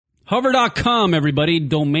Hover.com, everybody.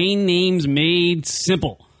 Domain names made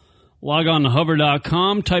simple. Log on to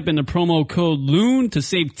hover.com, type in the promo code LOON to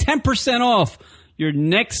save 10% off your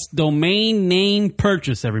next domain name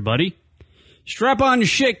purchase, everybody. Strap on your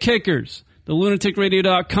shit kickers. The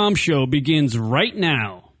lunaticradio.com show begins right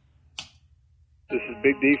now. This is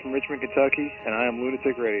Big D from Richmond, Kentucky, and I am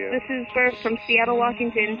Lunatic Radio. This is Bert from Seattle,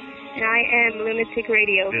 Washington, and I am Lunatic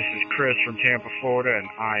Radio. This is Chris from Tampa, Florida, and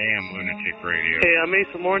I am Lunatic Radio. Hey, I'm Ace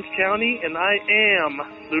from Orange County, and I am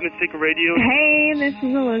Lunatic Radio. Hey, this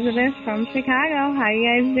is Elizabeth from Chicago. How you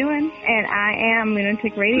guys doing? And I am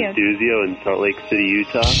Lunatic Radio. This is Duzio in Salt Lake City,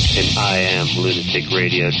 Utah, and I am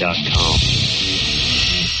lunaticradio.com.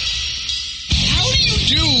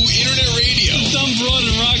 Do internet radio. Dumb Broad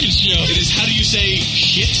and Rocket Show. It is, how do you say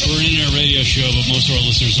shit? We're an internet radio show, but most of our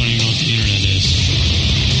listeners don't even know what the internet is.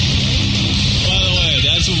 By the way,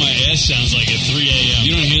 that's what my ass sounds like at 3 a.m.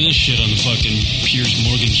 You don't hear this shit on the fucking Piers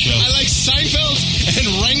Morgan show. I like Seinfeld and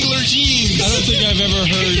Wrangler jeans. I don't think I've ever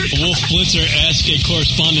heard Wolf Blitzer ask a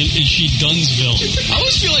correspondent, is she Dunsville? I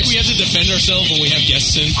always feel like we have to defend ourselves when we have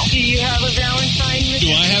guests in. Do you have a Valentine?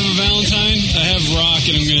 Do I have a Valentine? I have Rock,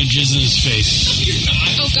 and I'm going to jizz in his face. No, you're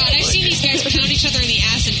not. Oh, God, I've seen these guys pound each other in the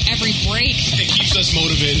ass in every break. It keeps us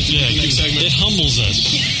motivated to the next segment. It humbles us.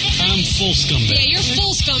 I'm full scumbag. Yeah, you're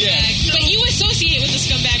full scumbag. Yeah. But you associate with the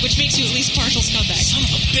scumbag, which makes you at least partial scumbag. Son of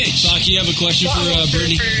a bitch. Doc, you have a question for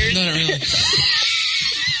Brittany? Not really.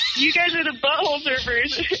 You guys are the butthole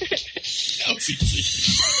surfers. That was easy.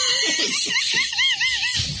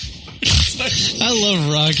 I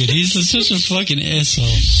love Rocket. He's such a fucking asshole.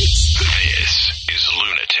 This is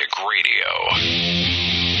Lunatic Radio.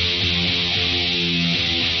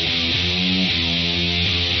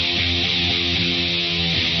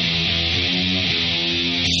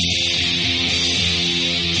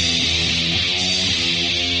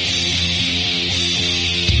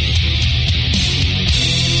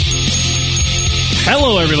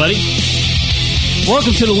 Hello, everybody.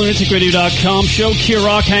 Welcome to the lunaticradio.com show. Kier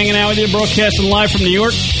Rock hanging out with you, broadcasting live from New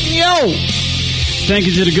York. Yo! Thank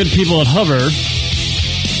you to the good people at Hover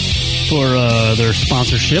for their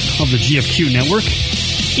sponsorship of the GFQ network.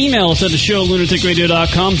 Email us at the show,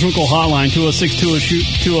 lunaticradio.com. Drunkle hotline,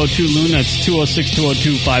 206-202-loon. That's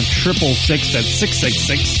 206-202-5666. That's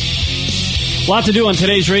 666. A lot to do on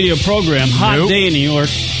today's radio program. Hot day in New York.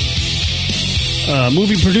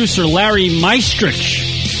 Movie producer Larry Meistrich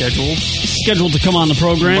scheduled to come on the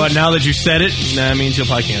program. But now that you said it, that means you'll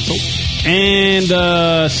probably cancel. And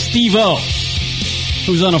Steve-O,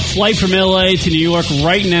 who's on a flight from L.A. to New York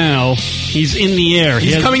right now. He's in the air.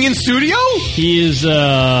 He's coming in studio? He is.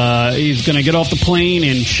 He's going to get off the plane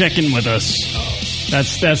and check in with us.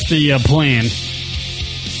 That's the plan.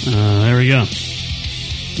 There we go.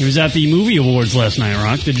 He was at the movie awards last night,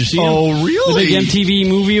 Rock. Did you see him? Oh, really? The big MTV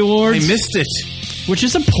movie awards? I missed it. Which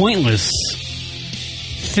is a pointless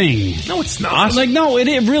thing. No, it's not. Like, no,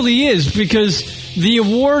 it really is, because the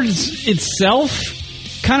awards itself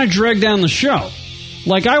kind of drag down the show.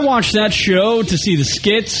 Like, I watch that show to see the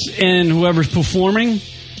skits and whoever's performing,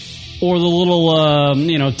 or the little,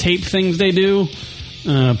 tape things they do,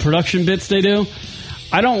 production bits they do.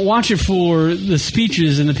 I don't watch it for the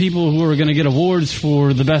speeches and the people who are going to get awards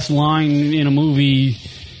for the best line in a movie,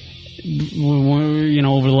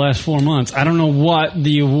 over the last 4 months. I don't know what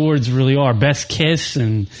the awards really are. Best kiss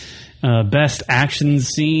and best action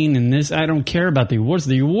scene and this. I don't care about the awards.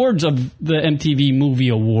 The awards of the MTV Movie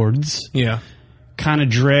Awards kind of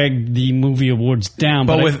drag the movie awards down.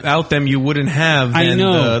 But without them, you wouldn't have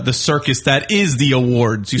the circus that is the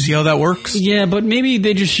awards. You see how that works? Yeah, but maybe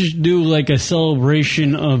they just should do like a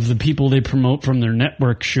celebration of the people they promote from their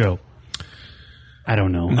network show. I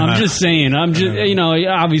don't know. I'm just saying.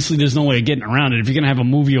 Obviously there's no way of getting around it. If you're going to have a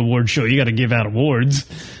movie award show, you got to give out awards.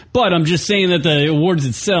 But I'm just saying that the awards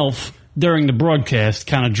itself during the broadcast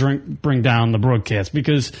kind of bring down the broadcast,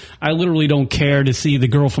 because I literally don't care to see the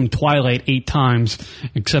girl from Twilight 8 times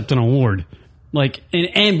accept an award. Like,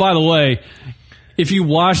 and by the way, if you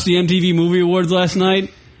watched the MTV Movie Awards last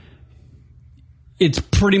night, it's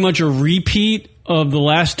pretty much a repeat of the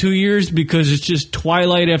last 2 years, because it's just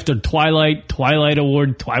Twilight after Twilight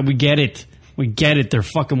Award. We get it. They're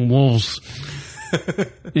fucking wolves.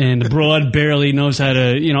 And the broad barely knows how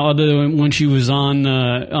to, other than when she was on,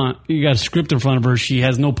 you got a script in front of her, she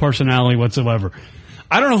has no personality whatsoever.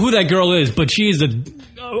 I don't know who that girl is, but she is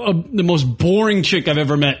the most boring chick I've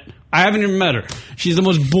ever met. I haven't even met her. She's the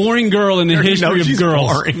most boring girl in the history of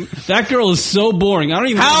girls. Boring. That girl is so boring. I don't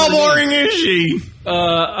even know. How boring is she?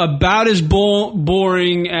 About as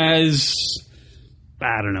boring as,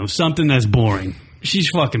 I don't know, something that's boring. She's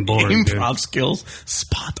fucking boring. Improv skills,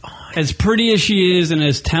 spot on. As pretty as she is and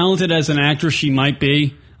as talented as an actress she might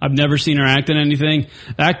be, I've never seen her act in anything.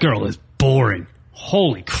 That girl is boring.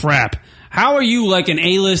 Holy crap. How are you like an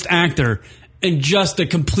A-list actor and just a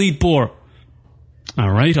complete bore?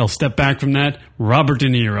 All right, I'll step back from that. Robert De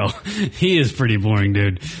Niro. He is pretty boring,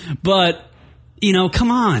 dude. But,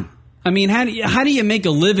 come on. I mean, how do you make a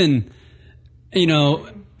living,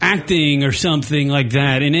 acting or something like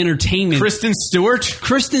that in entertainment? Kristen Stewart?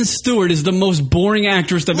 Kristen Stewart is the most boring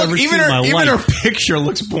actress I've ever seen in my life. Even her picture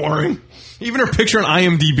looks boring. Even her picture on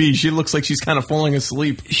IMDb, she looks like she's kind of falling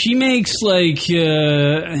asleep. She makes Janine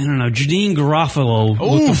Garofalo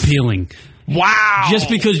look appealing. Wow. Just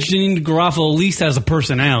because Janine Garofalo at least has a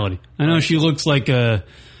personality. I know she looks like something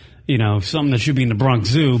that should be in the Bronx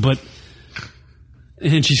Zoo, but...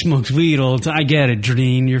 And she smokes weed all the time. I get it,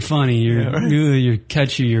 Janine. You're funny. You're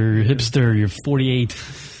catchy. You're hipster. You're 48.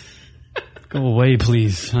 Go away,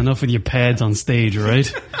 please. Enough with your pads on stage, all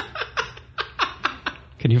right?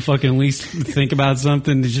 Can you fucking at least think about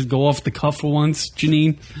something to just go off the cuff for once,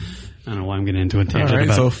 Janine? I don't know why I'm getting into a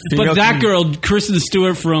tangent about it. But that girl, Kristen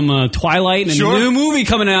Stewart from Twilight, and the new movie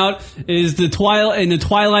coming out is the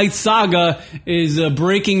Twilight Saga is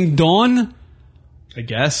Breaking Dawn. I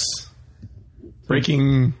guess.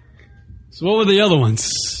 Breaking. So what were the other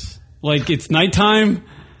ones? Like it's nighttime.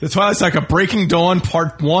 The Twilight Saga: Breaking Dawn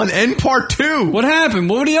Part 1 and Part 2. What happened?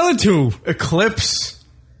 What were the other two? Eclipse.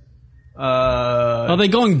 Are they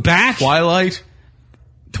going back? Twilight.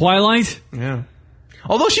 Yeah.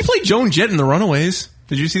 Although she played Joan Jett in The Runaways.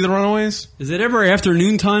 Did you see The Runaways? Is it ever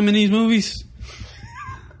afternoon time in these movies?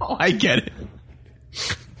 Oh, I get it.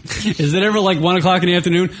 Is it ever like 1 o'clock in the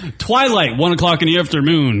afternoon? Twilight, 1 o'clock in the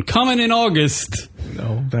afternoon, coming in August.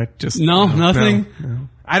 No, that just nothing. No.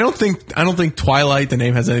 I don't think Twilight, the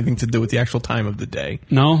name, has anything to do with the actual time of the day.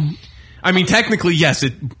 No, I mean technically yes.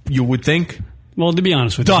 You would think. Well, to be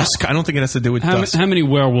honest with dusk. I don't think it has to do with dusk. How many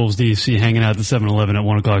werewolves do you see hanging out at the 7-Eleven at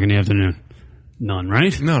 1 o'clock in the afternoon? None,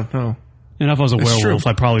 right? No. And if I was a werewolf,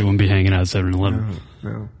 I probably wouldn't be hanging out at 7-Eleven.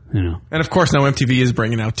 No. And of course, now MTV is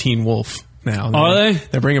bringing out Teen Wolf. Now are they?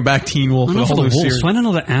 They're bringing back Teen Wolf for the whole new series. Find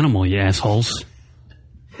another animal, you assholes.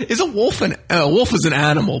 Is a wolf wolf is an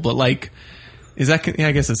animal, but like, is that? Yeah,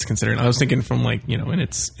 I guess it's considered. I was thinking from like in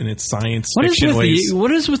its science fiction ways. What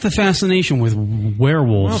is with the fascination with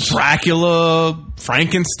werewolves? Well, Dracula,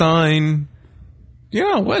 Frankenstein.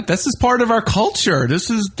 What? This is part of our culture. This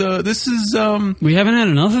is. We haven't had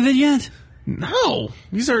enough of it yet. No,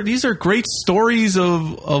 these are great stories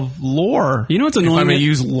of lore. You know what's annoying? If I may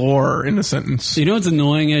use lore in a sentence. You know what's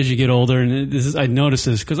annoying as you get older, and I notice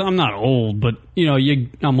this because I'm not old, but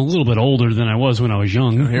I'm a little bit older than I was when I was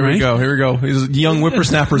young. Here we go. It's a young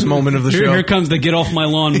whippersnapper's moment of the show. Here comes the get off my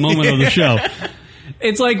lawn moment of the show.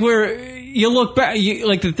 It's like where you look back,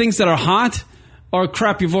 like the things that are hot are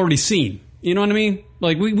crap you've already seen. You know what I mean?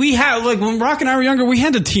 Like we had, like when Rock and I were younger, we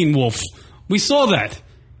had the Teen Wolf. We saw that.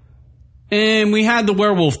 And we had the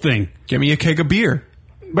werewolf thing. Give me a keg of beer.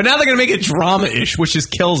 But now they're going to make it drama-ish, which just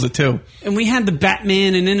kills it, too. And we had the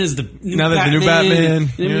Batman, and then there's the new Batman. The new Batman.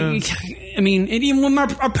 Yeah. I mean, even when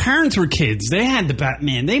our parents were kids, they had the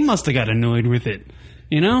Batman. They must have got annoyed with it.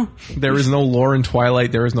 There is no lore in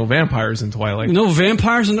Twilight. There is no vampires in Twilight. No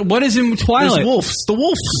vampires? What is in Twilight? There's wolves. The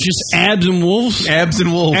wolves. Just abs and wolves? Abs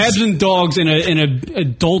and wolves. Abs and dogs and an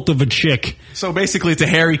adult of a chick. So basically it's a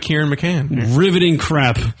Harry Kieran McCann. Riveting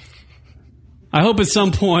crap. I hope at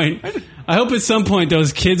some point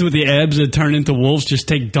those kids with the abs that turn into wolves just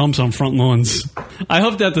take dumps on front lawns. I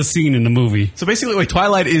hope that's a scene in the movie. So basically, like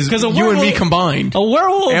Twilight is you and me combined. A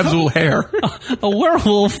werewolf, abs with hair. A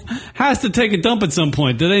werewolf has to take a dump at some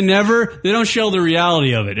point. They don't show the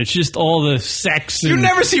reality of it. It's just all the sex. You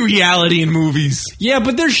never see reality in movies. Yeah,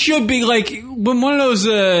 but there should be like when one of those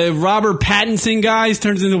Robert Pattinson guys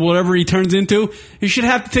turns into whatever he turns into. He should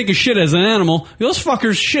have to take a shit as an animal. Those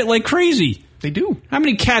fuckers shit like crazy. They do. How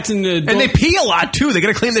many cats in the... And they pee a lot, too. They got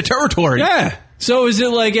to clean the territory. Yeah. So is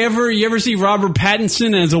it like you ever see Robert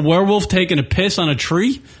Pattinson as a werewolf taking a piss on a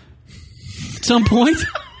tree? At some point?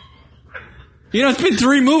 It's been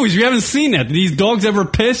 3 movies. You haven't seen that. Do these dogs ever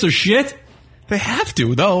piss or shit? They have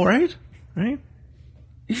to, though, right? Right?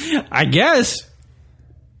 I guess.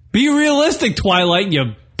 Be realistic, Twilight,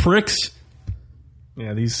 you pricks.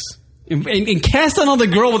 Yeah, these... And cast another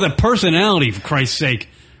girl with a personality, for Christ's sake.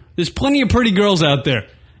 There's plenty of pretty girls out there.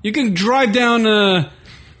 You can drive down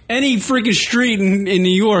any freaking street in New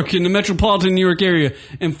York, in the metropolitan New York area,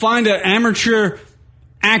 and find an amateur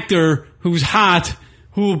actor who's hot,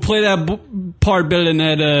 who will play that part better than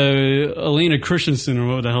that Elena Christensen,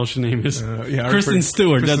 or what the hell her name is. Kristen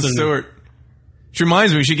Stewart. Kristen Stewart. Which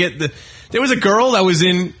reminds me, we should get There was a girl that was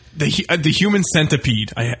in the Human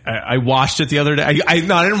Centipede. I watched it the other day. I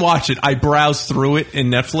didn't watch it. I browsed through it in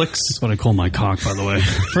Netflix. That's what I call my cock, by the way.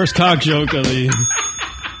 First cock joke of the...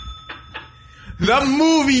 The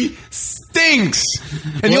movie stinks.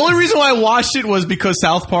 And the only reason why I watched it was because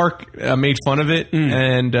South Park made fun of it.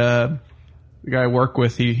 And the guy I work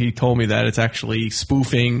with, he told me that it's actually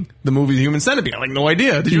spoofing the movie The Human Centipede. I had no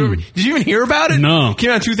idea. Did you even hear about it? No. It came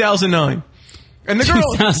out in 2009. And the girl...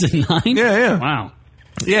 2009? Yeah. Wow.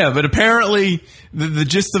 Yeah, but apparently the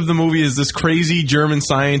gist of the movie is this crazy German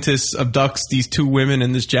scientist abducts these two women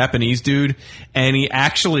and this Japanese dude, and he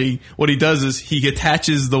actually, what he does is he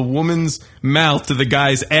attaches the woman's mouth to the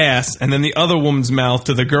guy's ass and then the other woman's mouth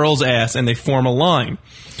to the girl's ass, and they form a line.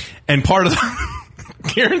 And part of the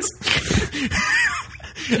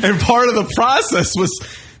and part of the process was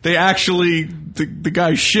they actually the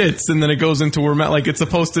guy shits and then it goes into her mouth. Like, it's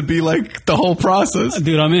supposed to be like the whole process.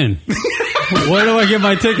 Dude, I'm in. Where do I get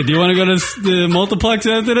my ticket? Do you want to go to the multiplex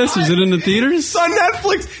after this? Is it in the theaters? It's on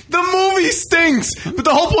Netflix. The movie stinks. But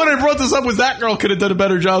the whole point I brought this up was that girl could have done a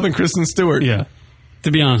better job than Kristen Stewart. Yeah.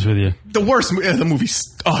 To be honest with you. The worst, the movie,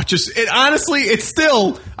 honestly, it's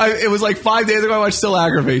still, it was like 5 days ago, it still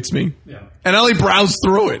aggravates me. Yeah. And I only browsed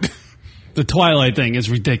through it. The Twilight thing is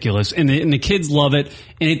ridiculous. And the kids love it.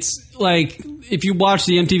 And it's like, if you watch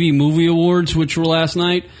the MTV Movie Awards, which were last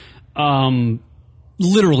night,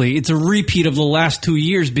 literally, it's a repeat of the last 2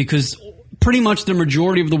 years because pretty much the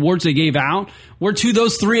majority of the awards they gave out were to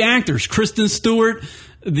those three actors: Kristen Stewart,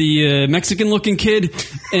 the Mexican-looking kid,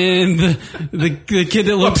 and the kid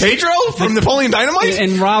that looks... Pedro from Napoleon Dynamite?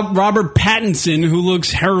 And Robert Pattinson, who looks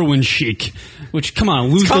heroin chic. Which, come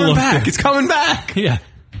on, lose the look. It's coming back. Yeah.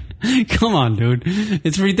 Come on, dude.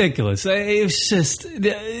 It's ridiculous. It's just...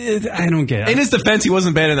 I don't get it. In his defense, he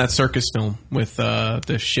wasn't bad in that circus film with the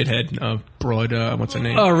shithead broad... what's her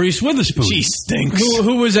name? Reese Witherspoon. She stinks.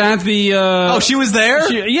 Who was at the... she was there?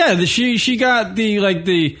 She got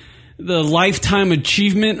the Lifetime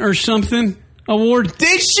Achievement or something award.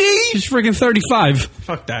 Did she? She's freaking 35.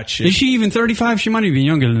 Fuck that shit. Is she even 35? She might even be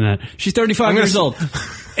younger than that. She's 35 years old.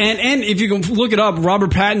 And if you can look it up, Robert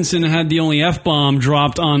Pattinson had the only F-bomb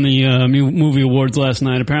dropped on the movie awards last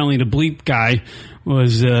night. Apparently the bleep guy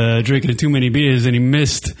was drinking too many beers and he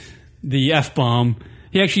missed the F-bomb.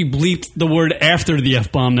 He actually bleeped the word after the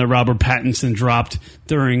F-bomb that Robert Pattinson dropped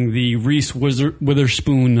during the Reese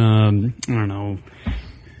Witherspoon, I don't know,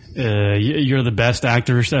 you're the best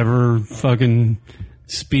actress ever fucking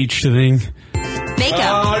speech thing.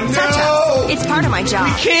 Makeup, touch-ups. It's part of my job.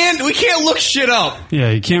 We can't look shit up.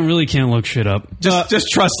 Yeah, you can't look shit up.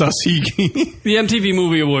 Just trust us. The MTV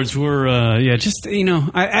Movie Awards were,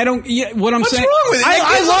 I don't. Yeah, what I'm saying. What's wrong with it?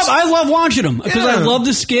 I love watching them because I love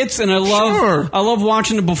the skits and I love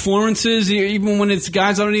watching the performances, even when it's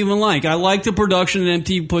guys I don't even like. I like the production that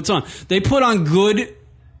MTV puts on. They put on good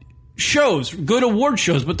shows, good award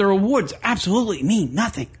shows, but their awards absolutely mean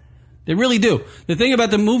nothing. They really do. The thing about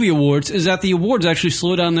the movie awards is that the awards actually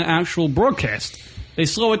slow down the actual broadcast. They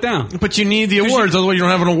slow it down. But you need the awards, otherwise you don't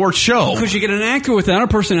have an award show. Because you get an actor without a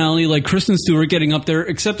personality like Kristen Stewart getting up there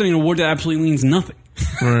accepting an award that absolutely means nothing.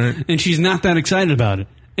 Right. And she's not that excited about it.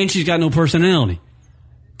 And she's got no personality.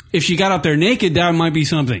 If she got up there naked, that might be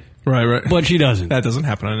something. Right. But she doesn't. That doesn't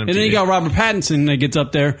happen on MTV. And then you got Robert Pattinson that gets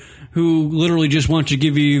up there who literally just wants to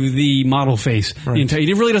give you the model face. Right.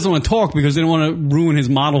 He really doesn't want to talk because they don't want to ruin his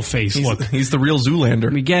model face look. He's the real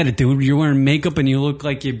Zoolander. We get it, dude. You're wearing makeup and you look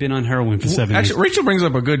like you've been on heroin for 7 years. Actually, Rachel brings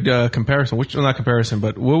up a good comparison. Not comparison,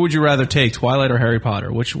 but what would you rather take, Twilight or Harry Potter?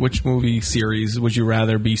 Which movie series would you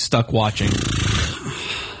rather be stuck watching?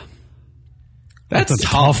 That's a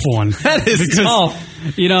tough one. That is tough.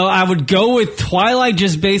 I would go with Twilight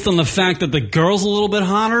just based on the fact that the girl's a little bit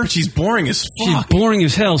hotter. But she's boring as fuck. She's boring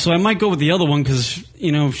as hell, so I might go with the other one because,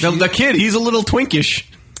 the kid, he's a little twinkish.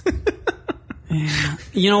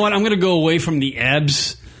 You know what? I'm going to go away from the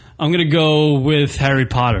abs. I'm going to go with Harry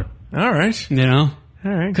Potter. All right. All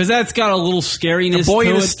right. Because that's got a little scariness The boy to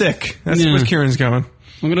in it. the stick. That's where Kieran's going.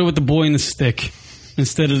 I'm going to go with the boy in the stick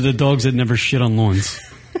instead of the dogs that never shit on lawns.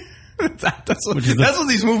 That's what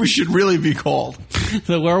these movies should really be called.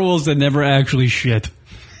 The werewolves that never actually shit.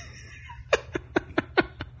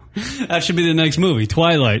 That should be the next movie.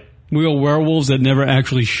 Twilight. We are werewolves that never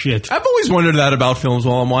actually shit. I've always wondered that about films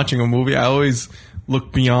while I'm watching a movie. I always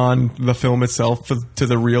look beyond the film itself to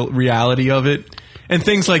the real reality of it. And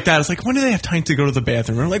things like that. It's like, when do they have time to go to the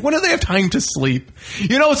bathroom? Or like, when do they have time to sleep?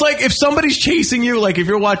 It's like if somebody's chasing you, like if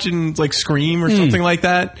you're watching like Scream or something like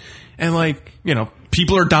that, and like,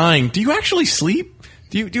 people are dying. Do you actually sleep?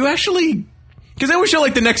 Do you actually Because they always show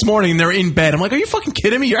like the next morning and they're in bed. I'm like, are you fucking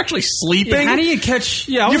kidding me? You're actually sleeping? Yeah, how do you catch...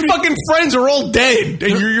 Yeah, your fucking friends are all dead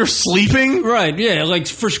and you're sleeping? Right, yeah. Like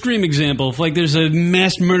for Scream example, if like there's a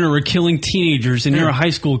mass murderer killing teenagers and you're a high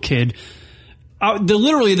school kid,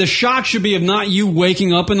 literally the shot should be of not you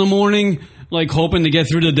waking up in the morning like hoping to get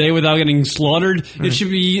through the day without getting slaughtered. Right. It should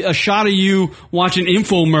be a shot of you watching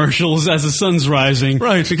infomercials as the sun's rising.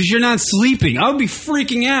 Right. Because you're not sleeping. I would be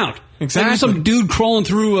freaking out. Exactly. Like, there's some dude crawling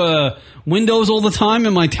through windows all the time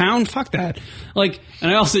in my town. Fuck that. Like,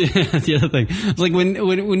 and I also, the other thing, it's like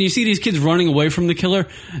when you see these kids running away from the killer,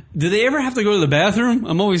 do they ever have to go to the bathroom?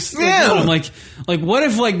 I'm always, I'm like, what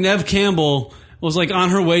if like Neve Campbell was like on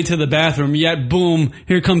her way to the bathroom, yet boom,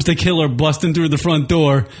 here comes the killer busting through the front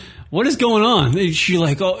door. What is going on? Is she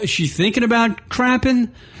like, is she thinking about crapping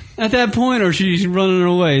at that point, or is she running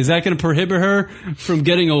away? Is that going to prohibit her from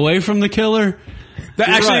getting away from the killer? That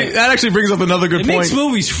actually brings up another good point. It makes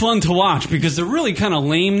movies fun to watch because they're really kind of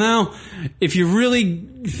lame now. If you really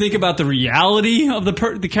think about the reality of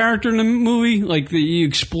the character in the movie, like you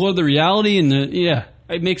explore the reality and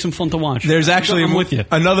it makes them fun to watch. There's actually with you.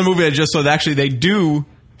 Another movie I just saw that actually they do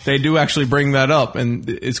actually bring that up, and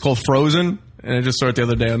it's called Frozen. And I just saw it the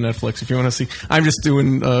other day on Netflix. If you want to see, I'm just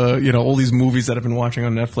doing, all these movies that I've been watching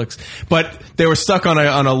on Netflix. But they were stuck on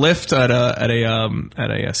a lift at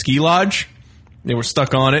a ski lodge. They were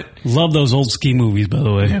stuck on it. Love those old ski movies, by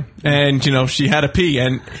the way. Yeah. And she had to pee,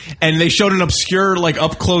 and they showed an obscure, like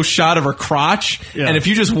up close shot of her crotch. Yeah. And if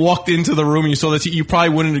you just walked into the room and you saw that, you probably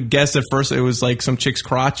wouldn't have guessed at first it was like some chick's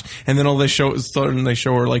crotch. And then they show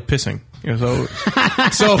her like pissing. So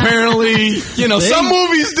apparently, some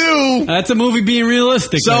movies do. That's a movie being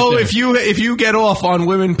realistic. So right if you get off on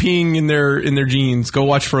women peeing in their jeans, go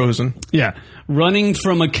watch Frozen. Yeah. Running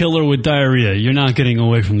from a killer with diarrhea. You're not getting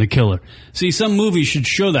away from the killer. See, some movies should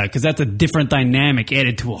show that because that's a different dynamic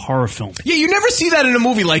added to a horror film. Yeah, you never see that in a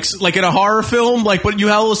movie, like in a horror film. But you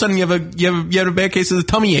all of a sudden you have a bad case of the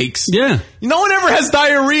tummy aches. Yeah, no one ever has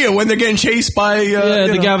diarrhea when they're getting chased by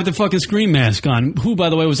the guy with the fucking Scream mask on, who by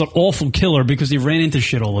the way was an awful killer because he ran into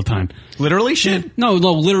shit all the time. Literally shit? No,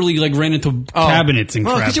 literally like ran into cabinets and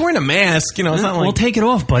crap. Because you're wearing a mask, it's not like. Well, take it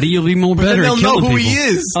off, buddy. You'll be more better. Then they'll at killing know who people. he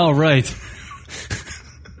is. Oh, right.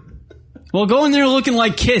 Well, go in there looking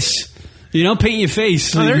like Kiss. Paint your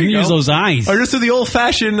face. So you use those eyes. Or just do the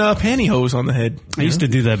old-fashioned pantyhose on the head. I used to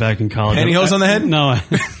do that back in college. Pantyhose on the head? No.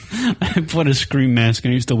 I put a Scream mask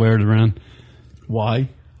and I used to wear it around. Why? I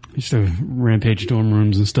used to rampage dorm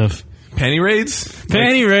rooms and stuff. Panty raids?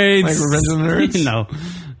 Panty raids. Like Revenge of the Nerds? No.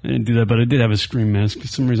 I didn't do that, but I did have a Scream mask. For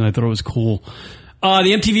some reason, I thought it was cool. The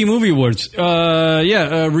MTV Movie Awards.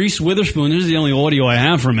 Reese Witherspoon. This is the only audio I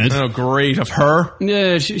have from it. Oh, great. Of her?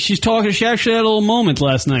 Yeah, she's talking. She actually had a little moment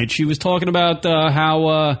last night. She was talking about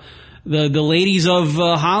how the ladies of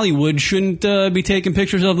Hollywood shouldn't be taking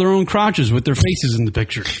pictures of their own crotches with their faces in the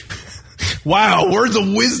picture. Wow, words of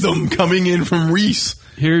wisdom coming in from Reese.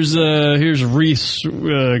 Here's Reese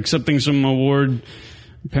accepting some award.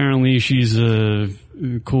 Apparently, she's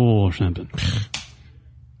cool or something.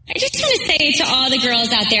 I just want to say to all the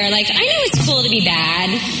girls out there, I know it's cool to be bad.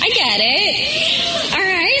 I get it. All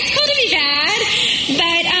right, it's cool to be bad.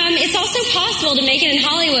 But it's also possible to make it in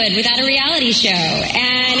Hollywood without a reality show.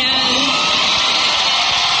 And,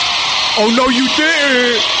 Oh, no, you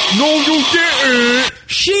didn't. No, you didn't.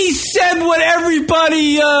 She said what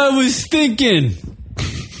everybody was thinking.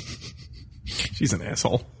 She's an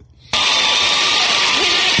asshole. When I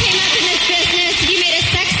came up in this business, if you made a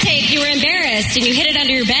sex tape, you were embarrassed and you hid it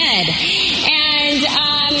under your bed. And,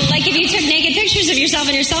 if you took naked pictures of yourself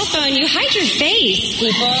on your cell phone, you hide your face,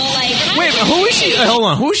 people. Wait, who is she? Hold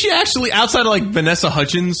on. Who is she actually outside of, Vanessa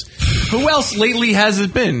Hudgens? Who else lately has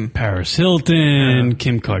it been? Paris Hilton,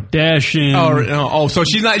 Kim Kardashian. Oh, so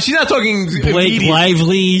she's not talking Blake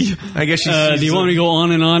Lively. I guess she's do you want me to go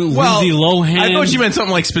on and on? Well, Lindsay Lohan. I thought she meant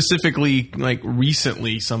something specifically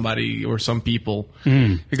recently somebody or some people.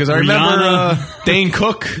 Because I remember Dane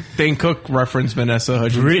Cook referenced Vanessa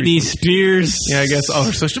Hudgens. Britney Spears. Yeah, I guess.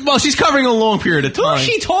 Oh, so she's covering a long period of time. Who's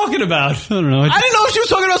she talking about? I don't know. I didn't know if she was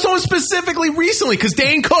talking about someone specifically recently, because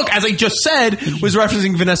Dane Cook, as I just said, was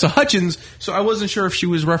referencing Vanessa Hudgens, so I wasn't sure if she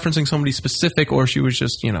was referencing somebody specific or she was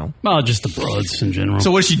just, Well, just the broads in general.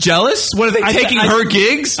 So was she jealous? What, are they taking her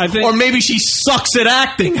gigs? Or maybe she sucks at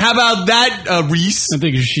acting. How about that, Reese? I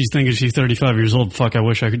think she's thinking she's 35 years old. Fuck, I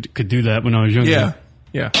wish I could do that when I was younger.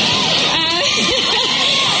 Yeah.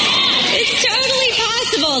 It's totally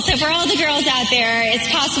possible. So for all the girls out there,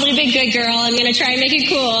 it's possible to be a good girl. I'm going to try and make it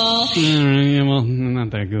cool. Yeah, well, not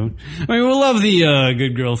that good. I mean, we'll love the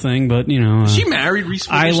good girl thing, but, Is she married, Reese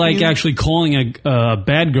Witherspoon? I like actually calling a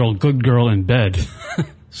bad girl good girl in bed.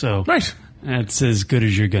 So right. That's as good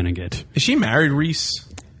as you're gonna get. Is she married, Reese?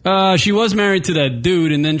 She was married to that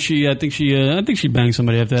dude, and then I think she banged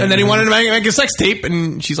somebody after that. And then he wanted to make a sex tape,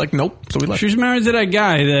 and she's like, nope. So we left. She was married to that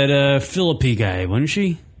guy, that Philippi guy, wasn't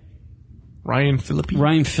she? Ryan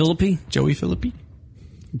Philippi? Joey Philippi?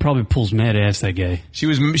 He probably pulls mad ass, that guy. She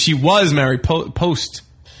was married post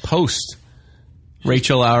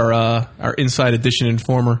Rachel, our Inside Edition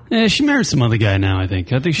informer. Yeah, she married some other guy now, I think.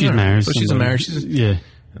 She's married. So she's a marriage. Yeah.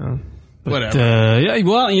 But, whatever. Yeah,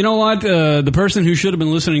 well, you know what? The person who should have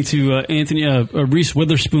been listening to Reese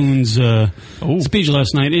Witherspoon's speech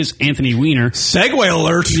last night is Anthony Weiner. Segue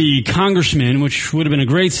alert! The congressman, which would have been a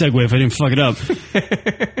great segue if I didn't fuck it up.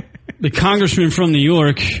 The congressman from New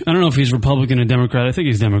York. I don't know if he's Republican or Democrat. I think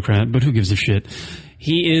he's Democrat, but who gives a shit?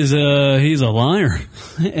 He's a liar.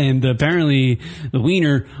 And apparently the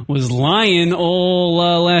Weiner was lying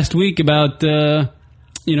all last week about... the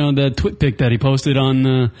twit pic that he posted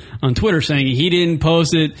on Twitter, saying he didn't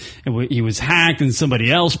post it. He was hacked, and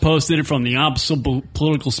somebody else posted it from the opposite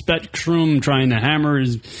political spectrum, trying to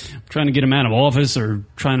get him out of office or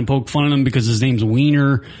trying to poke fun at him because his name's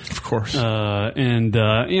Weiner. Of course.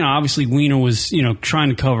 Obviously Weiner was trying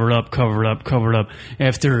to cover it up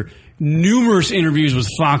after numerous interviews with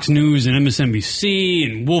Fox News and MSNBC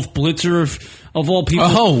and Wolf Blitzer of all people.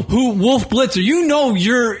 Oh, Wolf Blitzer?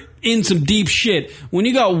 You're in some deep shit when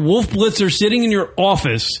you got Wolf Blitzer sitting in your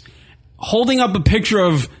office holding up a picture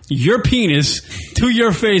of your penis to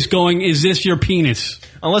your face going, is this your penis?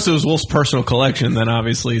 Unless it was Wolf's personal collection, then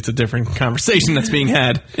obviously it's a different conversation that's being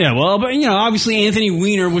had. Yeah, well, but obviously Anthony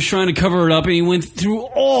Weiner was trying to cover it up, and he went through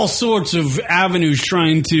all sorts of avenues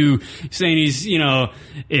saying he's, he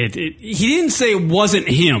didn't say it wasn't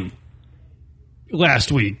him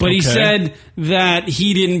last week, but he said that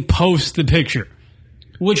he didn't post the picture,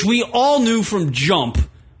 which we all knew from jump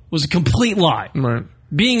was a complete lie. Right.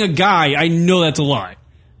 Being a guy, I know that's a lie.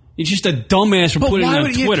 He's just a dumbass for putting it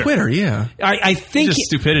on Twitter. Twitter, yeah. I think just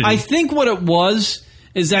stupidity. I think what it was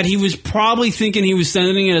is that he was probably thinking he was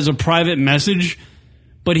sending it as a private message,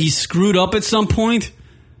 but he screwed up at some point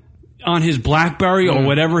on his BlackBerry or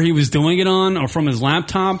whatever he was doing it on, or from his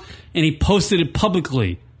laptop, and he posted it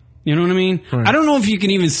publicly. You know what I mean? Right. I don't know if you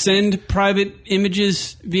can even send private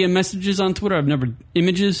images via messages on Twitter. I've never...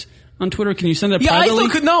 Images on Twitter? Can you send that privately?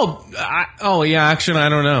 Actually, I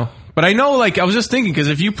don't know. But I know, I was just thinking, because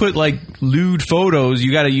if you put, lewd photos,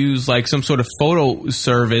 you got to use, some sort of photo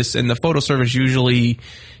service, and the photo service usually,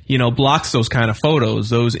 blocks those kind of photos,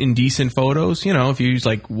 those indecent photos. If you use,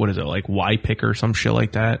 YPic or some shit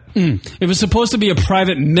like that. It was supposed to be a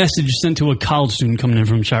private message sent to a college student coming in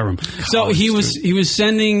from chat room. So he was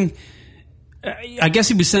sending... I guess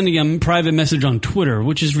he was sending a private message on Twitter,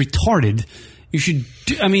 which is retarded. You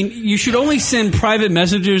should only send private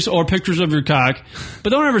messages or pictures of your cock,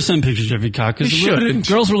 but don't ever send pictures of your cock, because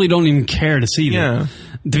girls really don't even care to see them.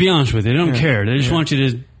 To be honest with you, they don't care. They just want you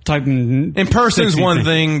to type in person's one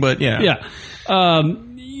thing, but yeah.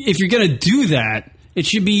 If you're going to do that, it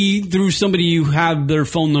should be through somebody you have their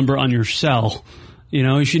phone number on your cell.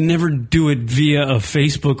 You should never do it via a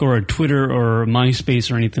Facebook or a Twitter or a MySpace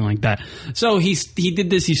or anything like that. So he did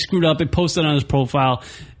this. He screwed up. It posted on his profile,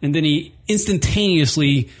 and then he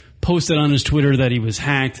instantaneously posted on his Twitter that he was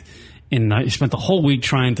hacked. And he spent the whole week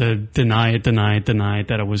trying to deny it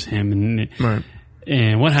that it was him. Right.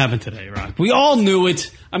 And what happened today, Rock? We all knew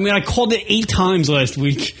it. I called it 8 times last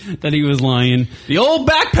week that he was lying. The old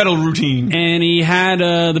backpedal routine. And he had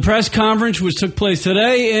the press conference, which took place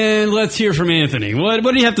today. And let's hear from Anthony. What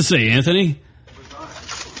do you have to say, Anthony?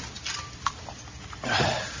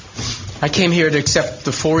 I came here to accept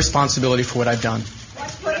the full responsibility for what I've done.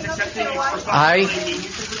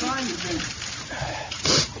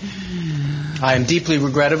 I am deeply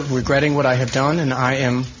regretting what I have done, and I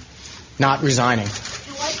am not resigning.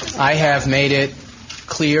 I have made it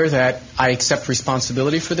clear that I accept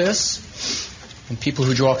responsibility for this, and people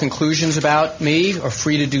who draw conclusions about me are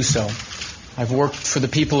free to do so. I've worked for the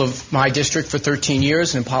people of my district for 13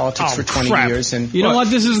 years and in politics for 20 years. And you know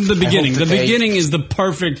what? This isn't the beginning. The beginning is the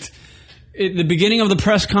perfect... At the beginning of the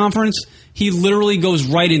press conference, he literally goes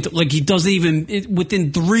right into... he doesn't even...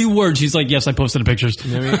 within 3 words, he's like, yes, I posted the pictures.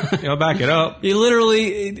 I'll back it up. He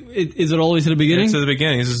literally... Is it always at the beginning? It's at the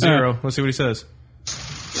beginning. It's a 0. Let's see what he says.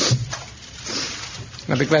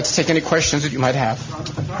 I'd be glad to take any questions that you might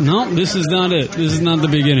have. No, this is not it. This is not the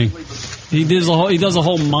beginning. He does a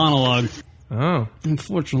whole monologue. Oh.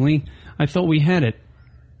 Unfortunately, I thought we had it.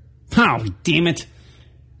 Oh, damn it.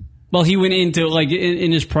 Well, he went into,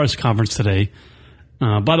 in his press conference today,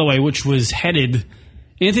 by the way, which was headed...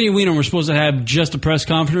 Anthony Weiner was supposed to have just a press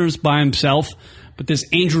conference by himself, but this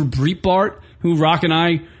Andrew Breitbart, who Rock and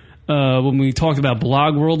I when we talked about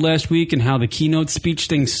Blog World last week and how the keynote speech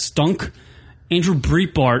thing stunk. Andrew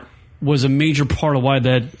Breitbart was a major part of why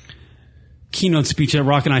that keynote speech that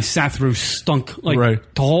Rock and I sat through stunk like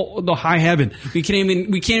the high heaven. We can't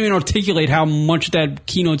even articulate how much that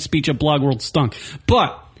keynote speech at Blog World stunk.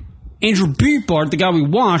 But Andrew Breitbart, the guy we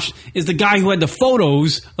watched, is the guy who had the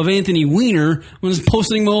photos of Anthony Weiner when he was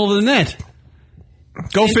posting them all over the net.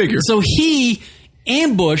 Go figure. So he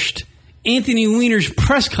ambushed Anthony Weiner's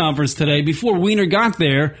press conference today before Weiner got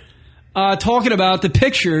there, talking about the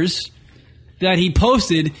pictures that he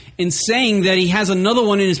posted and saying that he has another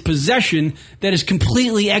one in his possession that is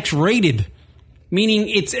completely X-rated, meaning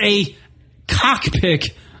it's a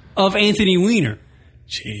cockpick of Anthony Weiner.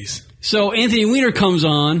 Jeez. So Anthony Weiner comes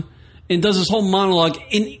on and does this whole monologue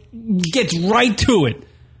and gets right to it,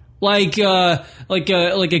 like a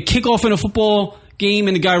kickoff in a football game,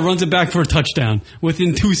 and the guy runs it back for a touchdown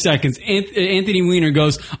within 2 seconds. Anthony Weiner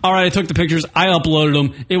goes, "All right, I took the pictures. I uploaded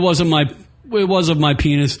them. It was of my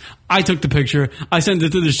penis. I took the picture. I sent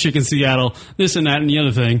it to this chick in Seattle. This and that and the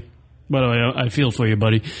other thing." By the way, I feel for you,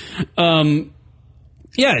 buddy.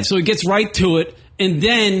 Yeah, so he gets right to it, and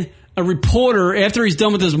then a reporter, after he's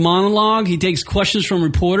done with his monologue, he takes questions from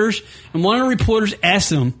reporters, and one of the reporters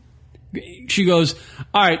asks him, she goes,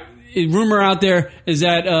 "All right, a rumor out there is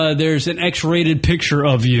that there's an X-rated picture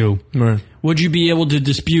of you. Right. Would you be able to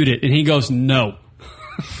dispute it?" And he goes, "No."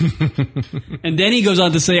 And then he goes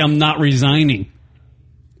on to say, "I'm not resigning."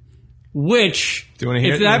 Which, do you want to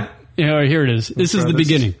hear it? Yeah, all right, here it is. This is the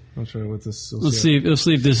beginning. I'll try what this. Let's see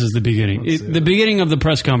if this is the beginning. The beginning of the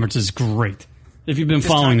press conference is great. If you've been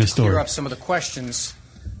following this story, clear up some of the questions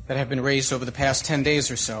that have been raised over the past 10 days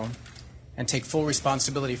or so, and take full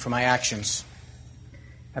responsibility for my actions.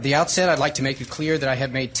 At the outset, I'd like to make it clear that I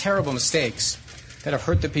have made terrible mistakes that have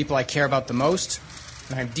hurt the people I care about the most,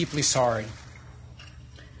 and I'm deeply sorry.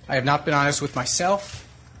 I have not been honest with myself,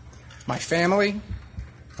 my family,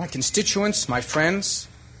 my constituents, my friends,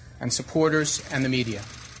 and supporters, and the media.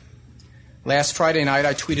 Last Friday night,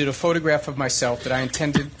 I tweeted a photograph of myself that I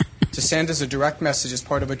intended to send as a direct message as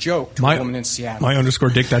part of a joke to a woman in Seattle. My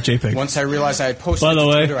 _dick.jpg. Once I realized I had posted By the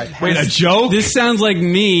way, Twitter, I wait, a joke? This sounds like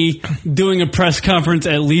me doing a press conference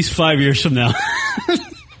at least 5 years from now.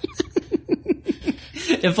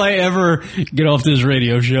 If I ever get off this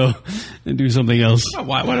radio show and do something else.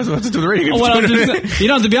 Why does it have to do the radio?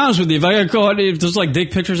 To be honest with you, if I got caught, if there's like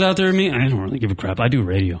dick pictures out there of me, I don't really give a crap. I do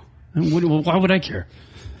radio. Why would I care?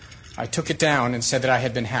 I took it down and said that I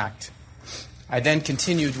had been hacked. I then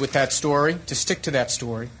continued with that story, to stick to that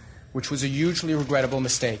story, which was a hugely regrettable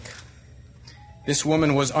mistake. This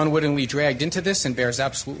woman was unwittingly dragged into this and bears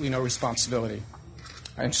absolutely no responsibility.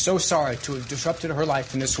 I am so sorry to have disrupted her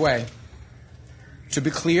life in this way. To be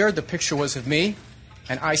clear, the picture was of me,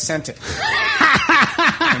 and I sent it.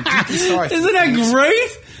 I'm deeply sorry. Isn't that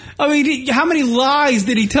great? I mean, how many lies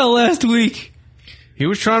did he tell last week? He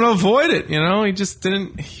was trying to avoid it, you know. He just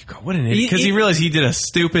didn't. God, what an idiot! Because he realized he did a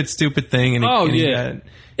stupid thing. And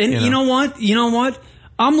You know what?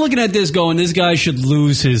 I'm looking at this going, this guy should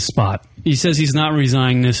lose his spot. He says he's not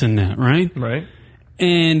resigning this and that, right? Right.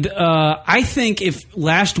 And I think if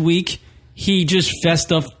last week he just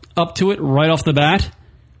fessed up to it right off the bat,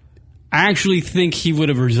 I actually think he would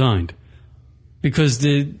have resigned because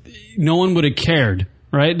no one would have cared.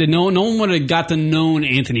 Right? No one would have got to know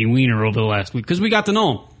Anthony Weiner over the last week because we got to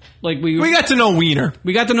know him. Like we got to know Weiner.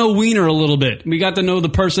 We got to know Weiner a little bit. We got to know the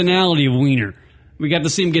personality of Weiner. We got to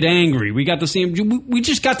see him get angry. We got to see him. We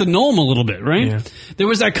just got to know him a little bit, right? Yeah. There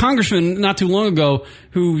was that congressman not too long ago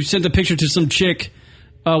who sent a picture to some chick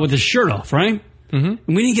with his shirt off, right? Mm-hmm. And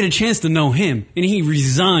we didn't get a chance to know him, and he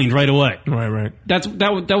resigned right away. Right.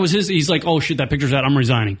 That was his. He's like, "Oh shit, that picture's out. I'm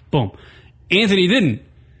resigning." Boom. Anthony didn't,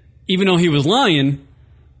 even though he was lying.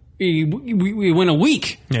 We went a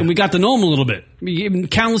week, and we got to know him a little bit. We gave him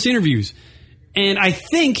countless interviews. And I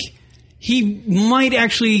think he might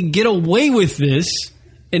actually get away with this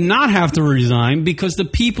and not have to resign because the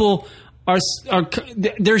people are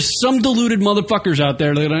there's some deluded motherfuckers out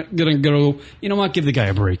there that are going to go, you know what, give the guy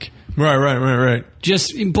a break. Right.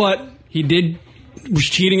 But he was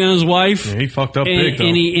cheating on his wife. Yeah, he fucked up big, though.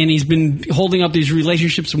 And he's been holding up these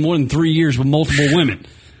relationships for more than 3 years with multiple women.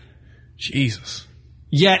 Jesus.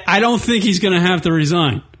 Yet, I don't think he's going to have to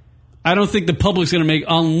resign. I don't think the public's going to make,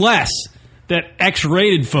 unless that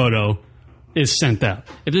X-rated photo is sent out.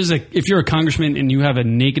 If you're a congressman and you have a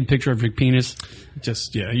naked picture of your penis,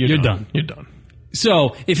 you're done. You're done.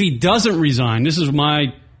 So, if he doesn't resign, this is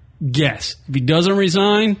my guess. If he doesn't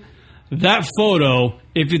resign, that photo,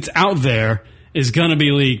 if it's out there, is going to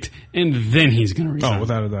be leaked, and then he's going to resign. Oh,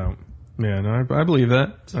 without a doubt. Yeah, no, I believe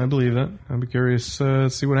that. I believe that. I'll be curious to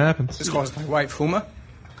see what happens. This caused my wife, Huma,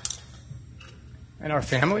 and our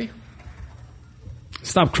family.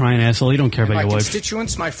 Stop crying, asshole. You don't care about My your wife.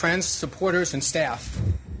 constituents, my friends, supporters, and staff.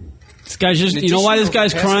 This guy's just, you know why this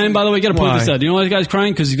guy's crying, by the way? You gotta point this out. You know why this guy's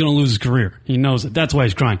crying? Because he's gonna lose his career. He knows it. That's why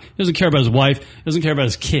he's crying. He doesn't care about his wife. He doesn't care about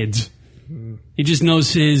his kids. He just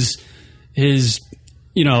knows his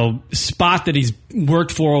spot that he's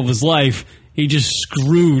worked for all of his life, he just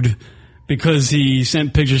screwed because he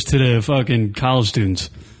sent pictures to the fucking college students.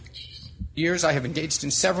 Years I have engaged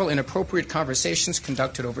in several inappropriate conversations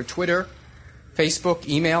conducted over Twitter, Facebook,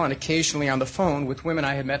 email, and occasionally on the phone with women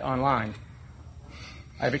I had met online.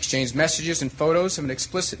 I've exchanged messages and photos of an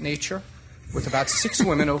explicit nature with about 6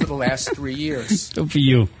 women over the last 3 years. Good for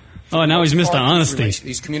you. Oh, now he's missed the honesty.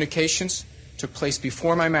 These communications took place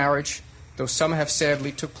before my marriage, though some have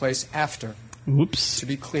sadly took place after. Whoops. To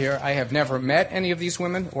be clear, I have never met any of these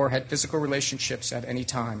women or had physical relationships at any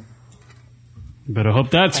time. Better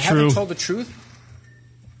hope that's I true. haven't told the truth.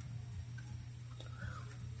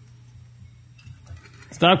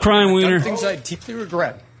 Stop crying, Wiener. Things I deeply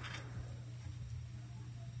regret.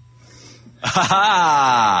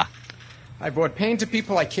 Ha I brought pain to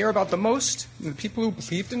people I care about the most, and the people who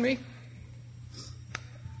believed in me.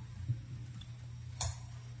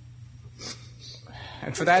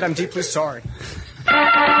 And for that, I'm deeply sorry.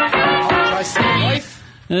 I apologize to my wife,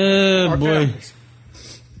 our boy. families,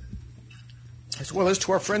 as well as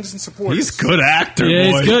to our friends and supporters. He's a good actor,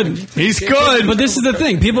 Yeah, boy. he's good. He's good. But this is the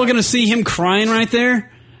thing. People are going to see him crying right there,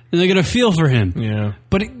 and they're going to feel for him. Yeah.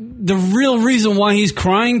 But the real reason why he's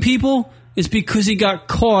crying, people, is because he got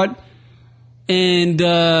caught, and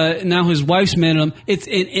now his wife's mad at him.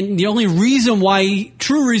 And the only reason why,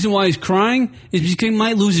 true reason why he's crying is because he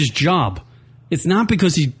might lose his job. It's not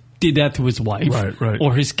because he did that to his wife right.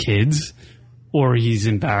 or his kids or he's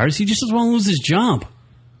embarrassed. He just doesn't want to lose his job.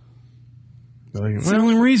 That's the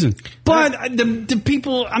only reason. But the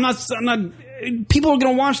people, I'm not. People are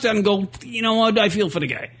going to watch that and go, you know what? I feel for the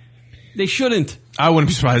guy. They shouldn't. I wouldn't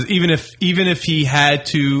be surprised. Even if he had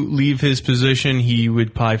to leave his position, he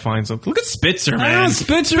would probably find something. Look at Spitzer, man.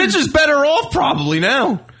 Spitzer's better off probably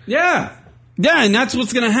now. Yeah, and that's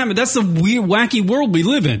what's going to happen. That's the weird, wacky world we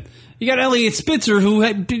live in. You got Elliot Spitzer, who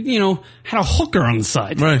had a hooker on the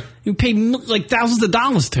side, right? Who paid like thousands of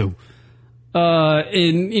dollars to,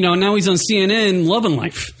 and now he's on CNN, loving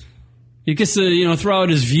life. He gets to throw out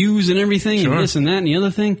his views and everything, and this and that and the other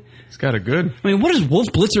thing. He's got it good. I mean, what is Wolf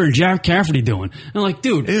Blitzer and Jack Cafferty doing? And I'm like,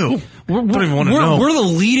 dude, ew. We're don't even want to know. We're the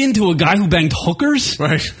lead into a guy who banged hookers,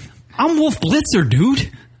 right? I'm Wolf Blitzer,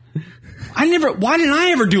 dude. Why didn't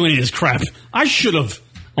I ever do any of this crap? I should have.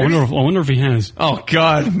 I wonder if he has. Oh,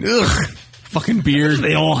 God. Ugh. Fucking beard.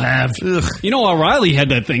 They all have. Ugh. O'Reilly had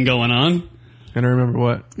that thing going on. I don't remember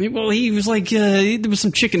what. Well, he was like, there was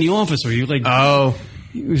some chick in the office where he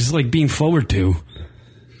was like being forward to.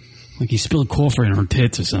 Like he spilled coffee in her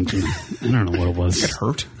tits or something. I don't know what it was. It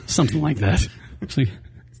hurt? Something like that. It's like,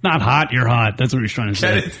 it's not hot, you're hot. That's what he's trying to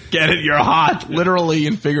say. Get it, you're hot. Literally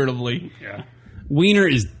and figuratively. Yeah. Wiener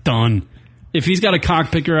is done. If he's got a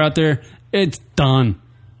cock picker out there, it's done.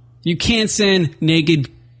 You can't send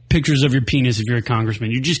naked pictures of your penis if you're a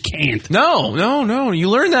congressman. You just can't. No. You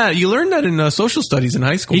learn that. You learned that in social studies in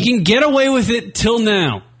high school. He can get away with it till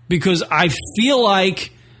now because I feel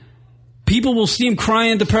like people will see him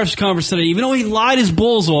crying at the press conference today. Even though he lied his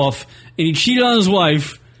balls off and he cheated on his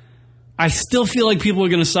wife, I still feel like people are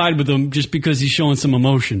going to side with him just because he's showing some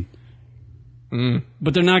emotion.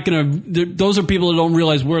 But they're not going to. Those are people that don't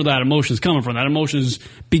realize where that emotion is coming from. That emotion is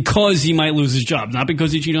because he might lose his job, not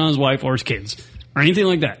because he cheated on his wife or his kids or anything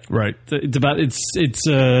like that. Right. It's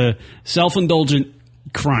self-indulgent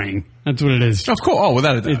crying. That's what it is. Of course. Oh,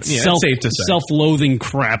 without a doubt. It's it's safe to say. Self-loathing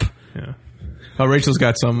crap. Yeah. Rachel's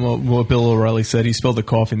got some. What Bill O'Reilly said. He spilled the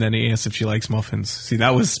coffee and then he asked if she likes muffins. See,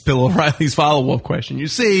 that was Bill O'Reilly's follow-up question. You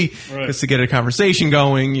see, just to get a conversation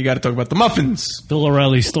going, you got to talk about the muffins. Bill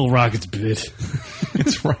O'Reilly stole Rocket's bit.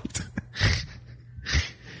 That's right.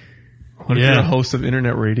 What if you're a host of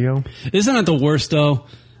internet radio? Isn't that the worst, though?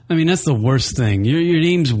 I mean, that's the worst thing. Your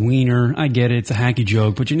name's Wiener. I get it. It's a hacky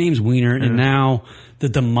joke, but your name's Wiener, and now the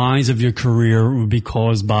demise of your career would be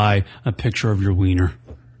caused by a picture of your wiener.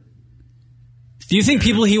 Do you think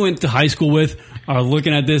people he went to high school with are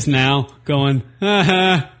looking at this now going,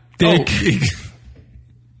 dick?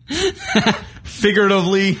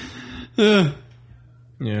 Figuratively.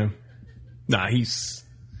 Yeah. Nah, he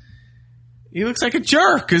looks like a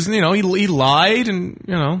jerk because, he lied and,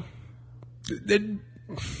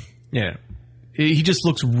 yeah. He just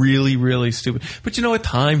looks really, really stupid. But,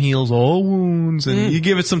 time heals all wounds and you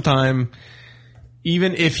give it some time.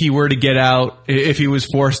 even if he were to get out, if he was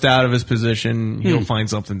forced out of his position, he'll find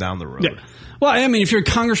something down the road. Yeah. Well, I mean, if you're a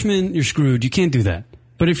congressman, you're screwed. You can't do that.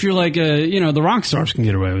 But if you're like, the rock stars can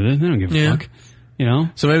get away with it. They don't give a fuck. You know?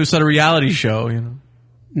 So maybe it's not a reality show, you know?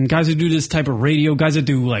 And guys who do this type of radio, guys that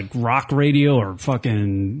do like rock radio or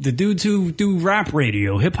fucking the dudes who do rap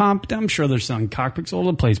radio, hip hop, I'm sure they're selling cockpits all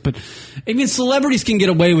over the place. But even celebrities can get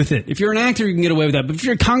away with it. If you're an actor, you can get away with that. But if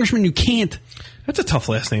you're a congressman, you can't. That's a tough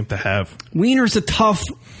last name to have. Wiener's a tough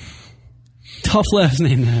last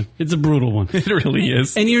name to have. It's a brutal one. It really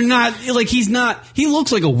is. And you're not, like, he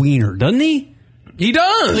looks like a wiener, doesn't he? He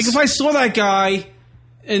does. Like, if I saw that guy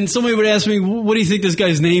and somebody would ask me, what do you think this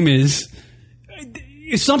guy's name is?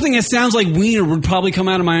 Something that sounds like wiener would probably come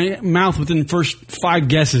out of my mouth within the first 5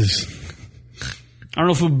 guesses. I don't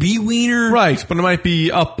know if it would be wiener. Right, but it might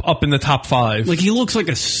be up in the top 5. Like, he looks like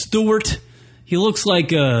a Stewart. He looks like,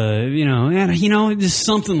 just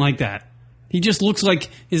something like that. He just looks like,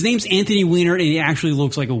 his name's Anthony Weiner, and he actually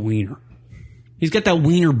looks like a wiener. He's got that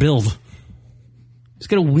wiener build. He's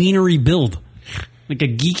got a wienery build. Like a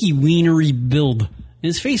geeky wienery build. And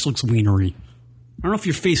his face looks wienery. I don't know if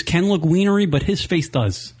your face can look wienery, but his face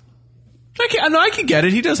does. I can get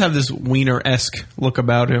it. He does have this wiener-esque look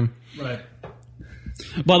about him. Right.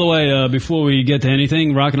 By the way, before we get to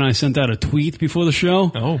anything, Rock and I sent out a tweet before the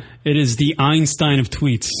show. Oh. It is the Einstein of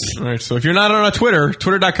tweets. All right, so if you're not on our Twitter,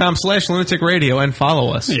 twitter.com/lunatic radio, and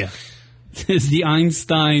follow us. Yeah. It's the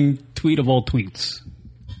Einstein tweet of all tweets.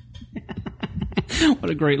 What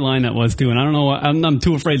a great line that was, too. And I don't know, I'm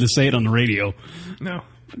too afraid to say it on the radio. No.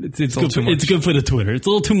 It's good for the Twitter. It's a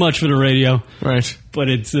little too much for the radio. Right. But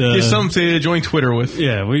it's... There's something to join Twitter with.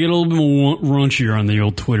 Yeah, we get a little bit more raunchier on the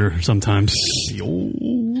old Twitter sometimes. The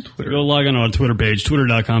old Twitter. Go log on to our Twitter page,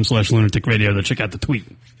 twitter.com/lunatic radio, to check out the tweet.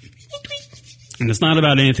 And it's not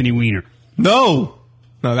about Anthony Weiner. No,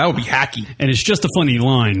 that would be hacky. And it's just a funny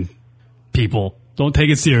line, people. Don't take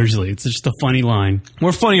it seriously. It's just a funny line.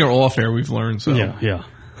 We're funnier off air, we've learned. So Yeah.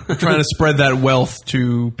 Trying to spread that wealth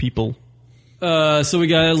to people. So we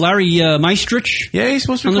got Larry Maestrich. Yeah, he's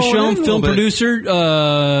supposed to be on the show. Film bit.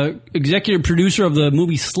 Producer, executive producer of the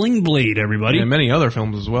movie Sling Blade, everybody. And many other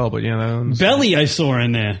films as well, but yeah. That one's... Belly I saw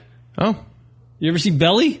in there. Oh. You ever see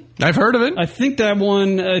Belly? I've heard of it. I think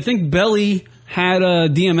Belly had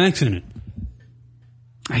DMX in it.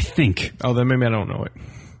 I think. Oh, then maybe I don't know it.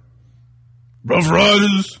 Rough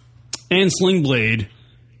Riders. And Sling Blade.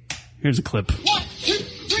 Here's a clip. 1, 2,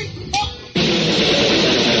 3, 4.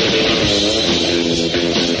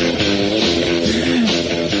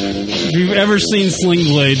 If you've ever seen Sling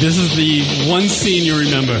Blade, this is the one scene you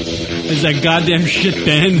remember. Is that goddamn shit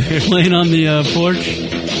band laying on the porch?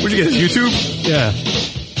 Where'd you get this? YouTube? Yeah.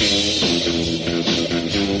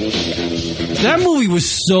 That movie was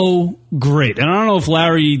so great. And I don't know if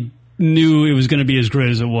Larry knew it was going to be as great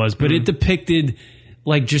as it was, but it depicted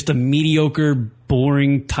like just a mediocre,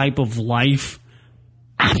 boring type of life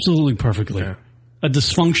absolutely perfectly. Yeah. A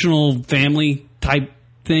dysfunctional family type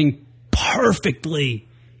thing perfectly.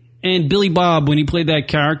 And Billy Bob, when he played that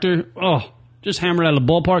character, just hammered out of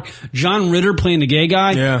the ballpark. John Ritter playing the gay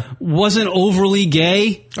guy wasn't overly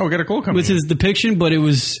gay. Oh, we got a call coming with his depiction, but it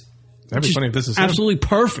was that'd be funny if this is absolutely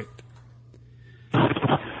perfect.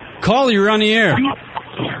 Carl, you're on the air.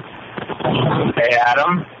 Hey,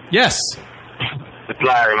 Adam. Yes. It's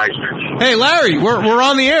Larry Maestrich. Hey, Larry, we're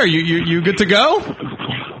on the air. You good to go?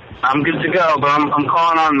 I'm good to go, but I'm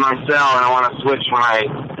calling on my cell, and I want to switch when I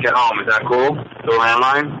get home. Is that cool? The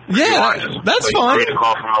landline? Yeah, that's fine. To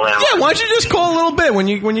call from a landline. Yeah, why don't you just call a little bit when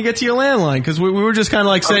you get to your landline? Because we were just kind of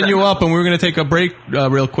like setting you up, and we were going to take a break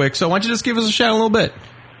real quick. So why don't you just give us a shout a little bit?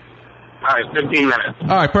 All right, 15 minutes. All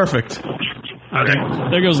right, perfect. Okay.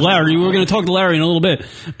 There goes Larry. We're going to talk to Larry in a little bit.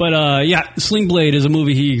 But, Sling Blade is a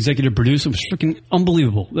movie he executive produced. It was freaking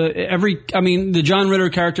unbelievable. The John Ritter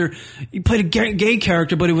character, he played a gay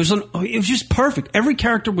character, but it was just perfect. Every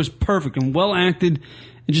character was perfect and well acted.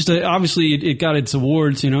 And just, obviously, it got its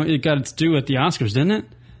awards, it got its due at the Oscars, didn't it?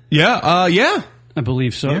 Yeah, yeah. I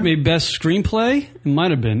believe so. Yeah. Maybe best screenplay? It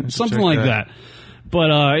might have been. Something like that.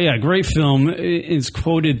 But, great film. It's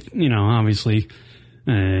quoted, obviously.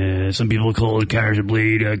 Some people call it Character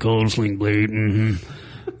Blade. I call it Sling Blade. Mm-hmm.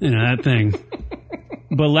 That thing.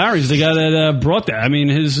 But Larry's the guy that brought that. I mean,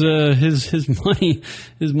 his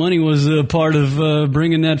money was part of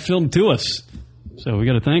bringing that film to us. So we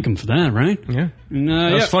got to thank him for that, right? Yeah. And,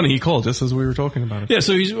 that's funny. He called just as we were talking about it. Yeah.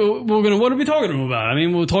 So what are we talking to him about? I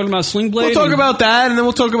mean, we're talking about Sling Blade. We'll talk about that, and then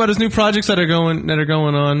we'll talk about his new projects that are going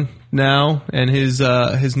on now, and his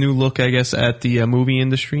new look, I guess, at the movie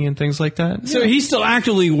industry and things like that. So he's still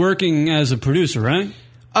actively working as a producer, right?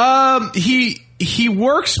 he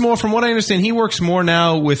works more, from what I understand, he works more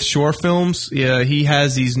now with short films. Yeah, he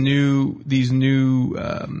has this new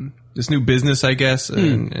business, I guess,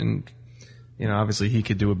 and you know, obviously he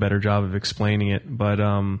could do a better job of explaining it. But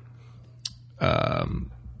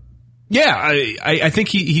yeah, I think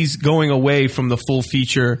he's going away from the full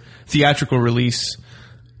feature theatrical release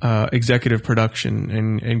executive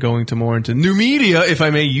production and going to more into new media, if I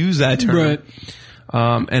may use that term. Right.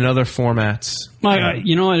 And other formats.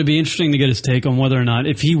 You know, it'd be interesting to get his take on whether or not,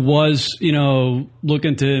 if he was, you know,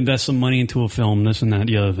 looking to invest some money into a film, this and that,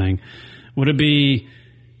 the other thing, would it be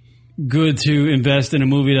good to invest in a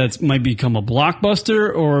movie that might become a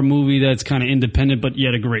blockbuster or a movie that's kind of independent but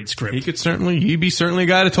yet a great script? He'd be certainly a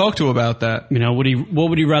guy to talk to about that. You know, what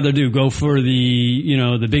would he rather do? Go for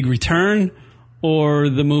the big return, or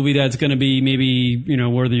the movie that's going to be maybe, you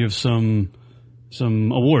know, worthy of some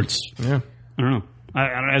awards? Yeah, I don't know.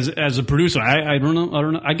 As a producer, I don't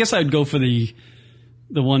know. I guess I'd go for the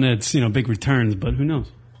one that's, you know, big returns, but who knows?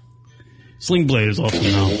 Sling Blade is also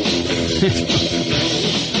now.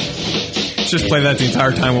 Just play that the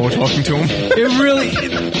entire time while we're talking to him. It really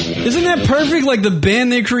isn't that perfect. Like the band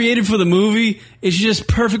they created for the movie is just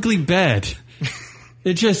perfectly bad.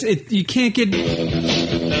 You can't get.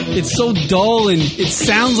 It's so dull and it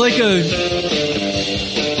sounds like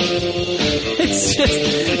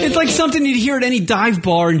It's like something you'd hear at any dive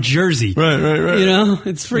bar in Jersey. Right. You know,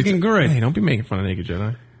 it's freaking great. Hey, don't be making fun of Naked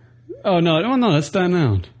Jedi. Oh no, that's Staten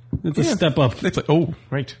Island. It's a step up. Right. All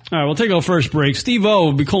right, we'll take our first break. Steve-O,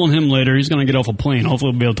 we'll be calling him later. He's going to get off a plane.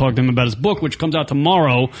 Hopefully we'll be able to talk to him about his book, which comes out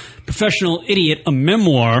tomorrow, Professional Idiot, a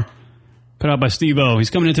memoir, put out by Steve-O. He's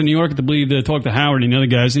coming into New York to talk to Howard and the other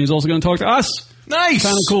guys, and he's also going to talk to us. Nice!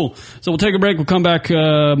 Kind of cool. So we'll take a break. We'll come back.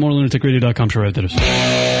 More lunaticradio.com. Sure, right there.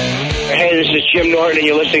 Hey, this is Jim Norton, and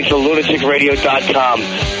you're listening to lunaticradio.com.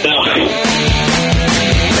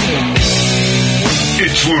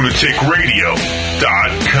 It's lunaticradio.com.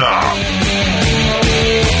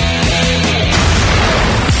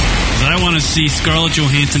 I want to see Scarlett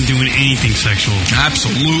Johansson doing anything sexual.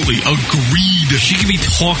 Absolutely. Agreed. She could be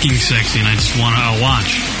talking sexy, and I just want to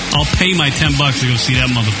watch. I'll pay my $10 to go see that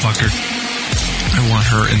motherfucker. I want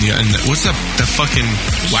her in the what's that fucking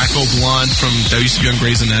wacko blonde that used to be on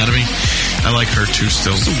Grey's Anatomy? I like her too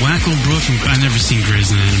still. It's a wacko bro from I've never seen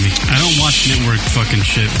Grey's Anatomy. I don't watch network fucking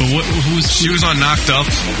shit. But she was on Knocked Up.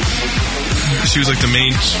 She was like the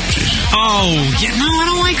main. Oh, yeah, no, I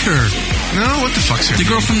don't like her. No, what the fuck's her name?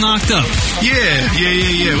 The girl from Knocked Up.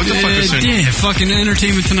 Yeah. What the fuck is her name? Yeah, fucking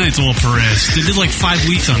Entertainment Tonight's all Perez. They did like 5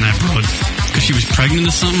 weeks on that broad because she was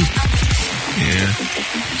pregnant or something. Yeah.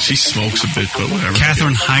 She smokes a bit, but whatever.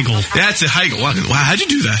 Katherine Heigl. That's it, Heigl. Wow, how'd you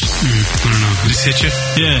do that? I don't know. Just hit you?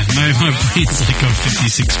 Yeah, my brain's like a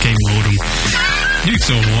 56K modem. It takes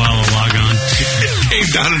a while to log on. It came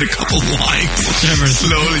down in a couple lines.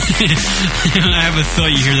 Slowly. I have a thought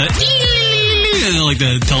you hear that. Like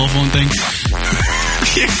the telephone thing.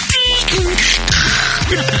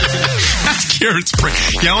 That's Karen Spring.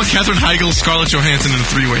 Yeah, I want Katherine Heigl, Scarlett Johansson in a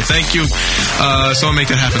 3-way. Thank you. Someone make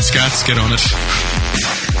that happen. Scott, get on it.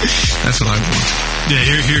 That's what I want. Yeah,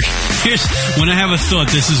 here's when I have a thought,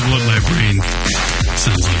 this is what my brain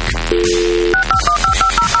sounds like.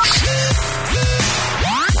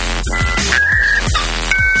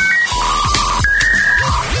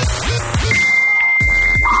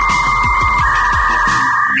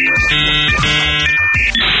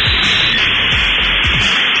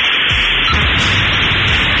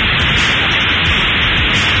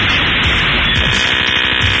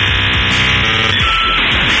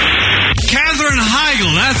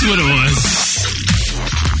 That's what it was.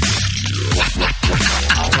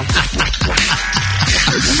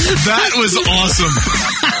 That was awesome.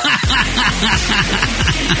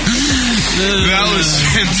 That was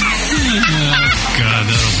fantastic. Oh, God,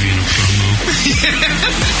 that'll be in a promo.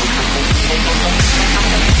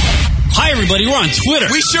 Hi, everybody. We're on Twitter.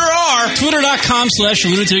 We sure are.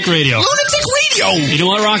 Twitter.com/Lunatic Radio. Lunatic Radio. You know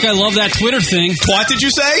what, Rock? I love that Twitter thing. What did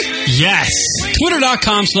you say? Yes.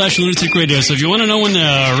 Twitter.com/Lunatic Radio. So if you want to know when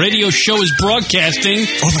the radio show is broadcasting.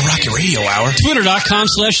 Oh, the Rocket Radio Hour.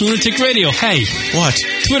 Twitter.com/Lunatic Radio. Hey. What?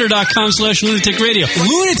 Twitter.com/Lunatic Radio.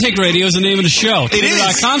 Lunatic Radio is the name of the show. It is.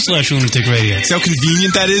 Twitter.com/Lunatic Radio. See how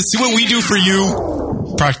convenient that is? See what we do for you?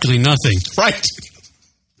 Practically nothing. Right.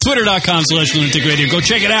 Twitter.com/Lunatic Radio. Go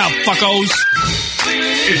check it out, fuckos.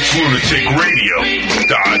 It's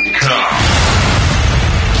lunaticradio.com.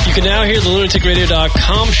 You can now hear the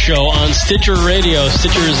lunaticradio.com show on Stitcher Radio.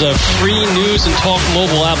 Stitcher is a free news and talk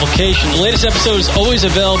mobile application. The latest episode is always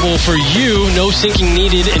available for you. No syncing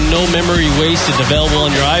needed and no memory wasted. Available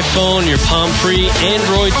on your iPhone, your Palm Pre,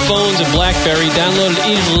 Android phones, and BlackBerry. Download it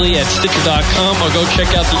easily at Stitcher.com or go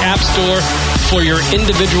check out the App Store for your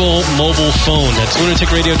individual mobile phone. That's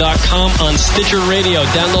lunaticradio.com on Stitcher Radio.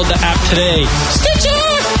 Download the app today.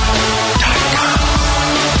 Stitcher.com.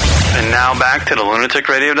 And now back to the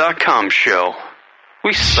lunaticradio.com show.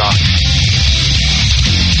 We suck.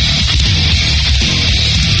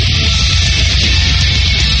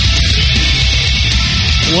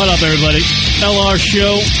 What up, everybody? LR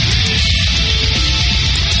Show.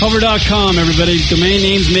 Hover.com, everybody. Domain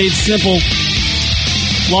names made simple.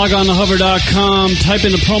 Log on to hover.com. Type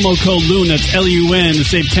in the promo code LUN, that's L-U-N, to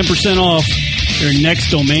save 10% off your next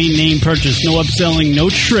domain name purchase. No upselling, no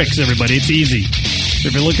tricks, everybody. It's easy. So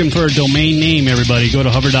if you're looking for a domain name, everybody, go to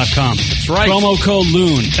hover.com. That's right. Promo code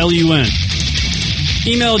LUN, L-U-N.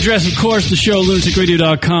 Email address, of course, the show,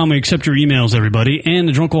 lunaticradio.com. We accept your emails, everybody. And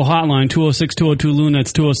the Drunkle Hotline, 206-202-LUN.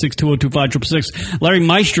 That's 206-202-5666. Larry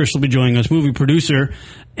Maestris will be joining us, movie producer,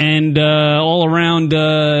 and all-around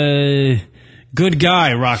good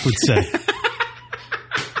guy, Rock would say.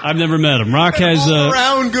 I've never met him. Rock has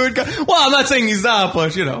all-around good guy. Well, I'm not saying he's not,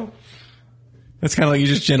 but, you know. That's kind of like you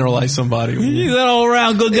just generalize somebody. He's an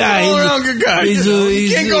all-around good guy. He's an all-around good guy. You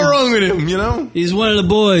can't go wrong with him, you know? He's one of the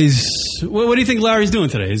boys. What do you think Larry's doing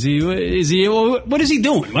today? Is he? What is he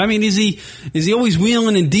doing? I mean, is he always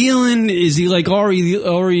wheeling and dealing? Is he like Ari? I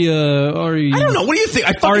don't know. What do you think?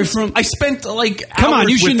 I spent like come hours on,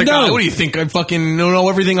 you should with the know. guy. What do you think? I fucking don't know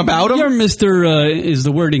everything about him. You're Mr. Is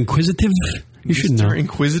the word inquisitive? You should know.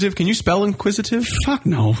 Inquisitive? Can you spell inquisitive? Fuck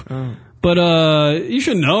no. Oh. But you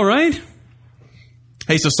should know, right?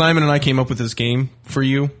 Hey, so Simon and I came up with this game for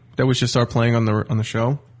you that we should start playing on the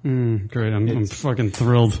show. Great, I'm fucking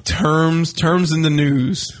thrilled. Terms in the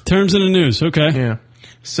news. Terms in the news. Okay. Yeah.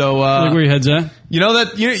 So, like where your head's at? You know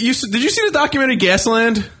that you did you see the documentary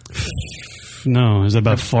Gasland? No. Is that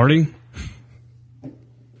about farting?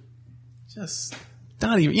 Just you're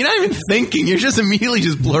not even thinking. You're just immediately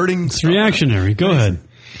just blurting. It's reactionary. Go ahead.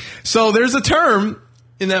 So there's a term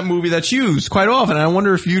in that movie that's used quite often. I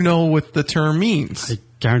wonder if you know what the term means. I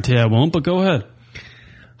guarantee I won't, but go ahead.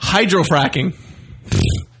 Hydrofracking.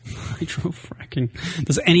 Hydrofracking.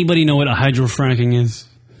 Does anybody know what a hydrofracking is?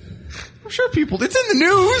 I'm sure people. It's in the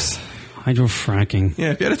news. Hydrofracking.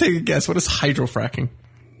 Yeah, if you had to take a guess, what is hydrofracking?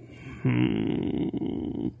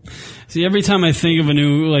 See, every time I think of a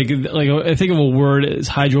new, like I think of a word as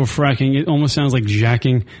hydrofracking, it almost sounds like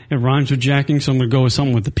jacking. It rhymes with jacking, so I'm going to go with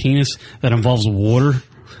something with the penis that involves water.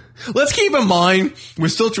 Let's keep in mind, we're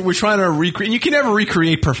trying to recreate, and you can never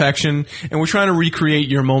recreate perfection, and we're trying to recreate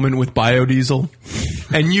your moment with biodiesel.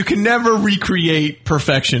 And you can never recreate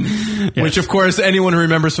perfection, yes. Which, of course, anyone who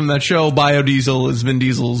remembers from that show, biodiesel is Vin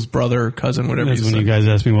Diesel's brother, cousin, whatever. That's when you guys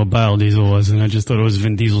asked me what biodiesel was, and I just thought it was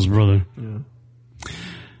Vin Diesel's brother. Yeah.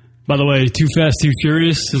 By the way, Too Fast, Too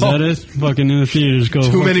Furious, is that it? Fucking in the theaters.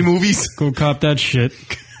 Too many movies. Go cop that shit.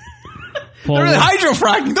 Paul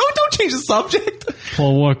hydrofracking. Don't change the subject.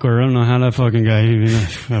 Paul Walker. I don't know how that fucking guy.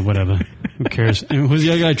 Whatever. Who cares? And who's the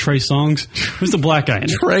other guy? Trey Songz. Who's the black guy?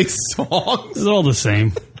 Trey Songz. It's all the same.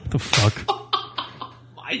 What the fuck?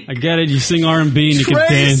 I get it. You sing R&B and you can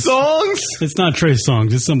dance. Trey Songz. It's not Trey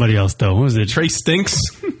Songz. It's somebody else though. Who is it? Trey Stinks.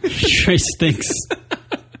 Trey Stinks.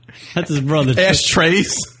 That's his brother.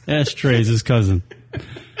 Ashtrays. Ashtrays, his cousin.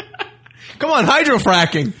 Come on,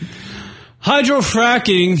 hydrofracking.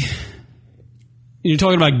 Hydrofracking. You're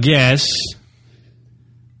talking about gas.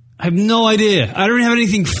 I have no idea. I don't have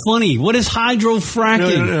anything funny. What is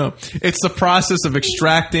hydrofracking? No. It's the process of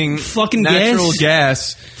extracting fucking natural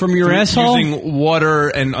gas from your asshole? Using water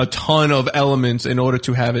and a ton of elements in order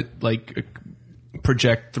to have it like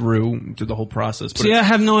project through the whole process. But see, I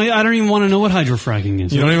have no idea. I don't even want to know what hydrofracking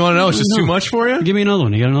is. You don't even want to know? It's just too much for you? Give me another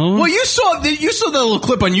one. You got another one? Well, you saw the little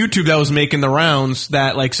clip on YouTube that was making the rounds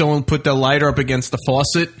that like someone put the lighter up against the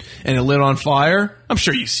faucet and it lit on fire. I'm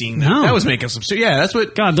sure you've seen that. No. That was making some... Yeah, that's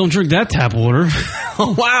what... God, don't drink that tap water.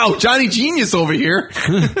 Oh, wow. Johnny Genius over here.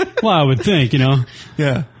 Well, I would think,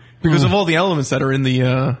 Yeah. Because of all the elements that are in the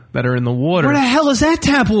water. Where the hell is that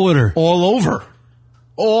tap water? All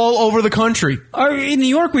over the country. In New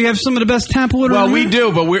York, we have some of the best tap water. Well, we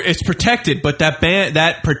do, but it's protected. But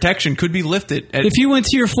that protection could be lifted. If you went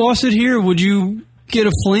to your faucet here, would you get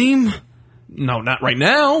a flame? No, not right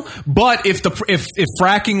now. But if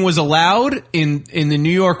fracking was allowed in the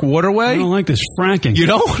New York waterway, I don't like this fracking. You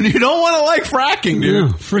don't want to like fracking,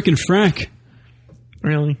 dude. No, frickin' frack.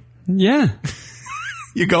 Really? Yeah.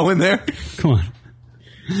 You go in there? Come on.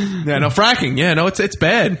 Yeah, no, fracking. Yeah, no, it's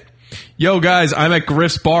bad. Yo, guys, I'm at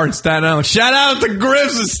Griff's Bar in Staten Island. Shout out to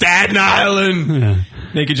Griff's in Staten Island. Yeah.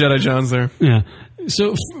 Naked Jedi John's there. Yeah.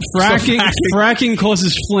 So fracking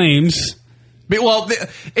causes flames. Well,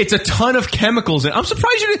 it's a ton of chemicals. I'm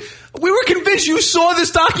surprised you didn't. We were convinced you saw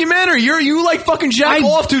this documentary. You like fucking jack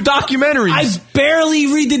off to documentaries. I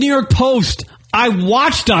barely read the New York Post. I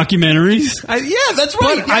watch documentaries. Yeah, that's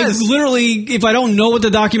right. But I literally, if I don't know what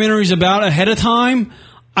the documentary is about ahead of time,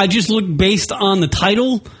 I just look based on the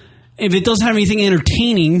title. If it doesn't have anything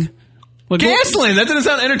entertaining... Gasland, that didn't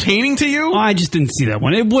sound entertaining to you? I just didn't see that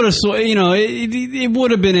one. It would have, it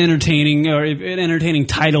would have been entertaining, or an entertaining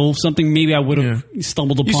title, something maybe I would have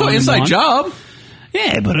stumbled upon. You saw Inside Job?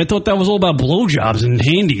 Yeah, but I thought that was all about blowjobs and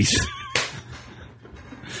handies.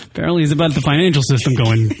 Apparently it's about the financial system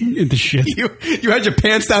going into shit. You had your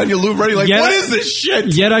pants down, your lube ready, what is this shit?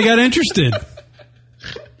 Yet I got interested.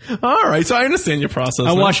 All right, so I understand your process.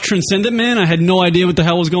 I watched Transcendent Man. I had no idea what the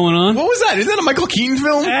hell was going on. What was that? Is that a Michael Keaton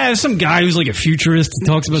film? Some guy who's like a futurist and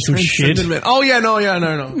talks about some shit. Man. Oh, yeah, no.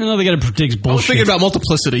 No, they got to predict bullshit. I was thinking about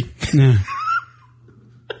Multiplicity. Yeah.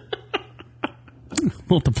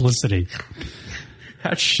 Multiplicity.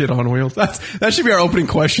 That shit on wheels. That should be our opening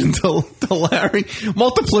question to Larry.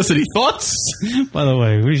 Multiplicity. Thoughts? By the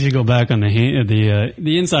way, we should go back on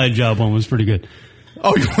the Inside Job one was pretty good.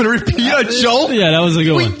 Oh, you want to repeat a joke? Yeah, that was a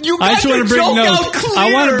good one. I just want to bring note.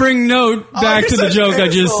 I want to bring note back to the joke I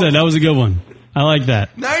just said. That was a good one. I like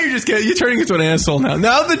that. Now you're turning into an asshole now.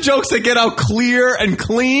 Now the jokes that get out clear and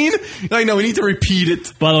clean, I know we need to repeat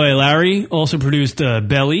it. By the way, Larry also produced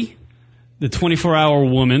Belly, The 24-Hour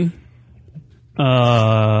Woman,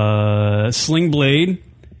 Sling Blade,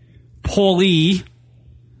 Paulie,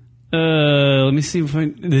 let me see if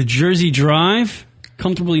The Jersey Drive,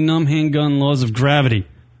 Comfortably Numb, Handgun, Laws of Gravity.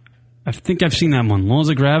 I think I've seen that one. Laws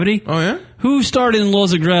of Gravity? Oh, yeah? Who starred in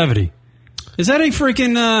Laws of Gravity? Is that a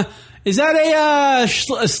freaking... is that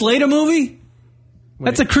a Slater movie? Wait.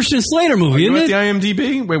 That's a Christian Slater movie, isn't it? The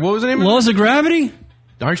IMDb? Wait, what was the name of it? Laws of Gravity?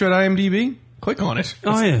 Aren't you at IMDb? Click on it.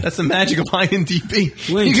 Yeah. That's the magic of IMDb.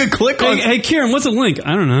 Link. You can click on it. Hey, Kieran, what's a link?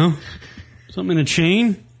 I don't know. Something in a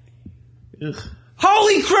chain? Ugh.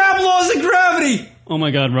 Holy crap, Laws of Gravity! Oh my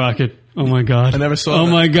God, Rocket. Oh my God. I never saw that. Oh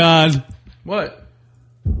my God. What?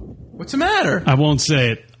 What's the matter? I won't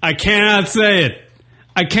say it. I cannot say it.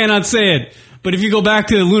 I cannot say it. But if you go back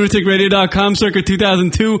to lunaticradio.com circa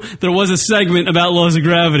 2002, there was a segment about Laws of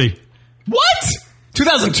Gravity. What?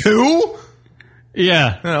 2002?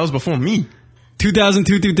 Yeah. That was before me.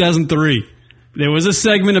 2002, 2003. There was a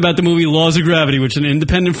segment about the movie Laws of Gravity, which is an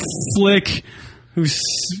independent flick who's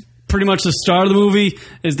pretty much the star of the movie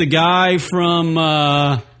is the guy from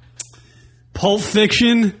Pulp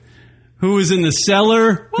Fiction who was in The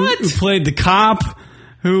Cellar, who played the cop,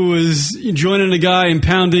 who was joining the guy and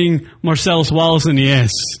pounding Marcellus Wallace in the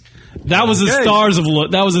ass. That was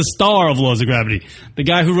that was a star of Laws of Gravity. The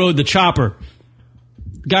guy who rode the chopper.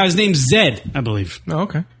 The guy's name's Zed, I believe. Oh,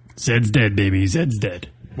 okay. Zed's dead, baby. Zed's dead.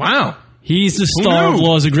 Wow. He's the star of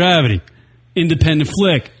Laws of Gravity. Independent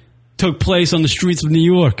flick. Took place on the streets of New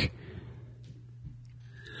York.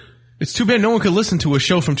 It's too bad no one could listen to a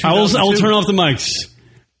show from 2002. I will turn off the mics.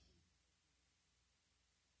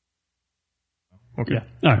 Okay. Yeah.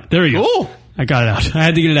 All right. There we go. Ooh. I got it out. I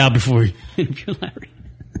had to get it out before we interview Larry.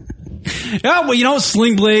 Yeah, well, you know,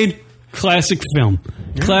 Sling Blade, classic film.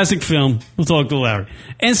 Yeah. Classic film. We'll talk to Larry.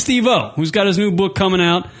 And Steve-O, who's got his new book coming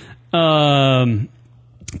out,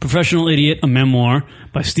 Professional Idiot, a memoir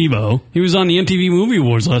by Steve-O. He was on the MTV Movie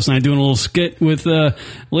Awards last night doing a little skit with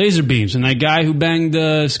laser beams. And that guy who banged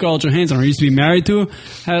Scarlett Johansson, or used to be married to her,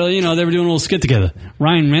 had, they were doing a little skit together.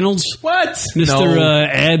 Ryan Reynolds. What? Mr.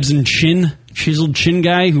 Abs and Chin. Chiseled chin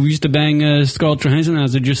guy who used to bang Scarlett Johansson,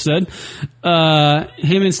 as I just said.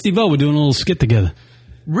 Him and Steve-O were doing a little skit together.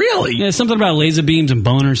 Really? Yeah, something about laser beams and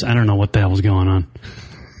boners. I don't know what the hell was going on.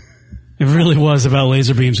 It really was about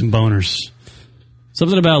laser beams and boners.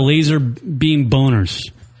 Something about laser beam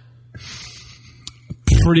boners.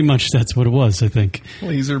 Pretty much that's what it was, I think.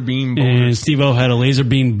 Laser beam boners. And Steve-O had a laser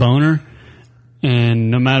beam boner.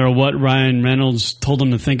 And no matter what Ryan Reynolds told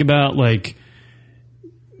him to think about, like...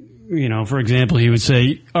 You know, for example, he would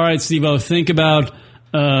say, all right, Steve-O, think about,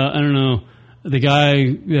 I don't know, the guy,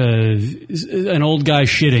 an old guy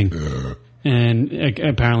shitting. And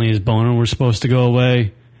apparently his boner was supposed to go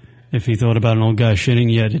away if he thought about an old guy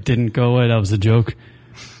shitting, yet it didn't go away. That was the joke.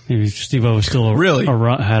 Steve-O was still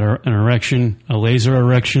had an erection, a laser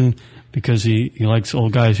erection, because he likes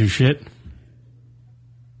old guys who shit.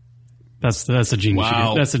 That's the gene.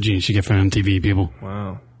 Wow. That's the gene you get from MTV, people.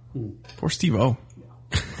 Wow. Poor Steve-O.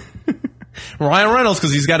 Ryan Reynolds,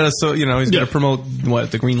 because he's got to, he's got to promote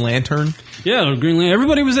the Green Lantern. Yeah, Green Lantern.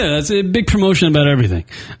 Everybody was there. That's a big promotion about everything.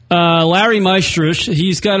 Larry Meistrich,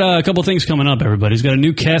 he's got a couple things coming up. Everybody, he's got a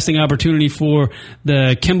new casting opportunity for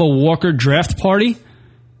the Kemba Walker Draft Party,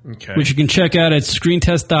 which you can check out at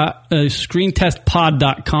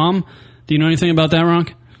screentestpod.com. Do you know anything about that,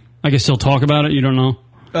 Ronk? I can still talk about it. You don't know?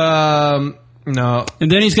 No.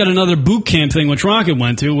 And then he's got another boot camp thing, which Rocket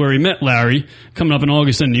went to, where he met Larry, coming up in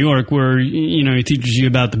August in New York, where, he teaches you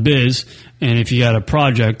about the biz. And if you got a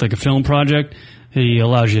project, like a film project, he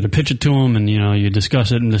allows you to pitch it to him, and, you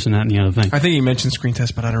discuss it and this and that and the other thing. I think he mentioned Screen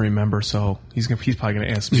Test, but I don't remember, so he's probably going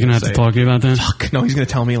to ask me. He's going to have to talk to you about that? Fuck. No, he's going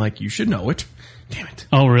to tell me, you should know it. Damn it.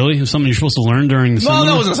 Oh, really? Is something you're supposed to learn during the seminar?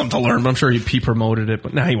 No, that wasn't something to learn, but I'm sure he promoted it.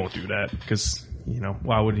 But he won't do that, because...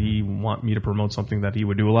 why would he want me to promote something that he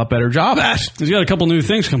would do a lot better job at? He's got a couple new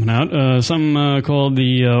things coming out. Some called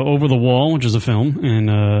the Over the Wall, which is a film,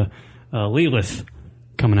 and Lilith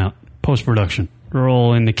coming out, post-production. They're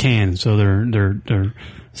all in the can, so they're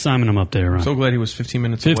signing them up there. Right? So glad he was 15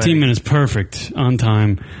 minutes 15 minutes, perfect, on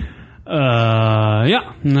time.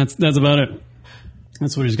 And that's about it.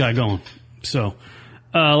 That's what he's got going. So,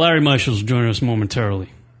 Larry Meischel will join us momentarily.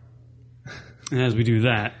 And as we do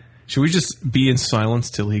that... Should we just be in silence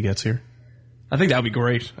till he gets here? I think that would be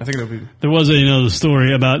great. There was another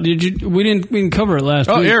story about. We didn't cover it last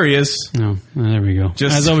week. Oh, there he is. No, there we go.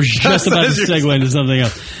 As I was just about to segue into something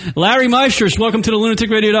else. Larry Meistrich, welcome to the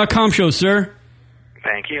lunaticradio.com show, sir.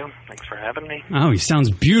 Thank you. Thanks for having me. Oh, he sounds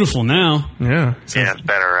beautiful now. Yeah. Yeah, it's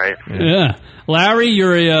better, right? Yeah. Larry,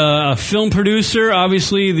 you're a film producer.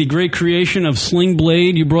 Obviously, the great creation of Sling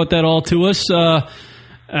Blade. You brought that all to us.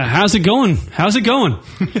 How's it going? How's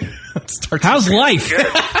life?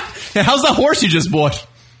 How's the horse you just bought?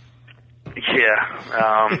 Yeah.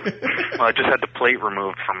 Well, I just had the plate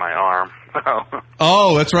removed from my arm.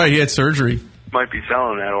 Oh, that's right. He had surgery. Might be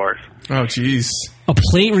selling that horse. Oh, jeez. A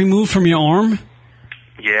plate removed from your arm?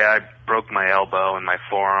 Yeah, I broke my elbow and my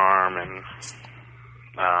forearm and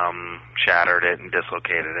shattered it and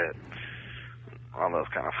dislocated it. All those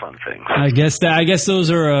kind of fun things. I guess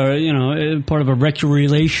those are part of a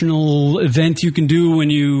recreational event you can do when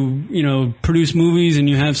you produce movies and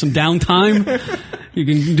you have some downtime. You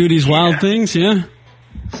can do these wild things, yeah.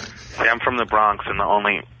 See, I'm from the Bronx, and the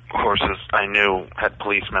only horses I knew had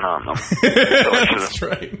policemen on them. So That's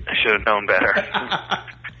right. I should have known better.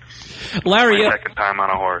 Larry, my second time on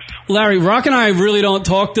a horse. Larry, Rock and I really don't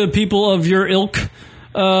talk to people of your ilk.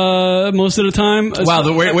 Most of the time. Wow,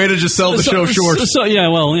 the way to just sell the show short. Yeah.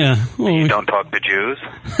 Well, you don't talk to Jews?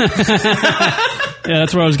 Yeah,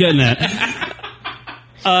 that's where I was getting at.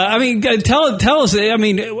 Tell us.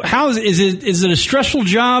 Is it a stressful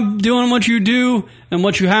job doing what you do and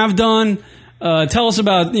what you have done? Tell us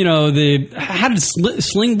about how did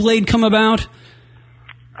Sling Blade come about?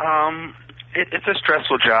 It's a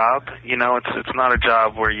stressful job. It's not a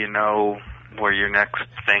job where you know where your next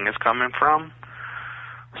thing is coming from.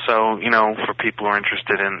 So, for people who are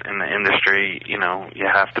interested in the industry, you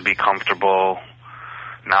have to be comfortable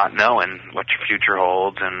not knowing what your future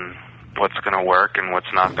holds and what's going to work and what's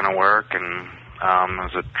not going to work. And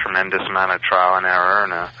there's a tremendous amount of trial and error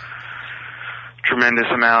and a tremendous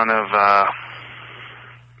amount of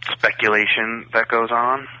speculation that goes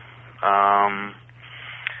on.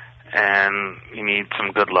 And you need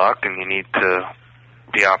some good luck, and you need to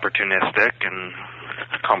be opportunistic and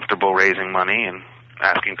comfortable raising money and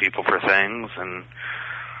asking people for things and,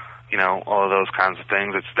 all of those kinds of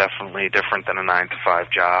things. It's definitely different than a 9-to-5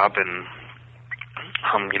 job and,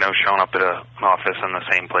 showing up at an office in the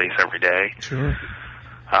same place every day. Sure.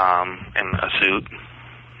 In a suit.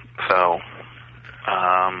 So,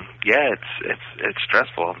 it's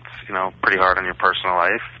stressful. It's, pretty hard on your personal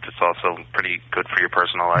life. It's also pretty good for your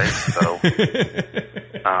personal life. So,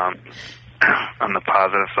 on the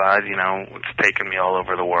positive side, it's taken me all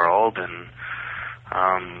over the world and,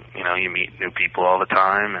 you meet new people all the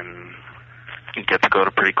time and you get to go to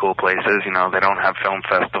pretty cool places. They don't have film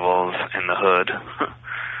festivals in the hood.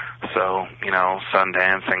 So,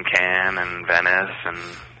 Sundance and Cannes and Venice and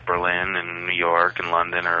Berlin and New York and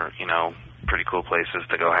London are, pretty cool places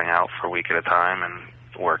to go hang out for a week at a time and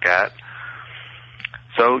work at.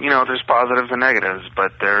 So, there's positives and negatives,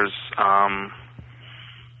 but there's a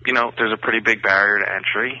pretty big barrier to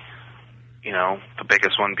entry. The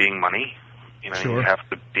biggest one being money. Sure. You have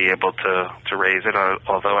to be able to raise it,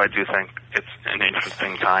 although I do think it's an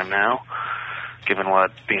interesting time now, given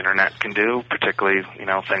what the internet can do, particularly,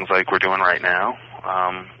 things like we're doing right now.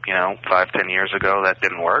 5-10 years ago, that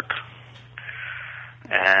didn't work.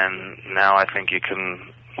 And now I think you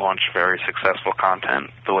can launch very successful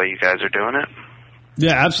content the way you guys are doing it.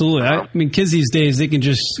 Yeah, absolutely. I mean, kids these days, they can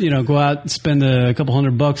just, go out and spend a couple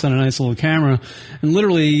 $100 on a nice little camera, and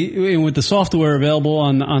literally with the software available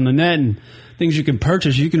on the net and things you can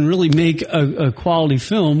purchase, you can really make a quality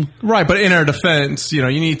film. Right, but in our defense, you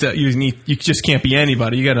just can't be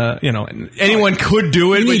anybody. You gotta, anyone could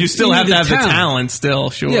do it, but you still have to have the talent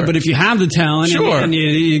still, sure. Yeah, but if you have the talent and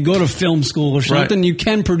you go to film school or something, you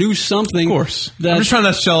can produce something. Of course. I'm just trying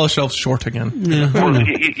to sell ourselves short again. Yeah, well,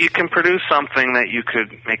 you can produce something that you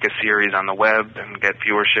could make a series on the web and get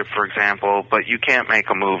viewership, for example, but you can't make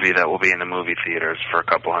a movie that will be in the movie theaters for a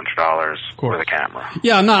couple $100 with a camera.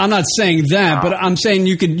 Yeah, I'm not saying that. But I'm saying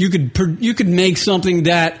you could make something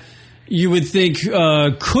that you would think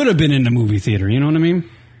could have been in the movie theater. You know what I mean?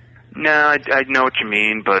 No, I know what you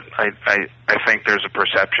mean, but I think there's a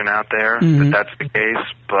perception out there that that's the case.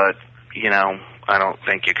 But I don't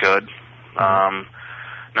think you could.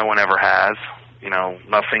 No one ever has.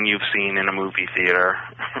 Nothing you've seen in a movie theater,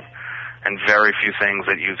 and very few things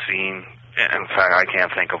that you've seen. In fact, I can't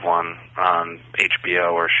think of one on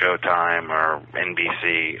HBO or Showtime or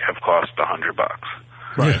NBC have cost $100.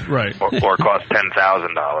 Right. Or cost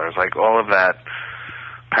 $10,000. Like all of that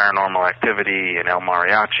Paranormal Activity and El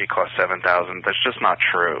Mariachi cost $7,000. That's just not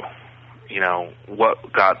true.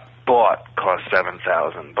 What got bought cost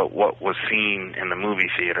 $7,000, but what was seen in the movie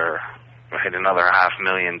theater had another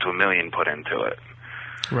 $500,000 to $1 million put into it.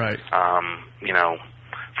 Right.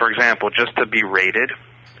 For example, just to be rated.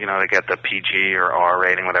 To get the PG or R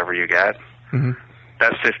rating, whatever you get,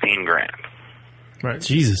 that's $15,000. Right.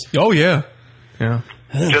 Jesus. Oh yeah. Yeah.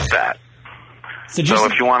 Just that. So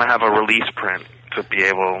if you want to have a release print to be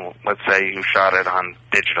able, let's say you shot it on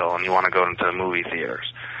digital and you want to go into the movie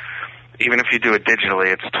theaters, even if you do it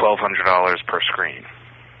digitally, it's $1,200 per screen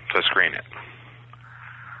to screen it.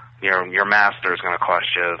 Your master is going to cost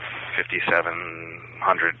you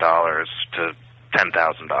 $5,700 to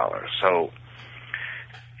 $10,000. So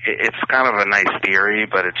it's kind of a nice theory,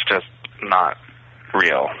 but it's just not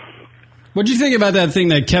real. What do you think about that thing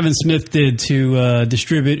that Kevin Smith did to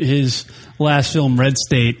distribute his last film, Red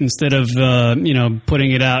State, instead of putting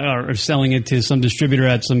it out or selling it to some distributor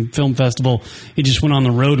at some film festival? He just went on the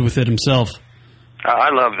road with it himself. I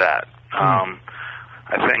love that.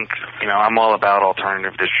 I think I'm all about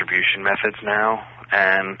alternative distribution methods now,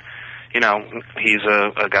 and he's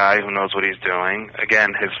a guy who knows what he's doing.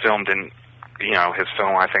 Again, his film didn't. His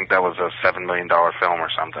film, I think that was a $7 million film or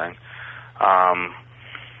something.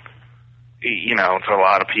 It's a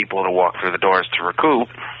lot of people to walk through the doors to recoup.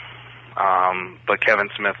 But Kevin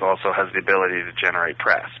Smith also has the ability to generate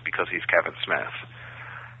press because he's Kevin Smith.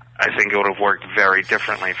 I think it would have worked very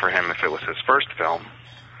differently for him if it was his first film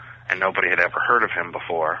and nobody had ever heard of him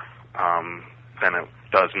before than it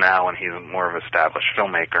does now when he's more of an established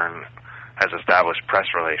filmmaker and has established press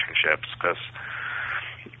relationships because,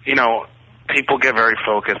 people get very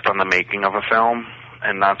focused on the making of a film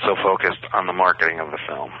and not so focused on the marketing of the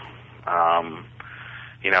film,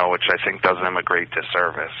 which I think does them a great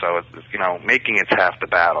disservice. So, making it's half the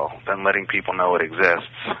battle. Then letting people know it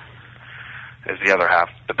exists is the other half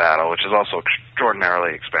of the battle, which is also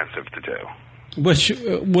extraordinarily expensive to do.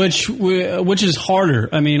 Which is harder?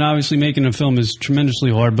 I mean, obviously making a film is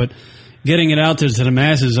tremendously hard, but getting it out there to the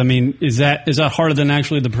masses, I mean, is that harder than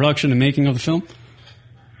actually the production and making of the film?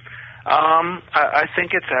 I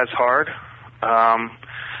think it's as hard.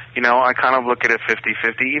 I kind of look at it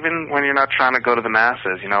 50-50, even when you're not trying to go to the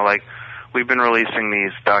masses. Like we've been releasing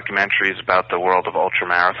these documentaries about the world of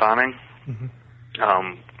ultramarathoning,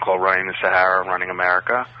 called Running the Sahara, Running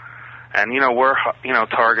America. And, we're,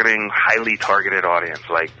 targeting highly targeted audience,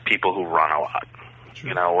 like people who run a lot.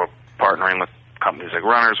 We're partnering with companies like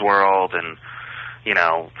Runner's World and,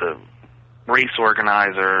 the race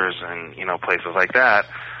organizers and, places like that.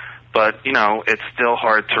 But, it's still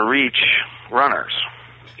hard to reach runners.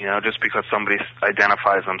 Just because somebody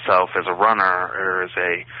identifies themselves as a runner or as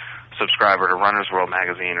a subscriber to Runner's World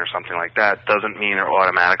magazine or something like that doesn't mean they're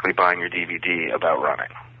automatically buying your DVD about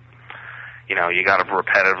running. You got to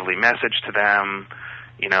repetitively message to them.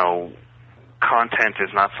 Content is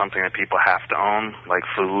not something that people have to own, like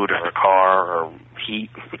food or a car or heat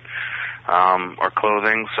or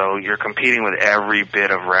clothing. So you're competing with every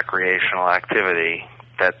bit of recreational activity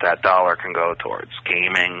that dollar can go towards.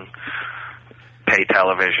 Gaming, pay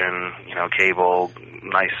television, cable,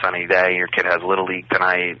 nice sunny day, your kid has Little League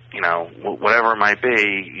tonight, whatever it might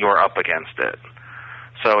be, you're up against it.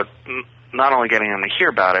 So it's not only getting them to hear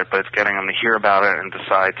about it, but it's getting them to hear about it and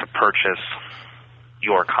decide to purchase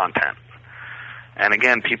your content. And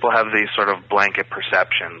again, people have these sort of blanket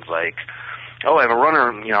perceptions like, oh, I have a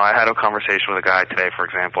runner, I had a conversation with a guy today, for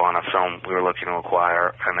example, on a film we were looking to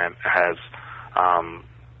acquire, and it has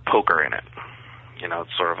poker in it. You know,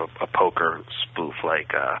 it's sort of a poker spoof,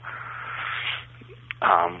 like,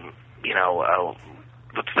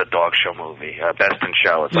 what's the dog show movie? Best in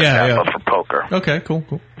Show. It's like that, but for poker. Okay, cool.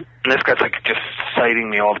 And this guy's like just citing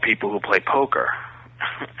me all the people who play poker.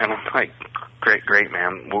 And I'm like, great,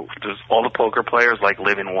 man. Well, does all the poker players, like,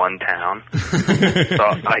 live in one town? So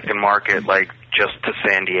I can market, like, just to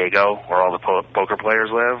San Diego, where all the poker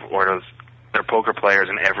players live? Or does there are poker players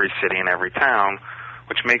in every city and every town,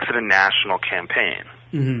 which makes it a national campaign?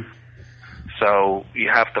 Mm-hmm. So you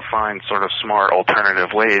have to find sort of smart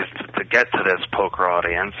alternative ways to get to this poker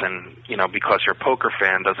audience. And, you know, because you're a poker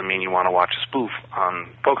fan doesn't mean you want to watch a spoof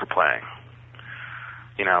on poker playing.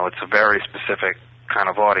 You know, it's a very specific kind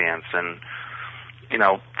of audience. And, you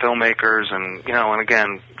know, filmmakers and, you know, and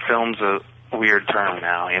again, film's a weird term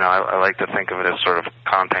now. You know, I like to think of it as sort of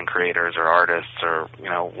content creators or artists or, you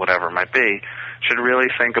know, whatever it might be, should really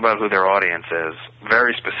think about who their audience is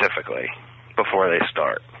very specifically before they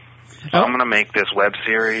start. So I'm going to make this web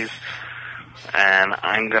series, and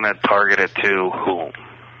I'm going to target it to whom?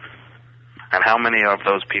 And how many of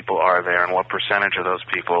those people are there, and what percentage of those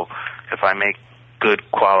people, if I make good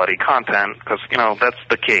quality content, because, you know, that's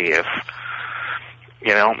the key. If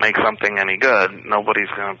you don't make something any good, nobody's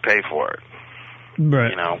going to pay for it. Right.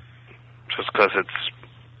 You know, just because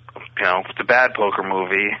it's, you know, it's a bad poker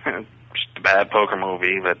movie, it's just a bad poker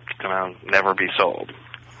movie that's going to never be sold.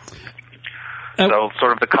 So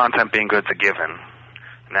sort of the content being good's a given.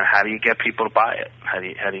 And then how do you get people to buy it? How do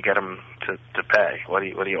you get them to pay? What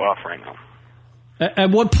are you offering them? At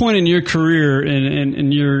what point in your career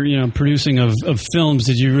in your, you know, producing of films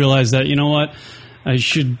did you realize that, you know what, I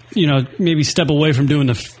should, you know, maybe step away from doing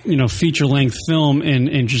the, you know, feature-length film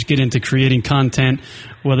and just get into creating content,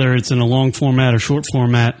 whether it's in a long format or short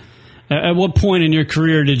format? At what point in your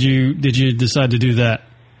career did you decide to do that?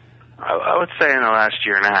 I would say in the last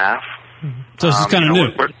year and a half. So this is kind of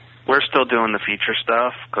new. We're still doing the feature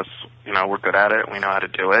stuff because, you know, we're good at it. We know how to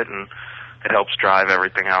do it, and it helps drive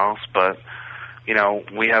everything else. But, you know,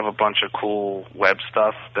 we have a bunch of cool web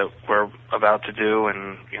stuff that we're about to do,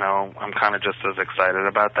 and, you know, I'm kind of just as excited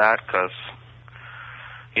about that because,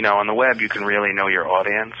 you know, on the web you can really know your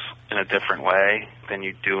audience in a different way than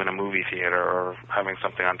you do in a movie theater or having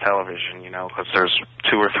something on television, you know, because there's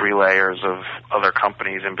 2 or 3 layers of other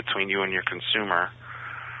companies in between you and your consumer,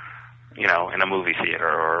 you know, in a movie theater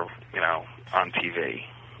or, you know, on TV.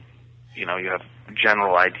 You know, you have a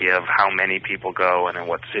general idea of how many people go and in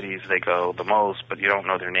what cities they go the most, but you don't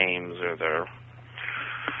know their names or their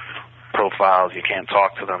profiles. You can't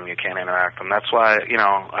talk to them. You can't interact with them. That's why, you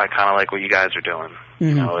know, I kind of like what you guys are doing. Mm-hmm.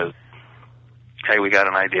 You know, is, hey, we got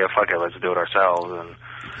an idea. Fuck it, let's do it ourselves and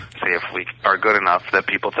see if we are good enough that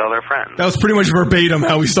people tell their friends. That was pretty much verbatim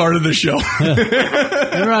how we started the show.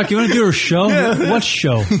 Hey, Rock, you want to do a show? Yeah. What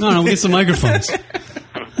show? No, we'll get some microphones.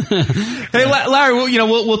 Hey, Larry,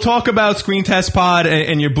 we'll talk about Screen Test Pod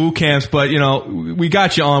and your boot camps, but you know we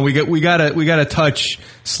got you on. We gotta touch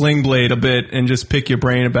Sling Blade a bit and just pick your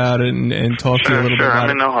brain about it and talk to you a little bit about I'm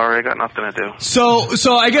it. in no hurry. I got nothing to do.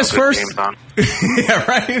 So I guess first, yeah,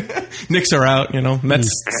 right. Knicks are out. You know, Mets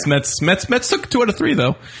took 2 out of 3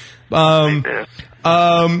 though.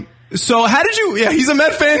 So how did you? Yeah, he's a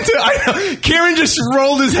Met fan too. I know. Kieran just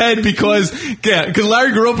rolled his head because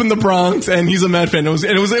Larry grew up in the Bronx and he's a Met fan. It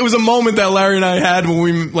was a moment that Larry and I had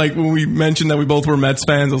when we mentioned that we both were Mets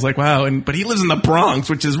fans. I was like, wow, but he lives in the Bronx,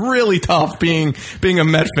 which is really tough being a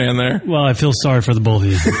Met fan there. Well, I feel sorry for the both of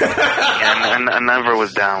you. And I never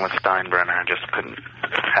was down with Steinbrenner. I just couldn't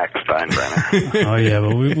hack Steinbrenner. Oh yeah,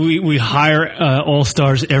 but we hire all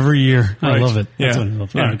stars every year. I love it. That's what I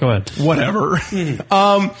love. All right, go ahead. Whatever.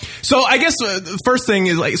 So I guess the first thing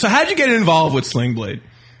is so how'd you get involved with Sling Blade?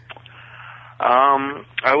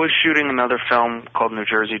 I was shooting another film called New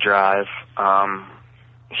Jersey Drive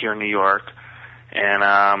here in New York,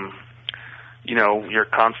 and you know, you're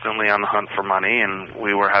constantly on the hunt for money, and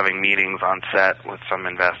we were having meetings on set with some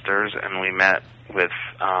investors, and we met with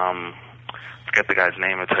forget the guy's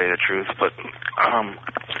name to tell you the truth, but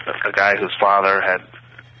a guy whose father had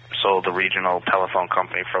sold the regional telephone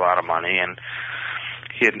company for a lot of money, and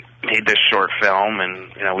he had made this short film,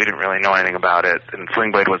 and you know, we didn't really know anything about it. And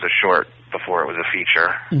Sling Blade was a short before it was a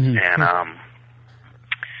feature, and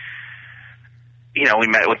you know, we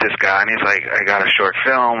met with this guy, and he's like, I got a short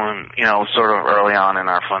film, and you know, sort of early on in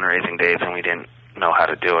our fundraising days, and we didn't know how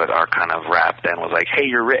to do it. Our kind of rap then was like, hey,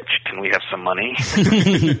 you're rich, can we have some money?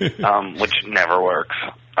 Which never works.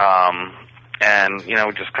 And you know,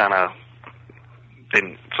 we just kind of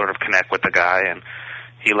didn't sort of connect with the guy, and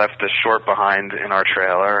he left this short behind in our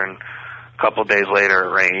trailer, and a couple of days later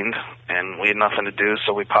it rained, and we had nothing to do,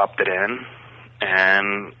 so we popped it in,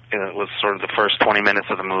 and it was sort of the first 20 minutes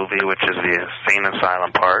of the movie, which is the insane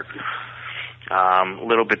asylum part. A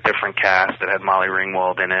little bit different cast. It had Molly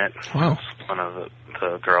Ringwald in it. Wow. One of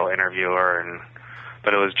the girl interviewer,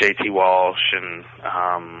 but it was J.T. Walsh and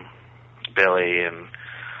Billy and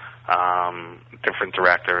different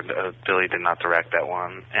director. Billy did not direct that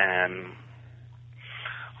one, and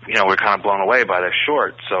we're kind of blown away by this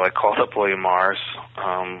short. So I called up William Morris,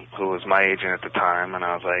 who was my agent at the time, and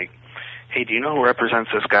I was like, "Hey, do you know who represents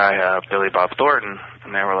this guy, Billy Bob Thornton?"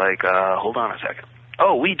 And they were like, "Hold on a second.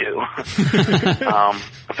 Oh, we do."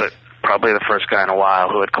 But probably the first guy in a while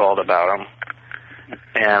who had called about him.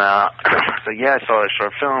 And I said, "Yeah, I saw a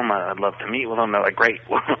short film. I'd love to meet with him." They're like, "Great,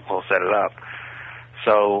 we'll set it up."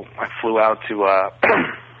 So I flew out to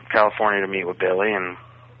California to meet with Billy and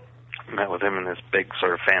met with him in this big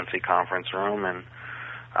sort of fancy conference room. And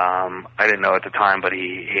I didn't know at the time, but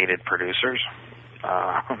he hated producers,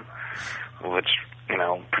 which,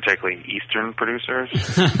 particularly Eastern producers.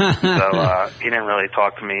 So he didn't really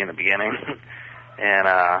talk to me in the beginning. And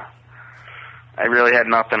I really had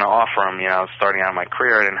nothing to offer him. I was starting out my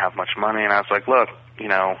career. I didn't have much money. And I was like, "Look,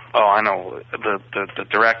 I know the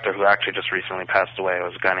director who actually just recently passed away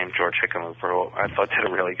was a guy named George Hickenlooper, who I thought did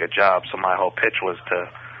a really good job. So my whole pitch was to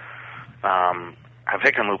have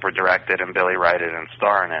Hickenlooper direct it and Billy write it and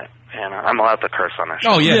star in it." And I'm allowed to curse on this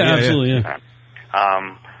show. Oh, yeah, absolutely, yeah.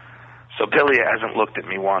 So Billy hasn't looked at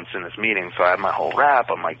me once in this meeting, so I had my whole rap.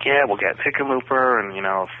 I'm like, "Yeah, we'll get Hickenlooper, and,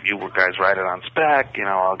 if you guys write it on spec,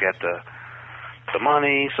 I'll get the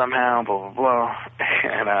money somehow, blah, blah, blah."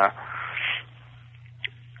 And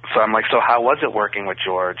so I'm like, "So how was it working with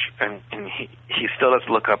George?" And he still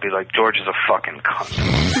doesn't look up. He's like, "George is a fucking cunt."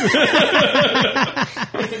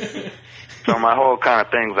 So my whole kind of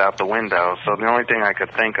thing's out the window. So the only thing I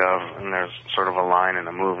could think of, and there's sort of a line in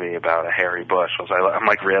the movie about a hairy bush, I'm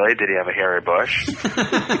like, "Really? Did he have a hairy bush?"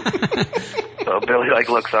 So Billy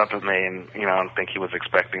looks up at me, and I think he was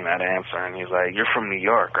expecting that answer, and he's like, "You're from New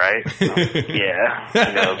York, right?" "Yeah."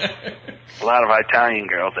 He goes, "A lot of Italian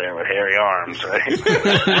girls there with hairy arms, right?"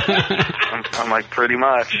 I'm like, "Pretty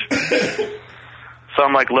much." So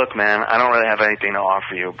I'm like, "Look, man, I don't really have anything to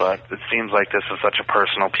offer you, but it seems like this is such a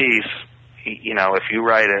personal piece. If you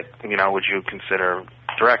write it, would you consider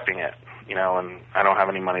directing it? And I don't have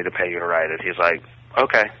any money to pay you to write it." He's like,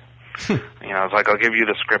 "Okay." I was like, "I'll give you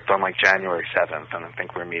the script on January 7th, and I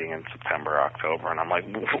think we're meeting in September, October." And I'm like,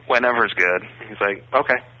 "Whenever's good." He's like,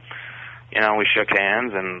 "Okay." We shook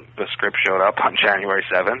hands, and the script showed up on January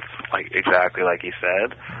 7th, exactly like he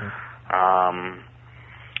said.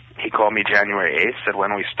 He called me January 8th, said,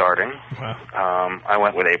 "When are we starting?" Wow. I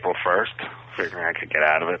went with April 1st, figuring I could get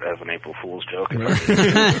out of it as an April Fool's joke.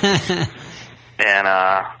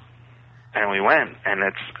 And we went, and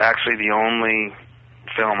it's actually the only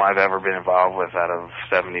film I've ever been involved with out of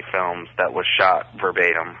 70 films that was shot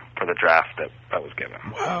verbatim for the draft that was given.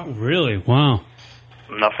 Wow. Really? Wow.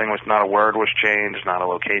 Not a word was changed, not a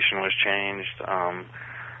location was changed.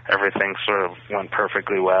 Everything sort of went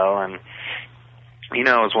perfectly well, and it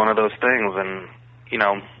was one of those things. And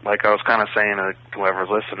like I was kind of saying to whoever's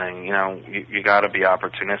listening, you got to be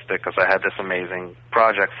opportunistic, because I had this amazing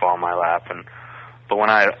project fall in my lap, but when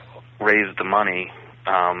I raised the money,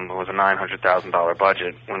 it was a $900,000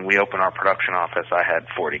 budget. When we opened our production office, I had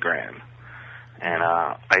 $40,000. And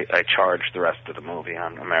I charged the rest of the movie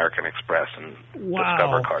on American Express and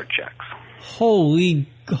Discover card checks. Holy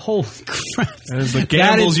crap. That is the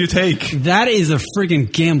gambles you take. That is a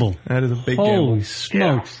friggin' gamble. That is a big gamble. Holy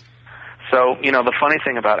smokes. Yeah. So, the funny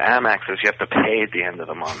thing about Amex is you have to pay at the end of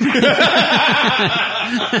the month.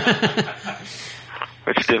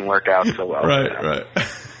 Which didn't work out so well. Right.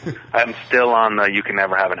 I'm still on the you can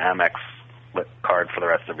never have an Amex card for the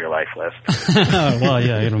rest of your life list. Well,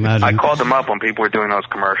 yeah, I can imagine. I called them up when people were doing those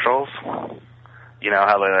commercials.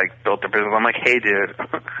 How they built their business. I'm like, "Hey, dude,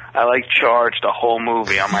 I charged a whole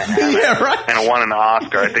movie on my Amex yeah, right. and I won an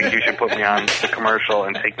Oscar. I think you should put me on the commercial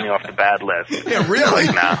and take me off the bad list." Yeah, really?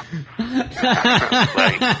 No. You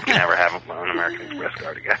can never have an American Express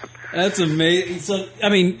card again. That's amazing. So,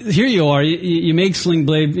 here you are. You make Sling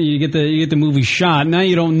Blade. You get the movie shot. Now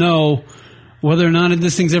you don't know whether or not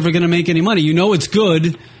this thing's ever going to make any money. It's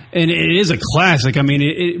good. And it is a classic.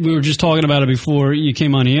 We were just talking about it before you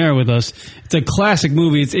came on the air with us. It's a classic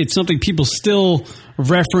movie. It's something people still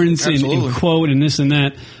reference and quote and this and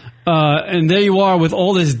that. And there you are with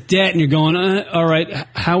all this debt, and you're going, all right,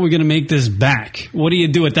 how are we going to make this back? What do you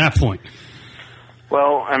do at that point?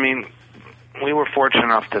 Well, we were fortunate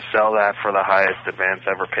enough to sell that for the highest advance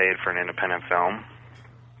ever paid for an independent film.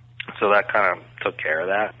 So that kind of took care of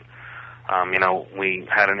that. We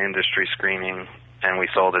had an industry screening, and we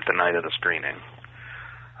sold it the night of the screening.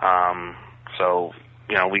 So,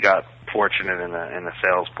 you know, we got fortunate in the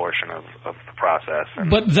sales portion of the process.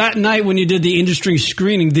 But that night when you did the industry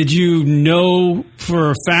screening, did you know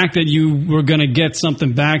for a fact that you were going to get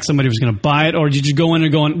something back, somebody was going to buy it, or did you go in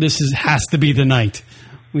and going, has to be the night?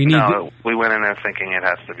 We went in there thinking it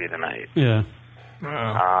has to be the night. Yeah.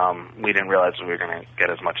 We didn't realize we were going to get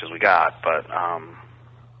as much as we got, but,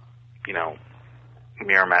 you know,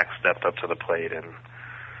 Miramax stepped up to the plate and,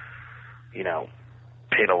 you know,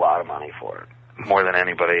 paid a lot of money for it. More than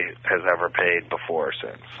anybody has ever paid before or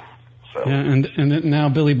since. So. Yeah, and now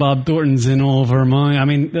Billy Bob Thornton's in all of our mind. I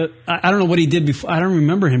mean, I don't know what he did before. I don't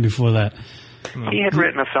remember him before that. He had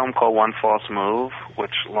written a film called One False Move,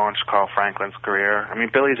 which launched Carl Franklin's career. I mean,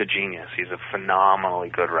 Billy's a genius. He's a phenomenally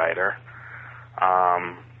good writer.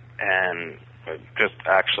 And just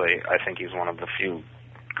actually, I think he's one of the few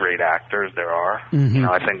great actors there are. Mm-hmm. You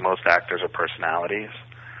know, I think most actors are personalities.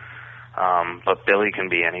 But Billy can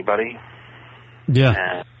be anybody. Yeah.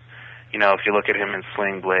 And, you know, if you look at him in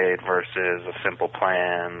Sling Blade versus A Simple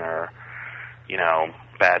Plan or, you know,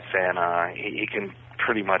 Bad Santa, he can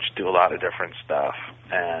pretty much do a lot of different stuff.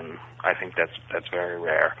 And I think that's very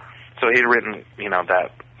rare. So he'd written, you know,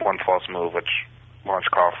 that One False Move, which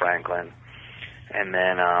launched Carl Franklin. And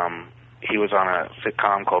then he was on a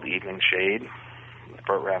sitcom called Evening Shade with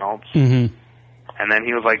Burt Reynolds. Mm-hmm. And then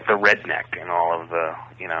he was like the redneck in all of the,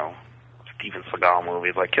 you know, Steven Seagal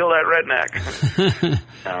movies, like, kill that redneck.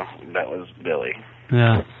 No, that was Billy.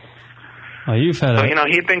 Yeah. Well, you've had so, you know,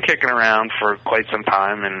 he'd been kicking around for quite some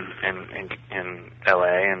time in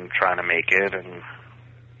L.A. and trying to make it, and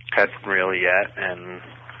hadn't really yet. And,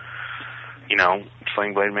 you know,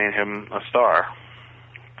 Sling Blade made him a star,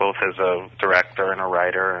 both as a director and a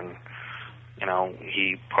writer. And, you know,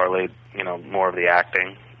 he parlayed, you know, more of the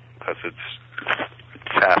acting because it's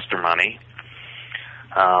faster money.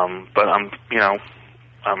 But I'm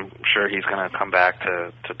sure he's going to come back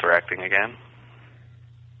to directing again.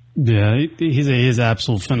 Yeah, he's an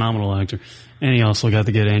absolute phenomenal actor. And he also got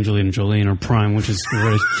to get Angelina Jolie in her prime, which is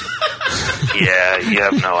great. Yeah, you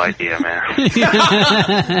have no idea, man.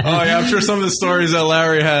 Oh, yeah, I'm sure some of the stories that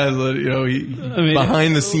Larry has, you know,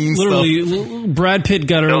 behind the scenes literally, stuff. Brad Pitt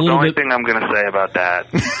got her a little bit... The only thing I'm going to say about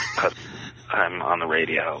that, because I'm on the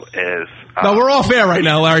radio, is... No, we're off air right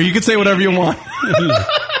now, Larry. You can say whatever you want.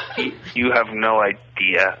 You have no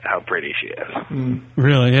idea how pretty she is.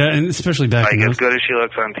 Really, yeah, and especially back as good as she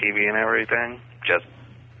looks on TV and everything, just,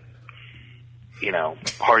 you know,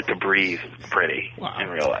 hard to breathe pretty in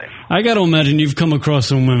real life. I got to imagine you've come across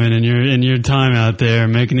some women in your time out there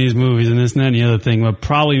making these movies and this and that and the other thing would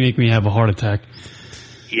probably make me have a heart attack.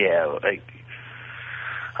 Yeah, like,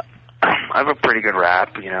 I have a pretty good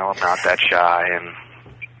rap, you know, I'm not that shy, and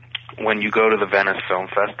when you go to the Venice Film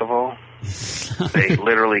Festival, they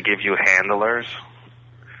literally give you handlers,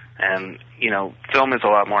 and, you know, film is a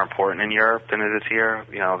lot more important in Europe than it is here.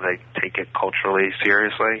 You know, they take it culturally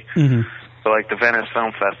seriously. Mm-hmm. So, like, the Venice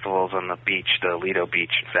Film Festival's on the beach, the Lido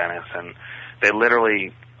Beach in Venice, and they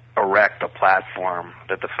literally erect a platform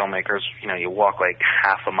that the filmmakers, you know, you walk like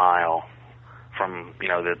half a mile from, you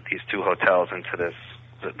know, these two hotels into this,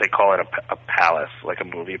 they call it a palace, like a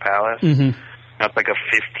movie palace. Mm-hmm. It's like a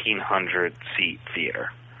 1,500 seat theater.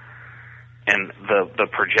 And the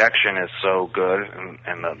projection is so good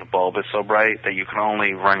and the bulb is so bright that you can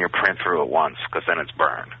only run your print through it once because then it's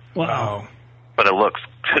burned. Wow. But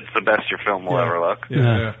it's the best your film will ever look.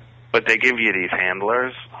 Yeah. But they give you these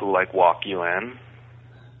handlers who, like, walk you in.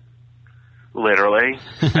 Literally.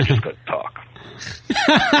 I just couldn't talk.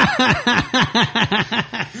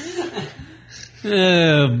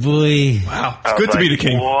 Oh, boy. Wow. It's good to be the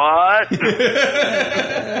king. What?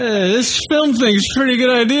 This film thing's a pretty good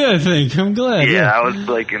idea, I think. I'm glad. Yeah, I was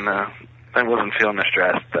like I wasn't feeling the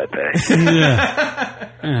stress that day.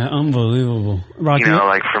 Yeah, unbelievable. Rocky, you know,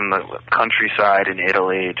 like from the countryside in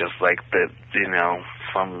Italy, just like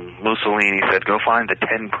from Mussolini said, go find the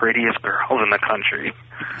 10 prettiest girls in the country.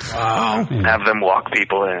 Wow. And have them walk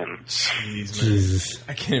people in. Jeez, Jesus.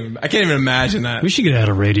 I can't even imagine that. We should get out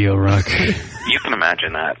of Radio Rock. You can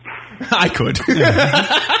imagine that. I could.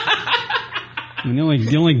 I mean,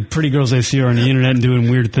 the only pretty girls I see are on the internet and doing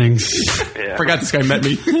weird things. Yeah. Forgot this guy met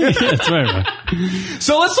me. Yeah, that's right.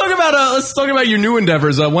 So let's talk about your new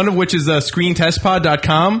endeavors. One of which is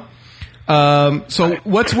screentestpod.com. So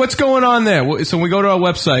what's going on there? So when we go to our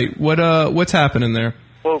website, what's happening there?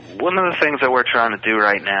 Well, one of the things that we're trying to do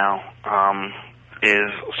right now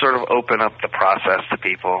is sort of open up the process to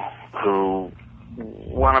people who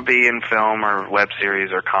want to be in film or web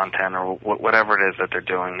series or content or whatever it is that they're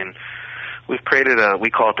doing. And we've created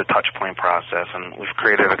we call it the touch point process, and we've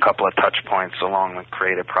created a couple of touch points along the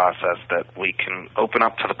creative process that we can open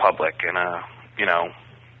up to the public in a,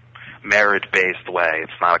 merit-based way.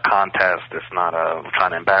 It's not a contest. It's not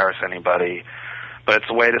trying to embarrass anybody. But it's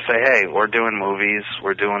a way to say, hey, we're doing movies,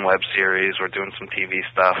 we're doing web series, we're doing some TV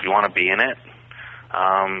stuff. You want to be in it?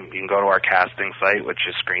 You can go to our casting site, which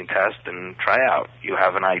is Screen Test, and try out. You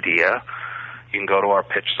have an idea. You can go to our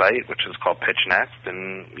pitch site, which is called Pitch Next,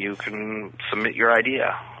 and you can submit your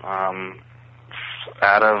idea.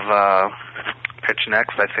 Out of Pitch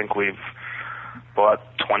Next, I think we've bought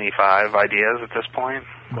 25 ideas at this point.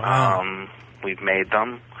 Wow. We've made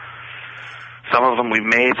them. Some of them we've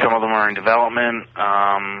made, some of them are in development.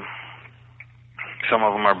 Some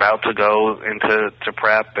of them are about to go into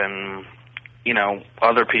prep, and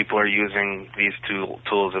other people are using these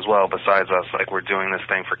tools as well besides us. Like, we're doing this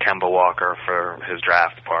thing for Kemba Walker for his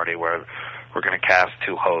draft party, where we're going to cast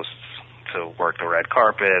 2 hosts to work the red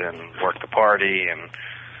carpet and work the party and,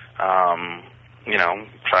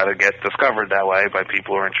 try to get discovered that way by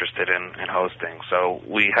people who are interested in hosting. So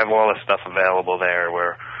we have all this stuff available there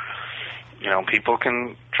where, people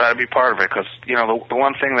can try to be part of it, because, the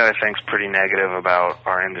one thing that I think is pretty negative about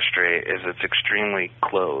our industry is it's extremely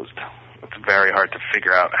closed. It's very hard to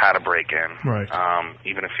figure out how to break in, right?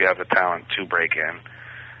 Even if you have the talent to break in.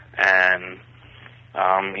 And,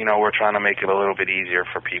 we're trying to make it a little bit easier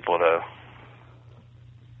for people to,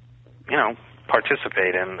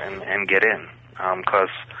 participate and get in. Because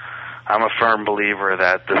I'm a firm believer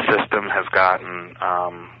that the system has gotten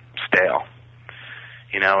stale.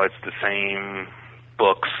 It's the same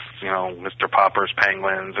books, Mr. Popper's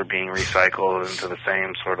Penguins are being recycled into the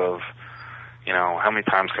same sort of, how many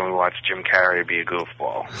times can we watch Jim Carrey be a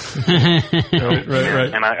goofball?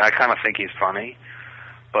 Right. And I kind of think he's funny,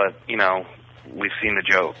 but, we've seen the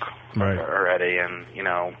joke already, and,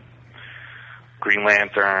 Green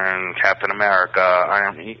Lantern, Captain America,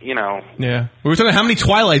 Yeah. We were talking, how many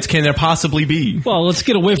Twilights can there possibly be? Well, let's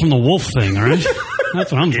get away from the wolf thing, all right?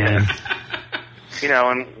 That's what I'm saying.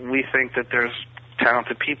 And we think that there's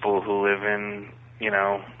talented people who live in,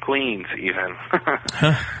 Queens even,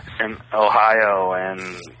 and Ohio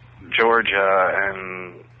and Georgia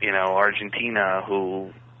and, Argentina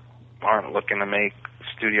who aren't looking to make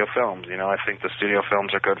studio films. I think the studio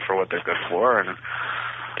films are good for what they're good for, and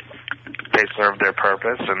they serve their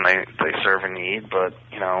purpose and they serve a need. But,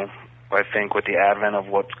 I think with the advent of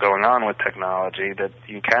what's going on with technology, that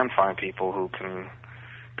you can find people who can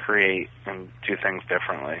create and do things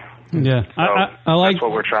differently. Yeah, so I like that's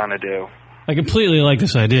what we're trying to do. I completely like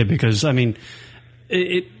this idea because, I mean,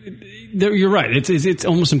 you're right. It's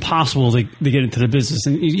almost impossible to get into the business,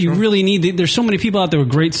 and you really need. There's so many people out there with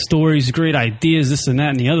great stories, great ideas, this and that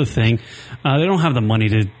and the other thing. They don't have the money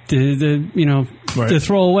to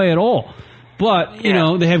throw away at all, but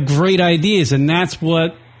they have great ideas, and that's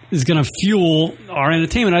what is going to fuel our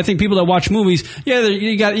entertainment. I think people that watch movies,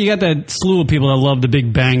 you got that slew of people that love the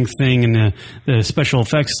Big Bang thing and the special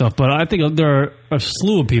effects stuff, but I think there are a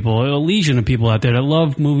slew of people, a legion of people out there that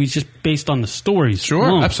love movies just based on the stories. Sure,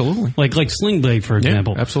 alone. Absolutely. Like Sling Blade, for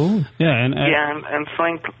example. Yeah, absolutely. Yeah, and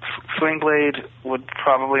Sling Blade would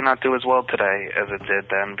probably not do as well today as it did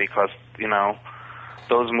then, because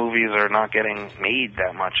those movies are not getting made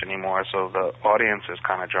that much anymore, so the audience is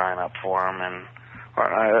kind of drying up for them, and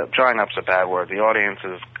drying up's a bad word. The audience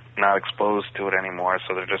is not exposed to it anymore,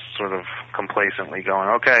 so they're just sort of complacently going,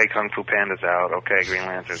 okay, Kung Fu Panda's out, okay, Green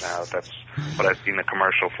Lantern's out, that's what I've seen the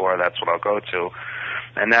commercial for, that's what I'll go to.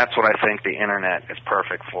 And that's what I think the internet is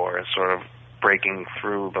perfect for, is sort of breaking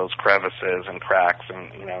through those crevices and cracks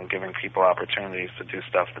and, giving people opportunities to do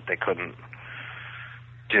stuff that they couldn't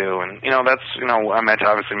do. And, that's, I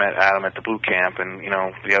obviously met Adam at the boot camp, and,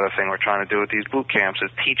 the other thing we're trying to do with these boot camps is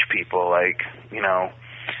teach people, like,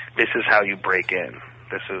 this is how you break in.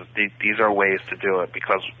 These are ways to do it,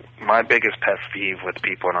 because my biggest pet peeve with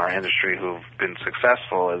people in our industry who've been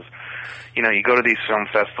successful is, you go to these film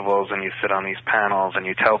festivals and you sit on these panels and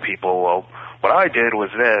you tell people, well, what I did was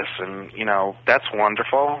this, and, that's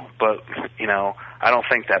wonderful, but, I don't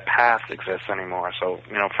think that path exists anymore. So,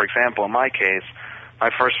 for example, in my case, my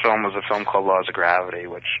first film was a film called Laws of Gravity,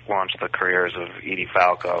 which launched the careers of Edie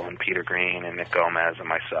Falco and Peter Green and Nick Gomez and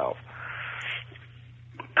myself.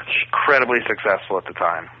 Incredibly successful at the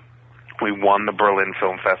time. We won the Berlin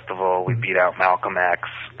Film Festival. We beat out Malcolm X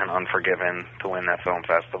and Unforgiven to win that film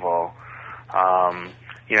festival.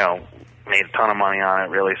 Made a ton of money on it,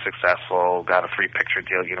 really successful, got a free picture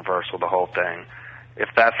deal at Universal, the whole thing. If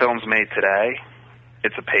that film's made today,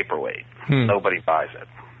 it's a paperweight. Nobody buys it.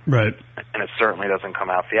 Right. And it certainly doesn't come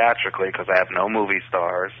out theatrically because I have no movie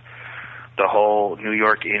stars. the whole New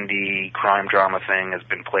York indie crime drama thing has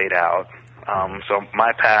been played out. So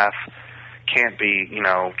my path can't be,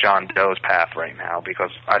 John Doe's path right now,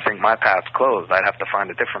 because I think my path's closed. I'd have to find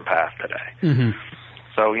a different path today. Mm-hmm.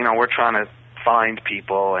 So, we're trying to find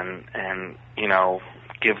people and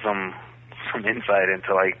give them some insight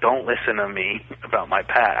into, don't listen to me about my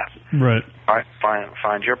path. Right.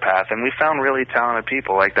 Find your path. And we found really talented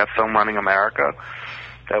people, like that film Running America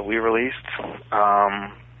that we released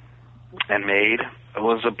and made. It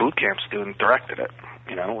was a boot camp student directed it.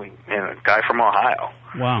 A guy from Ohio.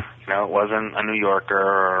 Wow. It wasn't a New Yorker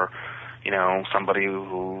or, somebody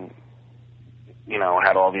who,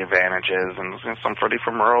 had all the advantages, and somebody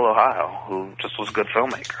from rural Ohio who just was a good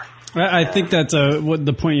filmmaker. I think that's what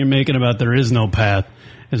the point you're making about there is no path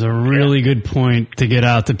is a really good point to get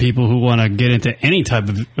out to people who want to get into any type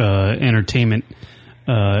of entertainment,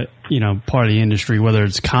 part of the industry, whether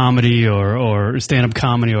it's comedy or stand-up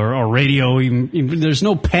comedy or radio. Even there's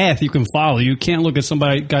no path you can follow. You can't look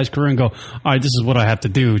at guy's career and go, all right, this is what I have to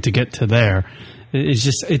do to get to there. It's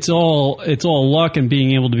just it's all luck and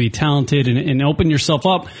being able to be talented and open yourself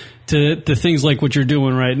up to things like what you're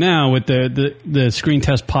doing right now with the Screen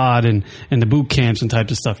Test Pod and the boot camps and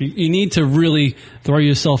types of stuff. You need to really throw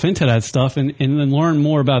yourself into that stuff and then learn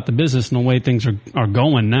more about the business and the way things are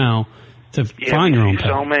going now to find your own path.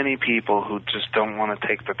 So many people who just don't want to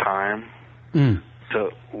take the time to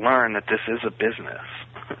learn that this is a business.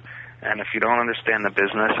 And if you don't understand the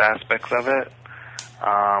business aspects of it,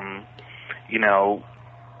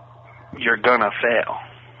 you're gonna fail.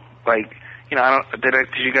 Did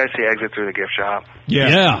you guys see Exit Through the Gift Shop?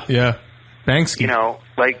 Yeah. Banksy.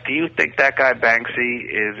 Do you think that guy Banksy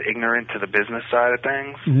is ignorant to the business side of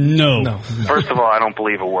things? No. First of all, I don't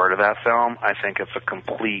believe a word of that film. I think it's a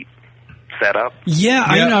complete setup. Yeah,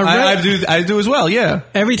 I do as well. Yeah.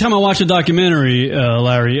 Every time I watch a documentary,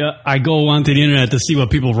 Larry, I go onto the internet to see what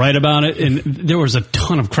people write about it, and there was a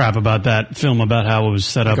ton of crap about that film, about how it was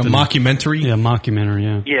set up. A mockumentary. Yeah, mockumentary.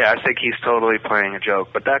 Yeah. Yeah, I think he's totally playing a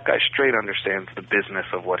joke, but that guy straight understands the business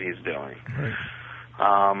of what he's doing. Right.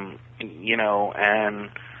 And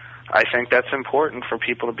I think that's important for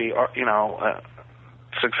people to be,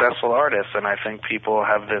 successful artists, and I think people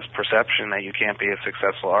have this perception that you can't be a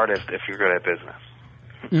successful artist if you're good at business,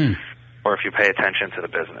 or if you pay attention to the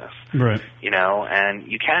business, right? And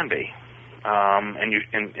you can be, and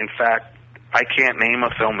in fact, I can't name a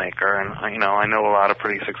filmmaker, and I know a lot of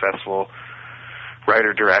pretty successful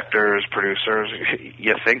writer, directors, producers.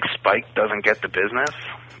 You think Spike doesn't get the business?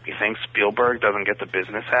 You think Spielberg doesn't get the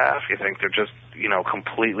business half? You think they're just,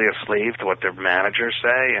 completely a slave to what their managers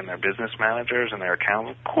say and their business managers and their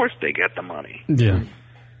accountants? Of course they get the money. Yeah.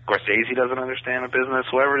 Scorsese doesn't understand the business.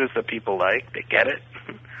 Whoever it is that people like, they get it.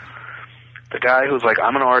 The guy who's like,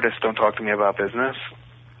 I'm an artist, don't talk to me about business,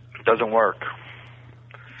 doesn't work.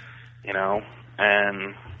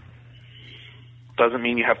 And doesn't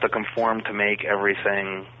mean you have to conform to make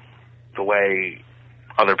everything the way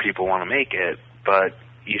other people want to make it, but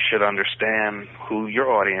you should understand who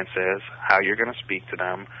your audience is, how you're going to speak to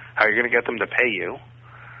them, how you're going to get them to pay you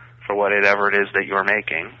for whatever it is that you're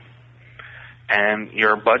making. And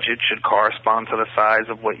your budget should correspond to the size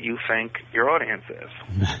of what you think your audience is.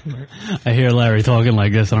 I hear Larry talking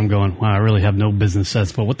like this, and I'm going, wow, I really have no business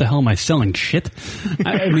sense, but what the hell am I selling? Shit?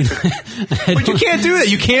 I mean... But you can't do that.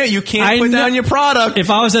 You can't put down your product. If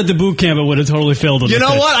I was at the boot camp, it would have totally failed. You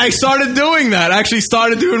know what? I started doing that. I actually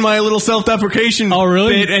started doing my little self-deprecation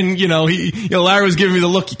bit, and, Larry was giving me the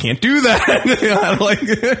look, you can't do that.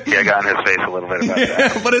 I got in his face a little bit about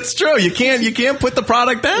that. But it's true. You can't put the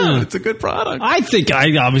product down. It's a good product. I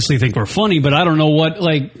obviously think we're funny, but I don't know what,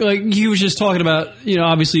 like he was just talking about,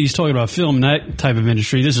 obviously he's talking about film and that type of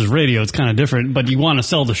industry. This is radio. It's kind of different, but you want to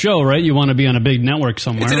sell the show, right? You want to be on a big network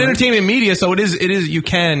somewhere. It's an entertainment media, so it is, you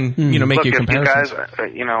can, make your comparisons.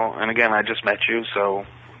 You guys, and again, I just met you, so,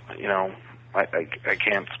 I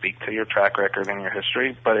can't speak to your track record and your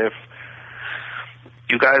history, but if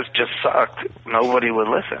you guys just sucked, nobody would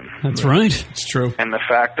listen. That's right. It's true. And the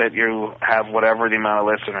fact that you have whatever the amount of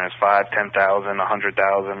listeners, 5, 10,000,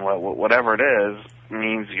 100,000, whatever it is,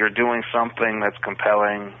 means you're doing something that's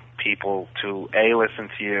compelling people to, A, listen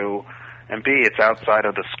to you, and B, it's outside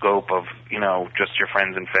of the scope of, just your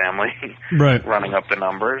friends and family right. running up the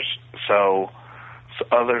numbers. So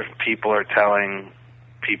other people are telling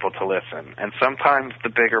people to listen. And sometimes the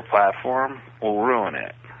bigger platform will ruin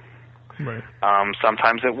it. Right.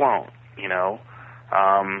 Sometimes it won't,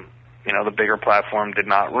 the bigger platform did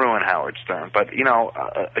not ruin Howard Stern. But,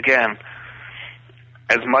 again,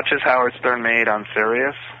 as much as Howard Stern made on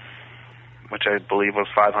Sirius, which I believe was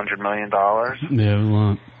 $500 million. Yeah, a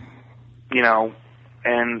lot.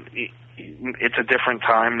 And it's a different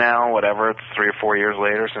time now, whatever, it's 3 or 4 years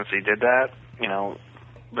later since he did that, you know,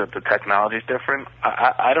 the technology's different.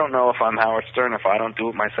 I don't know if I'm Howard Stern if I don't do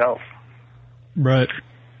it myself. Right.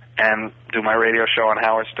 And do my radio show on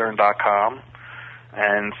howardstern.com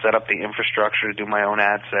and set up the infrastructure to do my own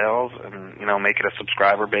ad sales and, you know, make it a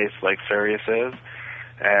subscriber base like Sirius is.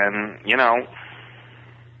 And, you know,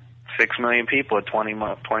 6 million people at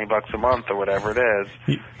 $20 a month or whatever it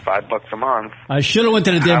is, $5 a month. I should have went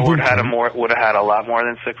to the damn boot camp. Would have had a lot more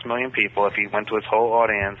than 6 million people if he went to his whole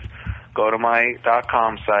audience, go to my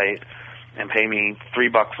 .com site, and pay me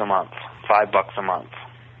 $3 a month, $5 a month.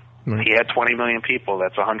 Right. He had 20 million people.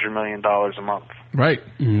 That's $100 million a month. Right.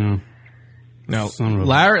 Yeah. No,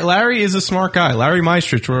 Larry is a smart guy. Larry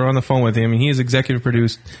Meistrich, we're on the phone with him, and he has executive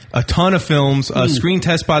produced a ton of films,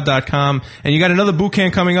 ScreenTestPod.com, and you got another boot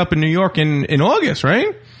camp coming up in New York in August,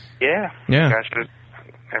 right? Yeah. Yeah.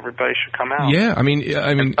 Everybody should come out. Yeah, I mean,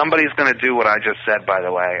 and somebody's going to do what I just said, by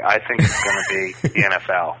the way. I think it's going to be the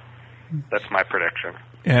NFL. That's my prediction.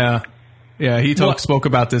 Yeah. Yeah, he spoke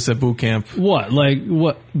about this at boot camp. What? Like,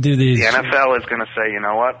 what do these... The NFL is going to say, you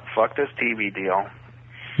know what? Fuck this TV deal.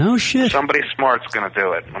 No shit. Somebody smart's going to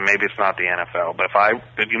do it. Or maybe it's not the NFL. But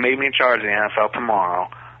if you made me in charge of the NFL tomorrow,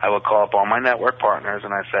 I would call up all my network partners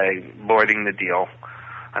and I say, voiding the deal.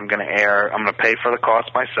 I'm going to pay for the cost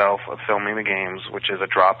myself of filming the games, which is a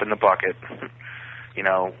drop in the bucket, you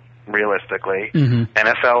know, realistically. Mm-hmm.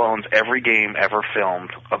 NFL owns every game ever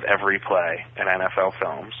filmed of every play in NFL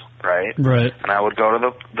films, right? Right. And I would go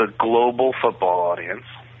to the global football audience,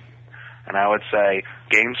 and I would say,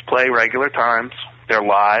 games play regular times. They're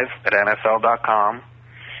live at NFL.com,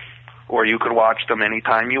 or you could watch them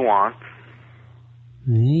anytime you want.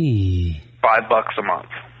 $5 a month.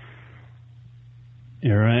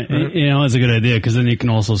 You're right. You know, that's a good idea because then you can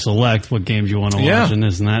also select what games you want to watch and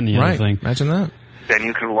this and that and the other thing. Imagine that. Then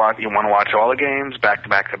you want to watch all the games back to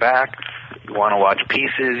back to back. You want to watch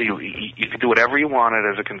pieces. You can do whatever you wanted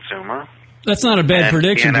as a consumer. That's not a bad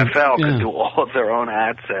prediction. The NFL can do all of their own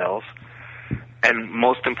ad sales. And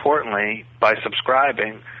most importantly, by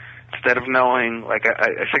subscribing, instead of knowing, like,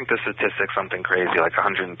 I think the statistic's something crazy, like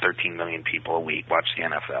 113 million people a week watch the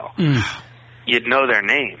NFL. You'd know their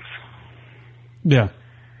names. Yeah.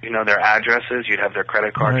 You know their addresses. You'd have their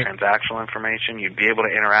credit card transactional information. You'd be able to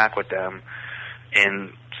interact with them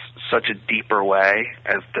in such a deeper way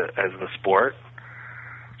as the sport.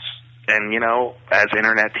 And, you know, as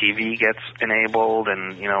internet TV gets enabled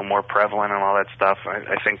and, you know, more prevalent and all that stuff,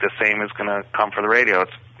 I think the same is going to come for the radio.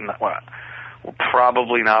 It's not,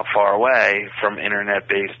 probably not far away from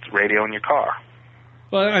internet-based radio in your car.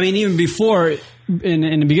 Well, I mean, even before,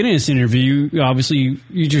 in the beginning of this interview,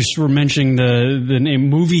 you just were mentioning the name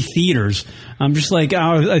movie theaters. I'm just like,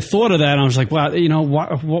 I thought of that, and I was like, wow, you know,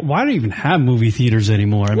 why do you even have movie theaters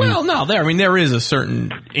anymore? I mean, there is a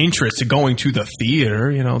certain interest to going to the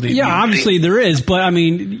theater, you know. Obviously there is, but I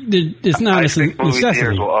mean, it's not a necessity. Movie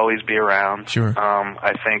theaters will always be around. Sure.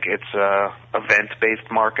 I think it's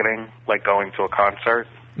event-based marketing, like going to a concert.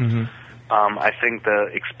 Mm-hmm. I think the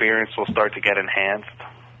experience will start to get enhanced.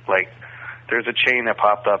 Like, there's a chain that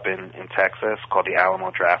popped up in Texas called the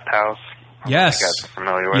Alamo Draft House. Yes. You guys are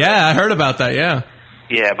familiar with it? Yeah, I heard about that, yeah.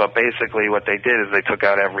 Yeah, but basically what they did is they took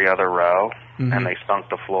out every other row, and they stunk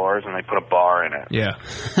the floors, and they put a bar in it. Yeah.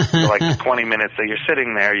 So, like, the 20 minutes that you're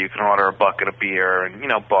sitting there, you can order a bucket of beer and, you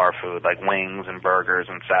know, bar food, like wings and burgers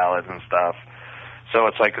and salads and stuff. So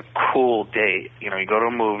it's like a cool date. You know, you go to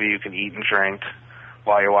a movie, you can eat and drink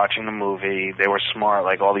while you're watching the movie. They were smart,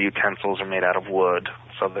 like all the utensils are made out of wood,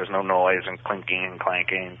 so there's no noise and clinking and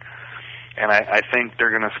clanking. And I think they're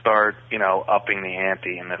going to start, you know, upping the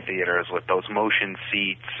ante in the theaters with those motion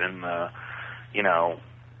seats and the, you know,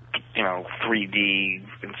 3D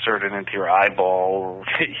inserted into your eyeball,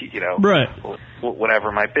 you know, whatever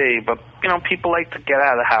it might be. But, you know, people like to get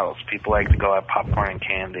out of the house. People like to go have popcorn and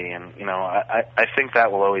candy, and, you know, I think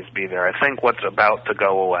that will always be there. I think what's about to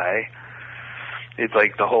go away, it's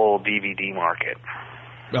like the whole DVD market.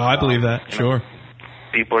 Oh, I believe that. Sure. Know,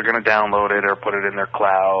 people are going to download it or put it in their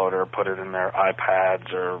cloud or put it in their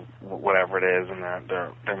iPads or whatever it is in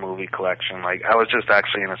their movie collection. Like, I was just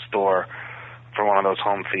actually in a store for one of those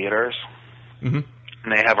home theaters, and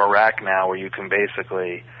they have a rack now where you can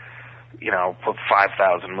basically, you know, put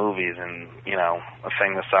 5,000 movies in, you know, a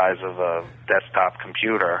thing the size of a desktop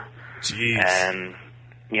computer. Jeez. And,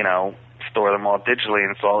 you know, store them all digitally,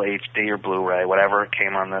 and it's all HD or Blu-ray, whatever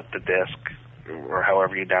came on the disc, or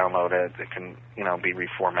however you download it, it can, you know, be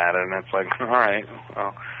reformatted, and it's like, all right,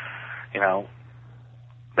 well, you know,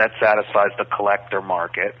 that satisfies the collector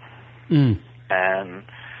market, and,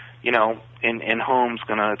 you know, in home's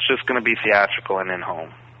it's just gonna be theatrical and in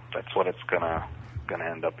home. that's what it's gonna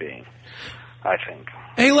end up being, I think.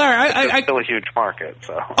 Hey, Larry, it's still a huge market.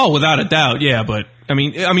 So. Oh, without a doubt, yeah. But I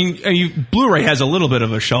mean, Blu-ray has a little bit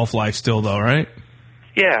of a shelf life still, though, right?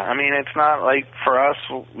 Yeah, I mean, it's not like for us,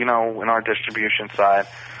 in our distribution side,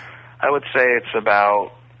 I would say it's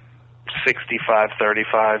about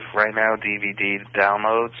 65-35 right now, DVD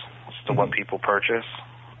downloads as to what people purchase.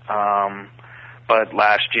 But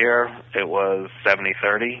last year, it was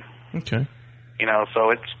 70-30. Okay.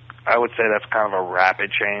 So I would say that's kind of a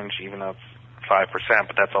rapid change, even though it's 5%,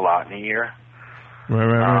 but that's a lot in a year.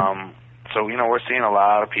 Right. So, we're seeing a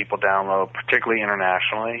lot of people download, particularly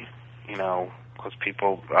internationally, because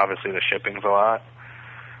people, obviously the shipping's a lot.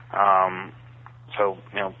 So,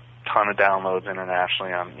 ton of downloads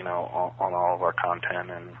internationally on, on all of our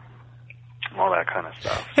content and all that kind of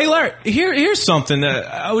stuff. Hey, Larry, here's something that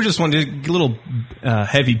I was just wondering, a little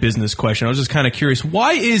heavy business question. I was just kind of curious.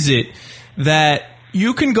 Why is it that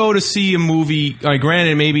you can go to see a movie,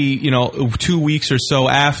 granted maybe, 2 weeks or so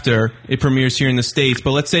after it premieres here in the States,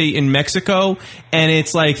 but let's say in Mexico, and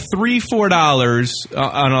it's like $3-4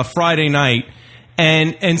 on a Friday night,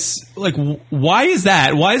 and like, why is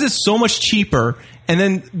that? Why is it so much cheaper? And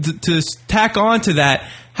then to tack on to that,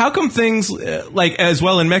 how come things like as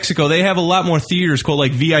well in Mexico, they have a lot more theaters called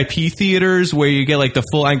like VIP theaters where you get like the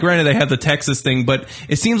full, and granted they have the Texas thing, but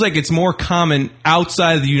it seems like it's more common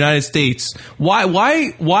outside of the United States. Why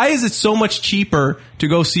is it so much cheaper to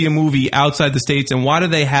go see a movie outside the States, and why do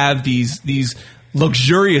they have these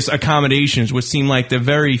luxurious accommodations which seem like they're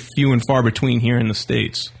very few and far between here in the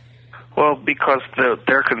States? Well, because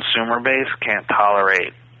their consumer base can't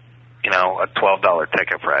tolerate, a $12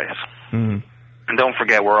 ticket price. Mm-hmm. And don't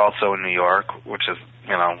forget, we're also in New York, which is,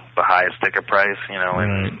 the highest ticket price. In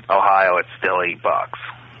Ohio, it's still $8,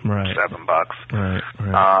 right, $7. Right.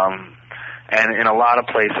 And in a lot of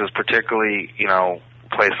places, particularly,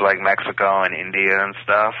 places like Mexico and India and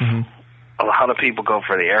stuff, mm-hmm. a lot of people go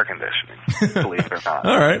for the air conditioning, believe it or not.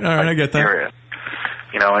 All right, I get that. Serious.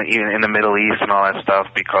 Even in the Middle East and all that stuff,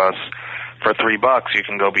 because for $3 you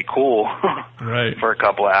can go be cool right. for a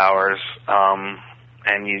couple of hours,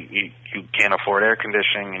 and you can't afford air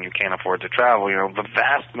conditioning and you can't afford to travel. The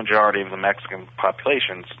vast majority of the Mexican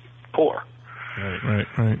population's poor. Right.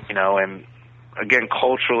 And again,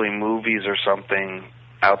 culturally, movies are something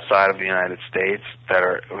outside of the United States that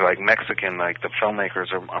are like Mexican. Like the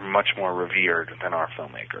filmmakers are much more revered than our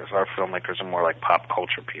filmmakers. Our filmmakers are more like pop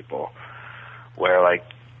culture people, where like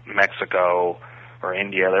Mexico or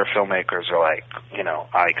India, their filmmakers are like,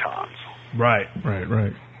 icons. Right.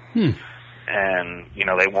 And,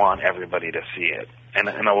 they want everybody to see it. And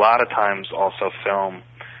a lot of times also film,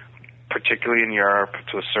 particularly in Europe,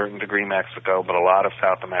 to a certain degree Mexico, but a lot of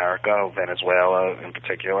South America, Venezuela in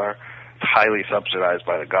particular, it's highly subsidized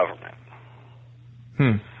by the government.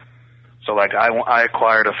 So like I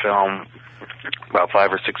acquired a film about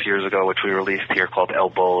 5 or 6 years ago, which we released here, called El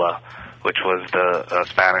Bola, which was the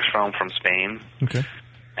Spanish film from Spain. Okay.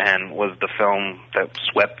 And was the film that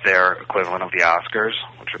swept their equivalent of the Oscars,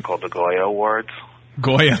 which are called the Goya Awards.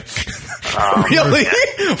 Goya. Really?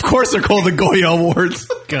 Yeah. Of course they're called the Goya Awards.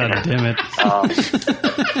 God damn it.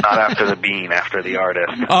 Not after the bean, after the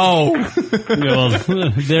artist. Oh. Well,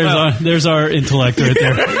 there's our intellect right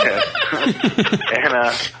there.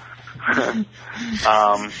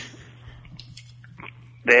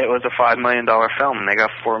 And it was a $5 million film, and they got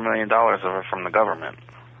 $4 million of it from the government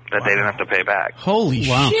that they didn't have to pay back. Holy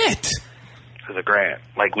shit! As a grant.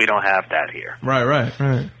 Like, we don't have that here. Right.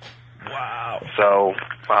 Wow. So,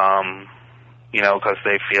 because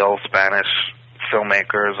they feel Spanish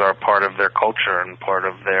filmmakers are part of their culture and part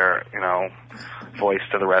of their, voice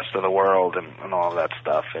to the rest of the world and all of that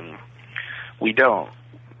stuff, and we don't.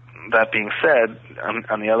 That being said,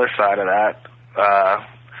 on the other side of that,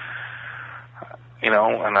 and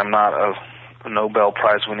I'm not a Nobel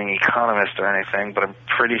Prize winning economist or anything, but I'm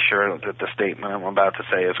pretty sure that the statement I'm about to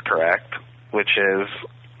say is correct, which is,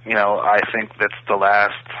 I think that's the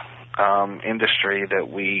last industry that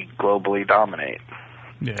we globally dominate.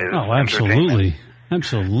 Yeah. Oh, absolutely.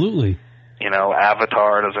 Absolutely.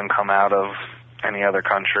 Avatar doesn't come out of any other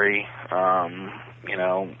country.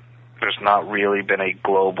 There's not really been a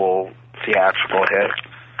global theatrical hit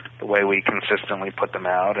the way we consistently put them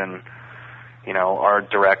out, and our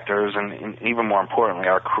directors and even more importantly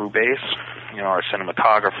our crew base, our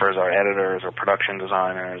cinematographers, our editors, our production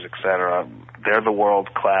designers, etc. They're the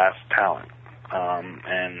world-class talent,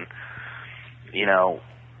 and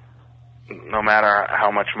no matter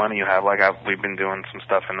how much money you have, we've been doing some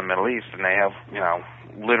stuff in the Middle East, and they have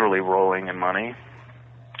literally rolling in money,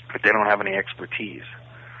 but they don't have any expertise.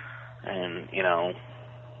 And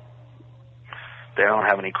they don't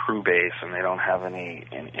have any crew base and they don't have any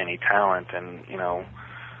talent, and it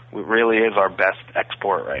really is our best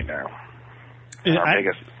export right now.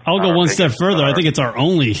 I'll go one step further. I think it's our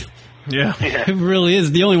only. Yeah. It really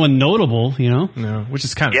is the only one notable. No, which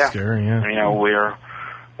is kind of scary. Yeah.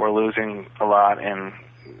 We're losing a lot in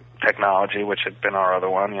technology, which had been our other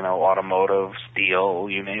one. Automotive, steel,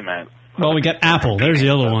 you name it. Well, we got Apple. There's the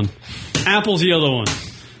other one. Apple's the other one.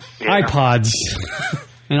 Yeah. iPods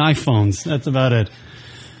and iPhones. That's about it.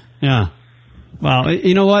 Yeah. Wow.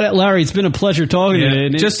 You know what, Larry? It's been a pleasure talking to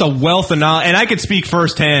you. Just a wealth of knowledge. And I could speak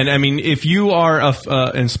firsthand. I mean, if you are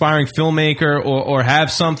an inspiring filmmaker or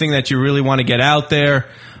have something that you really want to get out there,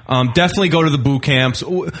 definitely go to the boot camps.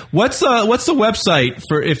 What's the website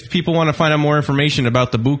for if people want to find out more information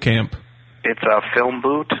about the boot camp? It's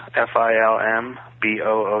Filmboot, FILMBOOT.com.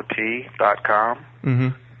 Mm-hmm.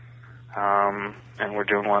 And we're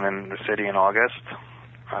doing one in the city in August.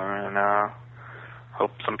 And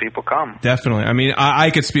hope some people come. Definitely. I mean, I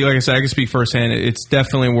could speak, like I said, I could speak firsthand. It's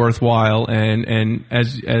definitely worthwhile. And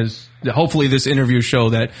as hopefully this interview show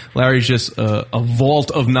that Larry's just a vault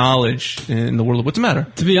of knowledge in the world. What's the matter?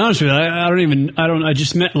 To be honest with you, I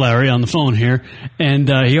just met Larry on the phone here, and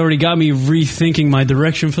he already got me rethinking my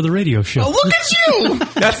direction for the radio show. Oh, look at you!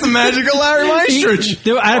 That's the magic of Larry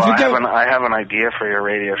Meistrich. I have an idea for your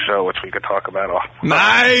radio show, which we could talk about off.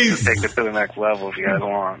 Nice! Take it to the next level if you guys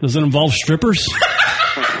want. Does it involve strippers?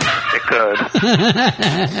 It could.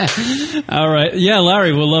 All right. Yeah,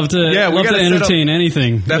 Larry, we'll love to entertain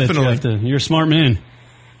anything. Definitely. You're a smart man.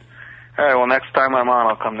 All right, well, next time I'm on,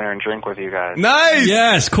 I'll come there and drink with you guys. Nice!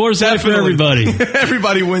 Yes, Coors Light for everybody.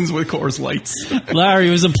 Everybody wins with Coors Lights. Larry,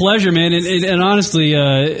 it was a pleasure, man. And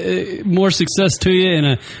honestly, more success to you,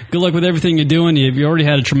 and good luck with everything you're doing. You already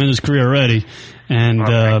had a tremendous career already. And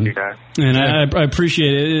thank you guys. And I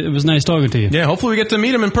appreciate it. It was nice talking to you. Yeah, hopefully we get to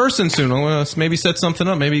meet him in person soon. We'll maybe set something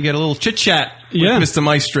up. Maybe get a little chit-chat with Mr.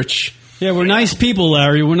 Meistrich. Yeah, we're nice people,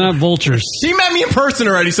 Larry. We're not vultures. He met me in person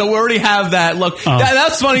already, so we already have that. Look,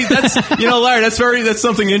 that's funny. That's Larry. That's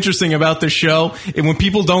something interesting about this show. And when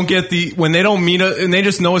people don't get when they don't meet us and they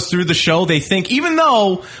just know us through the show, they think even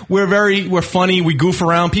though we're funny, we goof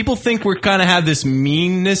around, people think we're kind of have this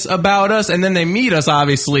meanness about us, and then they meet us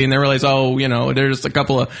obviously, and they realize, they're just a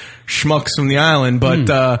couple of schmucks from the island,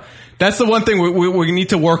 but. That's the one thing we need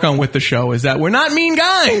to work on with the show is that we're not mean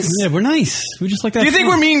guys. Yeah, we're nice. We just like that. Do you think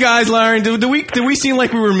we're mean guys, Larry? Did we seem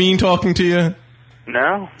like we were mean talking to you?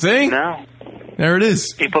 No. See? No. There it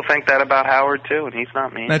is. People think that about Howard, too, and he's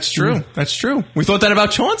not mean. That's true. Mm. That's true. We thought that about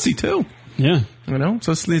Chauncey, too. Yeah.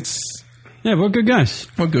 So it's... Yeah, we're good guys.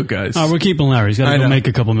 We're good guys. We're keeping Larry. He's got to go make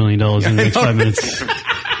a couple $1 million in the next 5 minutes.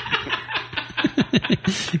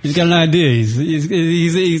 He's got an idea. He's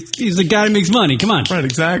the guy who makes money. Come on. Right,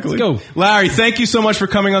 exactly. Let's go. Larry, thank you so much for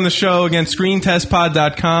coming on the show. Again,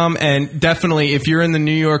 ScreenTestPod.com. And definitely, if you're in the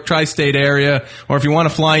New York tri-state area, or if you want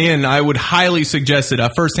to fly in, I would highly suggest it.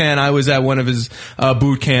 Firsthand, I was at one of his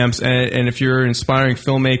boot camps. And if you're an inspiring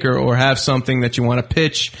filmmaker or have something that you want to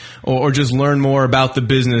pitch or just learn more about the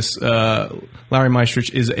business, Larry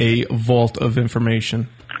Meistrich is a vault of information.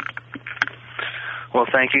 Well,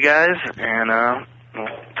 thank you guys, and we'll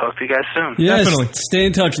talk to you guys soon. Yes, definitely. Stay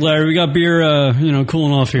in touch, Larry. We got beer,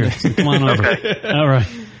 cooling off here. So come on over. Okay. All right.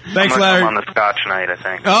 Thanks, Larry. I'm on the Scotch night, I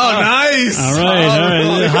think. Oh, nice. All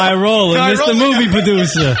right. High roll. Mr. Movie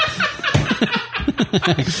producer.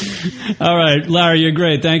 All right, Larry, you're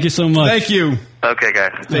great. Thank you so much. Thank you. Okay,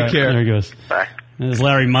 guys. Take care. There he goes. Bye. There's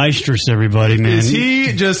Larry Meistrich, everybody, man. Does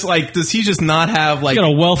he just not have He's got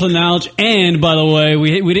a wealth of knowledge. And by the way,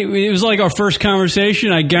 it was like our first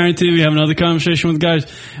conversation. I guarantee we have another conversation with guys.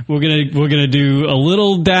 We're gonna do a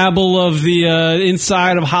little dabble of the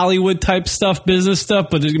inside of Hollywood type stuff, business stuff,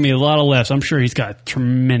 but there's gonna be a lot of laughs. I'm sure he's got a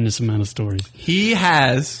tremendous amount of stories. He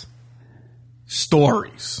has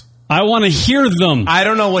stories. I want to hear them. I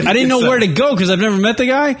don't know what I didn't know where to go because I've never met the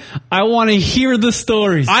guy. I want to hear the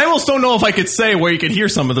stories. I almost don't know if I could say where you could hear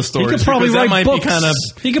some of the stories. He could probably write books.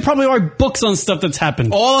 He could probably write books on stuff that's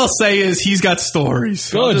happened. All I'll say is he's got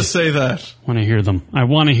stories. Good. I'll just say that. I want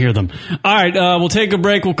to hear them. All right, we'll take a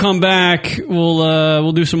break. We'll come back.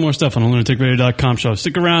 We'll do some more stuff on the lunaticradio.com show.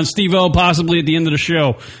 Stick around. Steve-O possibly at the end of the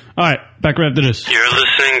show. All right, back right after this. You're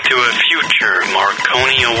listening to a future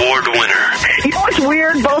Marconi Award winner. You know what's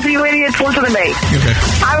weird? Both of you idiots, listen to me. Okay.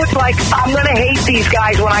 I was like, I'm going to hate these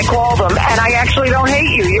guys when I call them, and I actually don't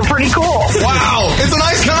hate you. You're pretty cool. Wow, it's a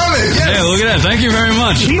nice comment. Yes. Yeah, look at that. Thank you very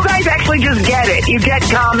much. You guys actually just get it. You get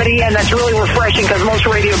comedy, and that's really refreshing because most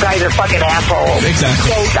radio guys are fucking assholes.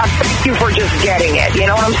 Exactly. So thank you for just getting it. You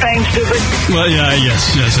know what I'm saying, stupid? Well,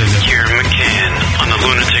 yes, I do. Kieran McCann on the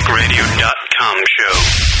lunaticradio.com show.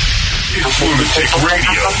 It's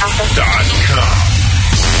lunaticradio.com.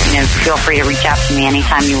 Feel free to reach out to me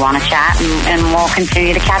anytime you want to chat, and we'll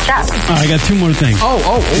continue to catch up. All right, I got two more things.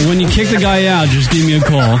 When you kick the guy out, just give me a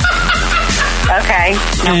call. Okay,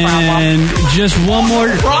 no and problem. Just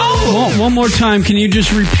one more time, can you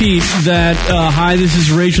just repeat that, hi, this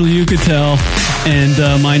is Rachel Yucatel, and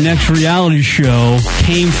my next reality show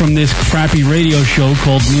came from this crappy radio show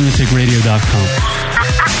called lunaticradio.com.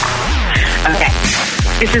 Okay.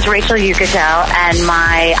 This is Rachel Yucatel, and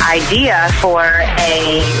my idea for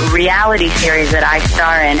a reality series that I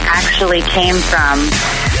star in actually came from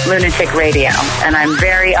Lunatic Radio, and I'm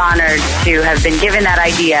very honored to have been given that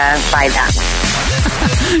idea by them.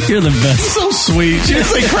 You're the best. So sweet. She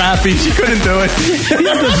didn't say crappy. She couldn't do it.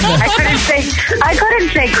 I couldn't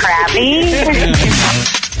say crappy.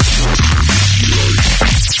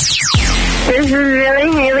 This is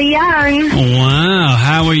Haley Young. Wow.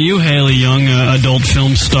 How are you, Haley Young, adult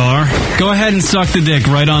film star? Go ahead and suck the dick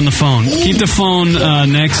right on the phone. Keep the phone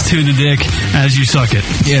next to the dick as you suck it.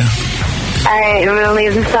 Yeah. Alright, I'm gonna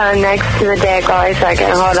leave the phone next to the dick while I suck it.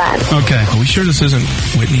 Hold on. Okay. Are we sure this isn't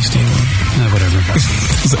Whitney Steele? Whatever. I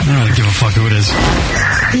don't really give a fuck who it is.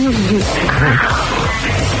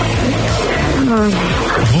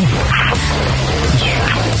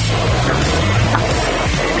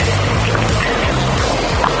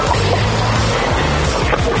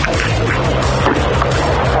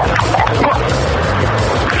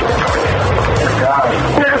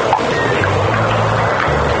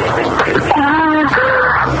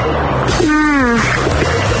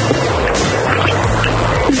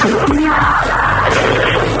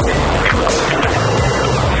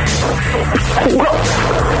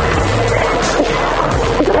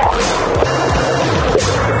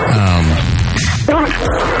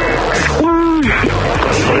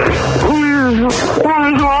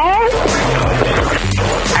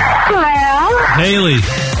 Haley.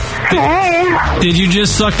 Did you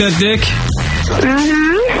just suck that dick?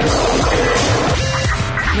 Mm-hmm.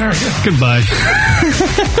 Goodbye.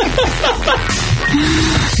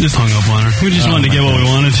 Just hung up on her. We just wanted to get what we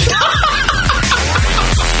wanted.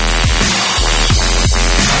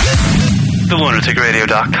 The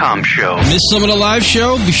lunaticradio.com show. Miss some of the live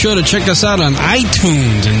show? Be sure to check us out on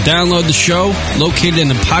iTunes and download the show located in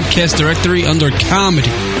the podcast directory under comedy.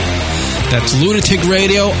 That's Lunatic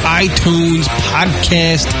Radio, iTunes,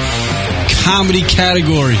 podcast, comedy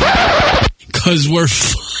category. Because we're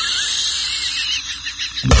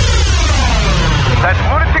That's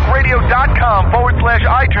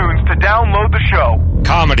lunaticradio.com/iTunes to download the show.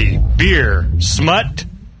 Comedy, beer, smut,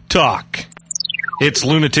 talk. It's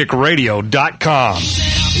lunaticradio.com.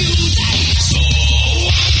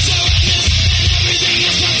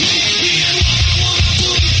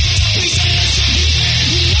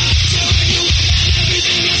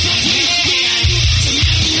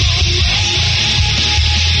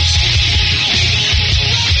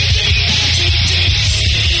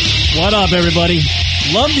 What up, everybody?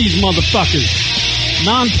 Love these motherfuckers.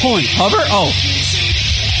 Non-point. Hover? Oh.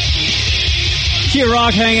 Kid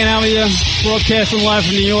Rock hanging out with you. Broadcasting live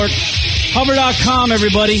from New York. Hover.com,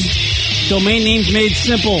 everybody. Domain names made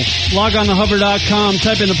simple. Log on to hover.com.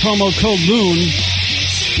 Type in the promo code LOON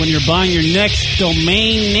when you're buying your next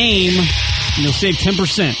domain name, and you'll save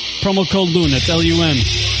 10%. Promo code LOON. That's LUN.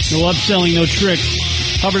 No upselling, no tricks.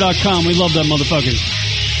 Hover.com. We love that motherfucker.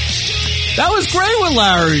 That was great with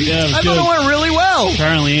Larry. Yeah, I thought it went really well.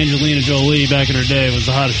 Apparently, Angelina Jolie back in her day was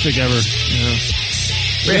the hottest chick ever. Yeah.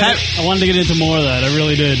 I wanted to get into more of that. I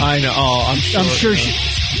really did. I know. Oh, I'm sure.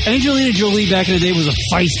 Angelina Jolie back in the day was a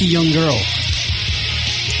feisty young girl.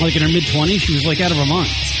 Like in her mid-20s, she was like out of her mind.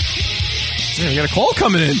 Yeah, we got a call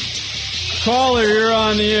coming in. Caller, you're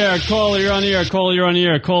on the air. Caller, you're on the air. Caller, you're on the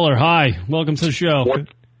air. Caller, hi. Welcome to the show.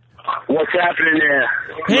 What's happening there?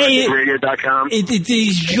 Hey, Radio.com.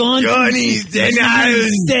 It's John. Johnny, Staten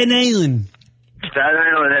Island. Staten Island. Staten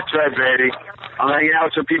Island, that's right, baby. I'm hanging out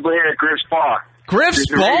with some people here at Griff's Bar. Griff's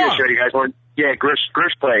Bar? Bar? Show you guys want? Yeah, Griff's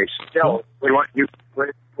place. Yo, we want you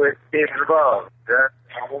with David Revolve.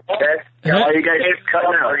 Okay? Why are you guys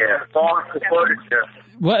cutting out here?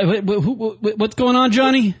 What's going on,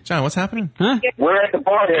 Johnny? John, what's happening? Huh? We're at the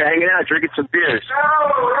bar here hanging out, drinking some beers.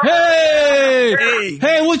 Hey!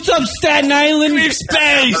 Hey, what's up, Staten Island? Space!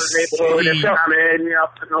 Hey, you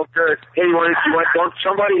want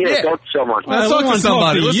somebody here? Yeah. Talk to someone. Let's talk to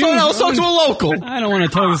somebody. Let's talk to a local. I don't want to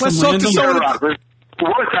talk to Let's someone. talk to someone.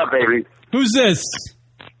 What's up, baby? Who's this?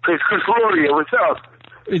 It's Chris Florio. What's up?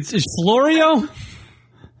 It's Florio?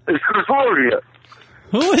 It's Chris Florio.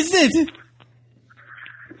 Who is it?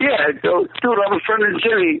 Yeah, dude, I'm a friend of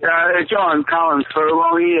Jimmy, John Collins, for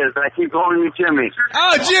long years. I keep calling you Jimmy.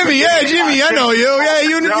 Oh, Jimmy, yeah, Jimmy, I know you. Yeah,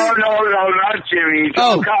 you. No, not Jimmy.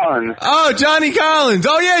 John Collins. Oh, Johnny Collins.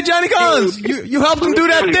 Oh, yeah, Johnny Collins. You helped him do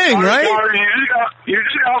that thing, right? You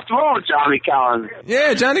just helped him out, Johnny Collins.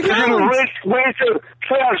 Yeah, Johnny Collins. Wait to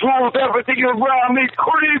chaos rules everything around me.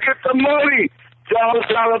 Where do you get the money?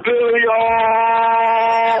 Dollar Billy,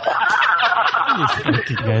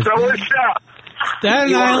 So what's up?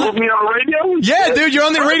 Staten Island. Me on the radio? Yeah, dude, you're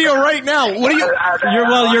on the radio right now. What are you?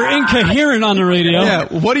 You're incoherent on the radio. Yeah.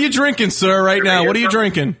 What are you drinking, sir? Right now, what are you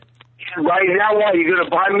drinking? Right now, what? You gonna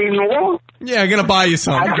buy me more? Yeah, I'm gonna buy you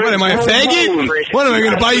some. What am I, a faggot? What am I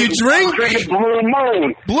gonna buy you? Drink? I'm drinking Blue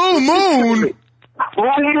Moon. Blue Moon.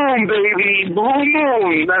 Blue Moon, baby. Blue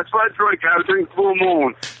Moon. That's what I drink. I drink Blue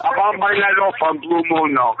Moon. I'm on my night off on Blue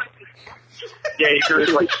Moon now. Yeah, you're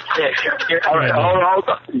like shit. All right, hold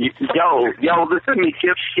on. Yo, listen to me.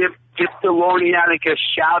 Give Deloniatic a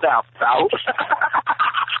shout out, pal.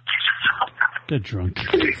 They're drunk.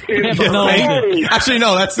 Actually,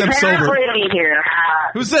 no, that's them sober. Here.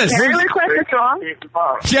 Who's this? Can I request a song?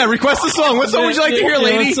 Yeah, request a song. What song would you like to hear,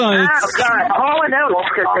 lady? Oh, God. Hall & Oates,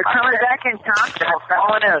 because they're coming back in concert.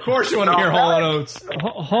 Hall & Oates. Of course you want to hear Hall & Oates.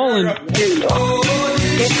 Hall & Oates.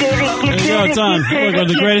 There you go, it's on. Look, we're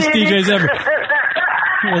the greatest DJs ever.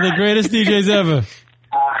 We're the greatest DJs ever.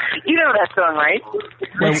 You know that song, right?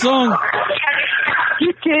 What song?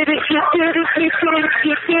 You did it, you did it, you did it,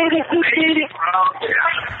 you did it, you did it.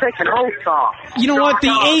 It's like an old song. You know what? The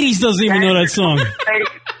 80s doesn't even know that song.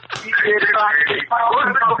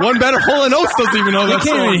 One better, Hall & Oates doesn't even know that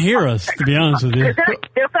song. They can't even hear us, to be honest with you.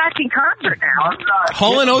 They're back in concert now.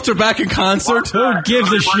 Hall & Oates are back in concert? Who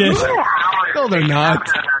gives a shit? No, they're not.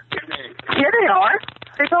 Yeah, they are.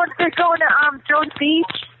 They're going to Jones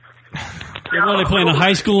Beach. Are they playing a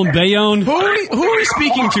high school in Bayonne? Who are we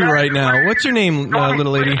speaking to right now? What's your name,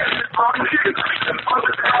 little lady? And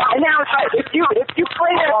now, if you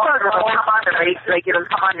play that song, it'll come on the radio, like it'll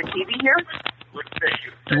come on the TV here.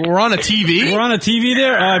 We're on a TV? We're on a TV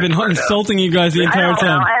there? I've been insulting you guys the entire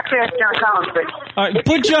time. I have to ask John Collins, but... All right,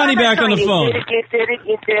 put Johnny back on the phone. You did it.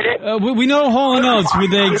 We know Hall & Oates.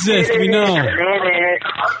 They exist. We know.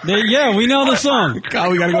 Yeah, we know the song.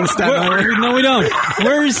 God, we gotta go to Staten Island. No, we don't.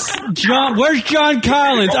 Where's John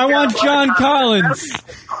Collins? I want John Collins.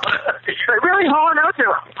 Really, Hall & Oates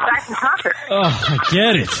are back in concert. Oh, I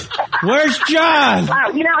get it. Where's John?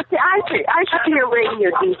 You know, I should be a radio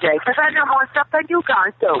DJ because I know more stuff than you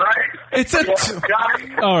guys do. It's a...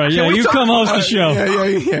 All right, yeah, you come host the show.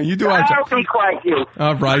 Yeah, you do our job. I'll be quite you.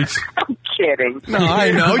 All right. I'm kidding. No,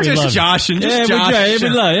 I know. Just joshing. Just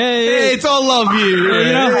joshing. Hey, it's all love you.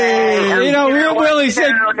 You know, Real Willie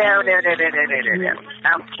said... No.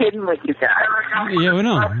 I'm kidding with you guys. Yeah, we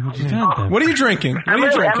know. What are you drinking? I'm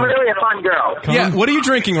really a fun girl. Yeah, what are you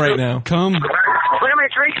drinking right now? Come. What am I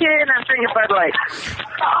drinking? I'm drinking Bud Light.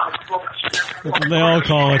 That's what they all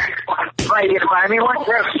call it. Right, you gonna buy me one?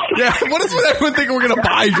 Yeah, what does everyone think we're gonna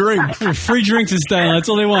buy drinks? Free drinks in Staten. That's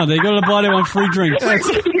all they want. They go to the bar, they want free drinks. You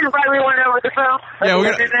gonna buy me one over the phone? Yeah,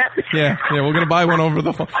 we're gonna buy one over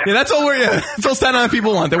the phone. Yeah, that's all that's all Staten Island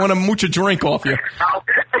people want. They want to mooch a drink off you.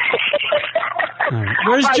 Right.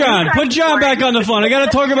 Where's John? Put John back on the phone. I got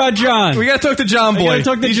to talk about John. We got to talk to John Boy.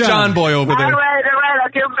 He's John Boy over there. All right. I'll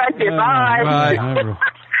give him back to you. Bye.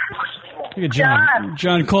 Look at John.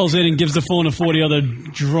 John calls in and gives the phone to 40 other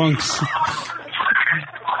drunks.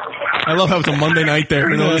 I love how it's a Monday night there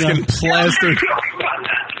and everyone's getting plastered.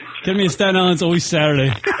 Get me a Staten Island. It's always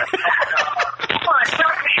Saturday.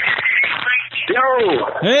 Yo.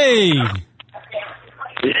 Hey.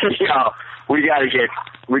 Yo, we gotta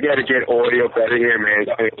get audio better here, man.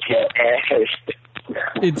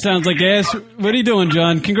 It sounds like ass. What are you doing,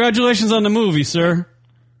 John? Congratulations on the movie, sir.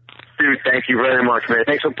 Dude, thank you very much, man.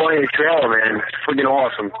 Thanks for playing the trailer, man. It's freaking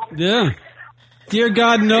awesome. Yeah. Dear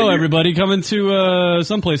God, no, everybody. Coming to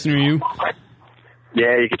someplace near you.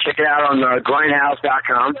 Yeah, you can check it out on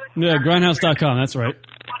grindhouse.com. Yeah, grindhouse.com. That's right.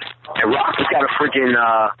 And Rock has got a freaking,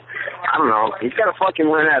 I don't know, he's got to fucking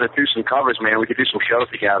learn how to do some covers, man. We could do some shows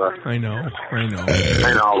together. I know, but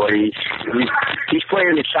he's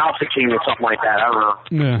playing the Salsa King or something like that. I don't know.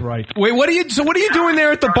 Yeah. Right. Wait, what are you doing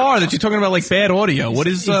there at the bar that you're talking about, like, bad audio? What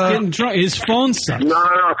is, He's getting drunk. His phone sucks. No,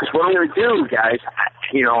 because what I'm going to do, guys,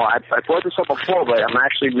 I brought this up before, but I'm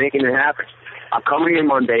actually making it happen. I'm coming in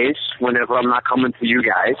Mondays whenever I'm not coming to you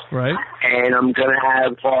guys. Right. And I'm going to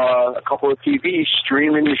have a couple of TVs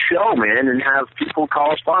streaming the show, man, and have people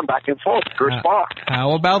correspond back and forth. First bar.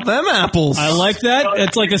 How about them apples? I like that.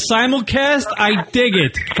 It's like a simulcast. I dig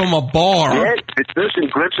it. From a bar. Yeah, listen,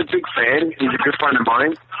 Glip's a big fan. He's a good friend of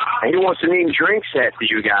mine. He wants to name drinks after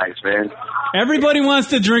you guys, man. Everybody wants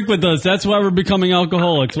to drink with us. That's why we're becoming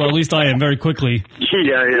alcoholics. Well, at least I am very quickly.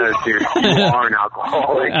 Yeah, dude. You are an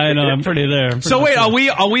alcoholic. I know. I'm pretty there. So wait, are we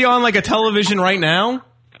on like a television right now?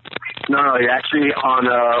 No, you're actually on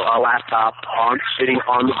a laptop, sitting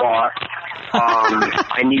on the bar.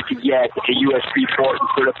 I need to get a USB port and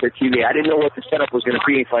put up the TV. I didn't know what the setup was going to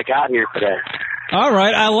be until I got here today. All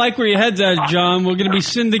right, I like where your head's at, John. We're going to be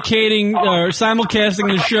syndicating or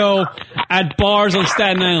simulcasting the show at bars on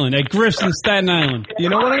Staten Island, at Griff's in Staten Island. You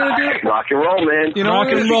know what I'm going to do? Rock and roll, man. You know Rock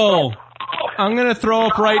and roll. I'm going to throw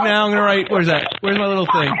up right now. I'm going to write, where's that? Where's my little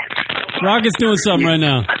thing? Rocket's doing something right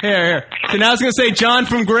now. Here. So now it's going to say John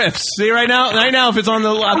from Griff's. See, right now, if it's on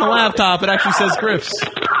the laptop, it actually says Griff's.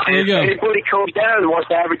 There you go. Anybody comes down and wants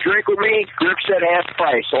to have a drink with me, Griff's at half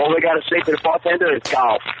price. All they got to say to the bartender is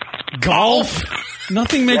golf. Golf?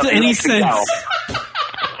 Nothing makes any sense.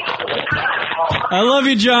 I love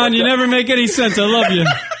you, John. You never make any sense. I love you.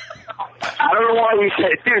 I don't know why we say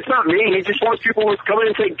it. Dude, it's not me. He just wants people to come in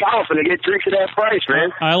and play golf and they get drinks at that price,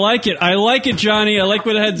 man. I like it. I like it, Johnny. I like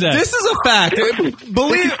where the head's at. This is a fact. Does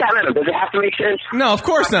it have to make sense? No, of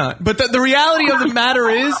course not. But the reality of the matter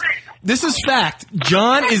is, this is fact.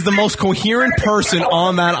 John is the most coherent person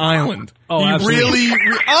on that island. Oh, absolutely.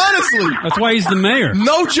 Honestly. That's why he's the mayor.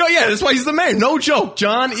 No joke. Yeah, that's why he's the mayor. No joke.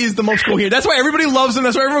 John is the most coherent. That's why everybody loves him.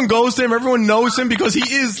 That's why everyone goes to him. Everyone knows him because he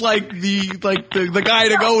is like the guy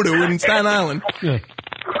to go to in Staten Island. Yeah.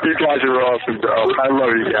 You guys are awesome, bro. I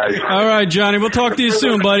love you guys. All right, Johnny. We'll talk to you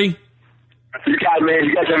soon, buddy. You guys, man.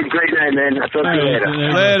 You guys have a great night, man. I'll talk to you later.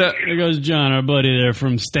 Later. There goes John, our buddy there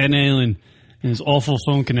from Staten Island. And his awful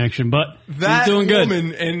phone connection, but that he's doing good.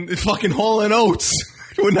 Woman and fucking Hall & Oates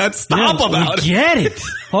would not stop about it. Get it.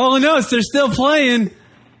 Hall & Oates, they're still playing.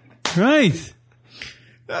 Right.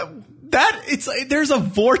 It's like, there's a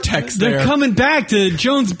vortex there. They're coming back to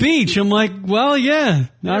Jones Beach. I'm like, well, yeah.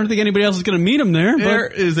 I don't think anybody else is going to meet them there. There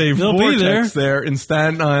but is a vortex there in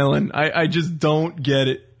Staten Island. I just don't get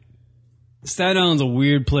it. Staten Island's a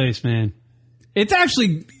weird place, man. It's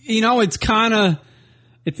actually, it's kind of...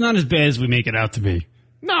 It's not as bad as we make it out to be.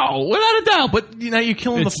 No, without a doubt. But you're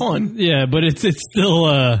killing the fun. Yeah, but it's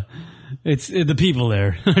still it's the people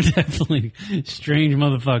there are definitely strange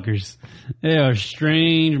motherfuckers. They are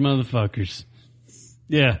strange motherfuckers.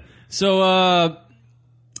 Yeah. So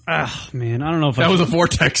man, I don't know if that was a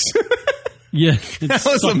vortex. Yeah, that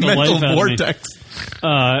was a mental vortex.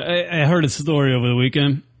 I heard a story over the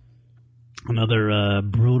weekend. Another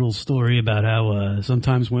brutal story about how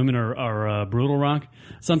sometimes women are brutal, Rock.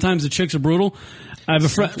 Sometimes the chicks are brutal. I have a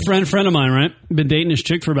friend of mine, right? Been dating this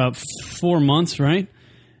chick for about 4 months, right?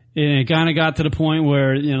 And it kind of got to the point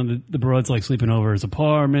where, the broad's like sleeping over at his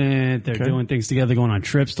apartment. They're doing things together, going on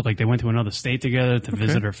trips. Like they went to another state together to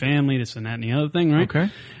visit her family, this and that and the other thing, right?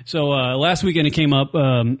 Okay. So last weekend it came up,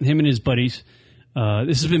 him and his buddies.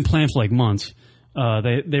 This has been planned for like months.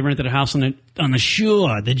 They rented a house on the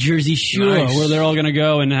shore, the Jersey Shore, where they're all going to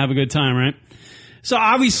go and have a good time, right? So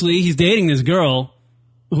obviously he's dating this girl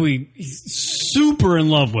who he's super in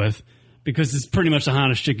love with because it's pretty much the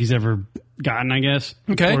hottest chick he's ever gotten, I guess.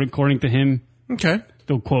 Okay. According to him. Okay.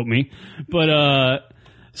 Don't quote me. But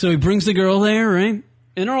so he brings the girl there, right?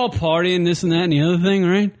 And they're all partying, this and that and the other thing,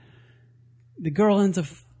 right? The girl ends up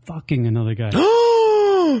fucking another guy.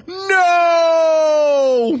 No!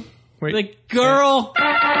 Wait. The girl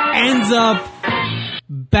ends up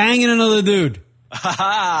banging another dude.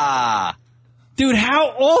 Dude,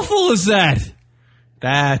 how awful is that?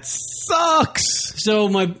 That sucks. So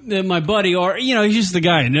my buddy, or he's just the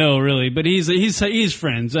guy I know, really, but he's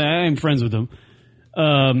friends. I'm friends with him.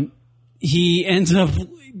 He ends up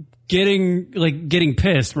getting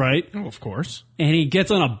pissed, right? Oh, of course. And he gets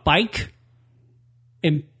on a bike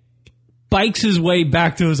and bikes his way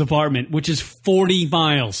back to his apartment, which is 40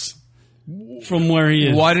 miles. From where he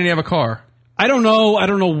is. Why didn't he have a car? I don't know. I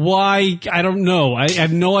don't know why. I don't know. I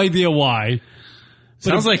have no idea why.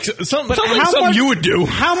 Sounds like something you would do.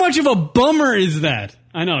 How much of a bummer is that?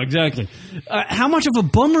 I know, exactly. How much of a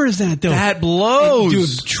bummer is that, though? That blows.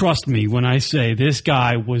 Dude, trust me when I say this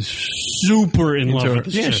guy was super in love with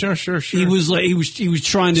this chick. Sure. He was like, he was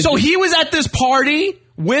trying to... So he was at this party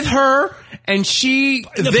with her, and she...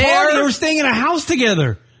 They were staying in a house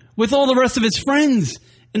together with all the rest of his friends.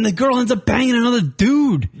 And the girl ends up banging another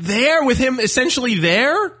dude. There with him, essentially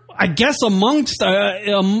there? I guess amongst,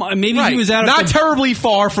 maybe he was out. Not terribly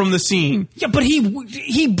far from the scene. Yeah, but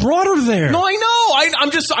he brought her there. No, I know.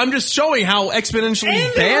 I'm just showing how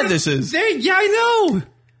exponentially bad this is. Yeah, I know.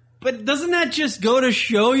 But doesn't that just go to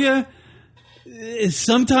show you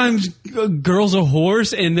sometimes girls are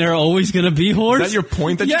whores and they're always going to be whores. Is that your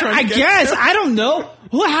point that you're trying to get? I guess. I don't know.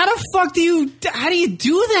 Well, how do you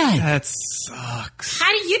do that? That sucks.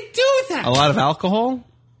 How do you do that? A lot of alcohol?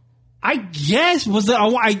 I guess.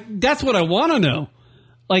 That's what I want to know.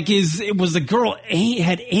 Like, was the girl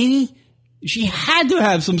she had to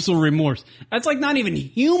have some sort of remorse. That's like not even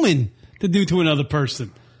human to do to another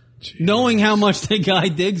person. Jeez. Knowing how much the guy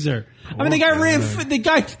digs her. I mean, the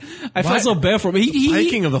guy, I felt so bad for him.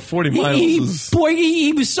 Hiking of the 40 miles. He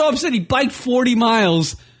was so upset. He biked 40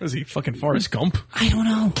 miles. Was he fucking Forrest Gump? I don't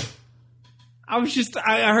know.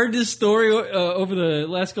 I heard this story over the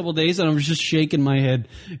last couple of days, and I was just shaking my head,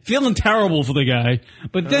 feeling terrible for the guy,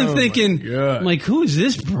 but then thinking, like, who is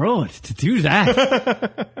this broad to do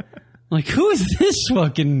that? Like, who is this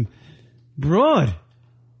fucking broad?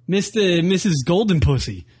 Mrs. Golden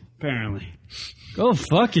Pussy, apparently. Go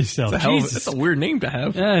fuck yourself. That's a weird name to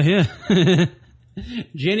have. Yeah.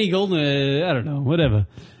 Jenny Golden, I don't know, whatever.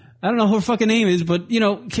 I don't know who her fucking name is, but,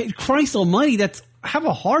 Christ almighty, have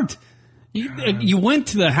a heart. You went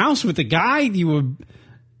to the house with the guy, you were,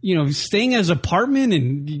 staying at his apartment,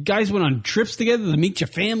 and you guys went on trips together to meet your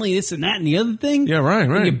family, this and that and the other thing. Yeah, right.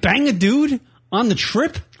 And you bang a dude on the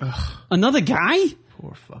trip? Ugh. Another guy?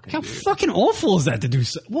 Poor fucking How dude. fucking awful is that to do?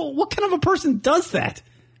 Well, what kind of a person does that?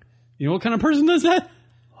 You know what kind of person does that?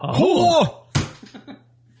 A whore.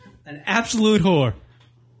 An absolute whore.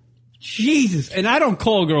 Jesus. And I don't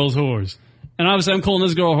call girls whores. And obviously I'm calling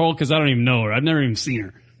this girl a whore because I don't even know her. I've never even seen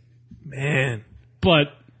her. Man.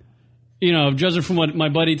 But, judging from what my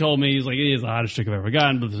buddy told me, he's like, he is the hottest chick I've ever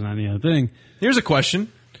gotten, but there's not any other thing. Here's a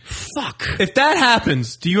question. Fuck. If that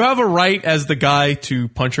happens, do you have a right as the guy to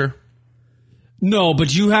punch her? No,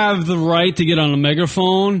 but you have the right to get on a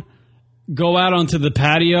megaphone, go out onto the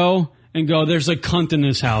patio, and go, there's a cunt in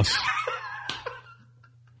this house.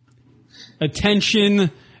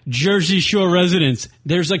 Attention, Jersey Shore residents.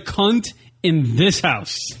 There's a cunt in this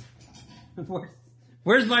house.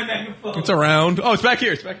 Where's my megaphone? It's around. Oh, it's back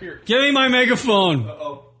here. Give me my megaphone.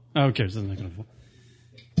 Uh-oh. Okay, so it's not gonna.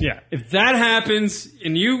 Yeah, if that happens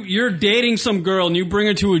and you're dating some girl and you bring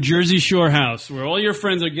her to a Jersey Shore house where all your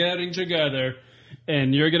friends are getting together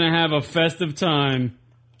and you're going to have a festive time,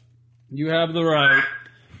 you have the right.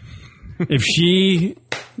 If she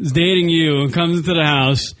is dating you and comes into the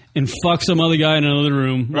house and fucks some other guy in another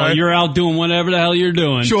room while you're out doing whatever the hell you're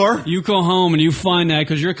doing. Sure. You go home and you find that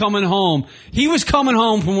because you're coming home. He was coming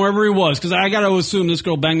home from wherever he was because I got to assume this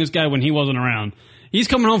girl banged this guy when he wasn't around. He's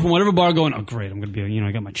coming home from whatever bar going, oh, great, I'm going to be,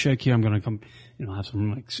 I got my chick here. I'm going to come, have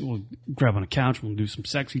some, we'll grab on a couch. We'll do some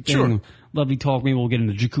sexy thing. Sure. Lovely talk. Maybe we'll get in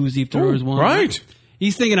the jacuzzi if there is one. Right.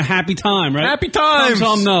 He's thinking a happy time, right? Happy times. Comes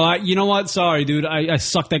home, no, you know what? Sorry, dude. I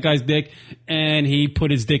sucked that guy's dick, and he put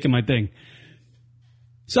his dick in my thing.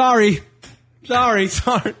 Sorry.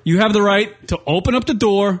 You have the right to open up the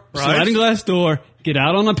door, sliding glass door, get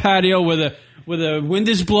out on the patio where the wind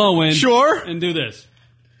is blowing. Sure. And do this.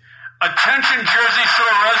 Attention Jersey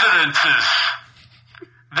Shore residences.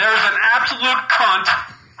 There's an absolute cunt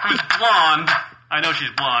who's blonde, I know she's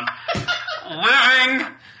blonde, living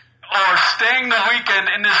or staying the weekend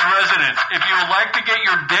in this residence. If you would like to get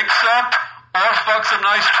your dick sucked or fuck some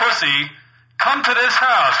nice pussy, come to this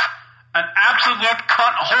house. An absolute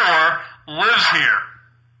cunt whore lives here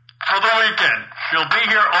for the weekend. She'll be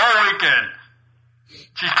here all weekend.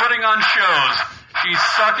 She's putting on shows. She's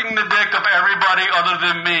sucking the dick of everybody other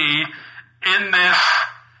than me in this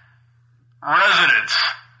residence.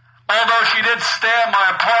 Although she did stay at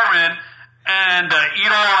my apartment and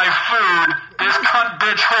eat all my food, this cunt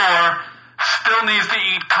bitch whore still needs to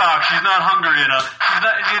eat cock. She's not hungry enough.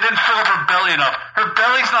 She didn't fill up her belly enough. Her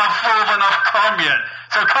belly's not full of enough cum yet.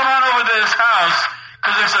 So come on over to this house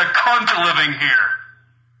because there's a cunt living here.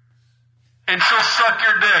 And she'll suck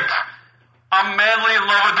your dick. I'm madly in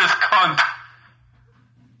love with this cunt.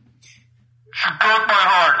 She broke my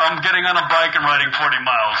heart. I'm getting on a bike and riding 40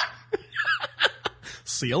 miles.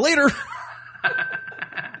 See you later.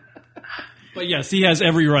 But yes, he has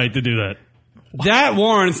every right to do that. That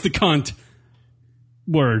warrants the cunt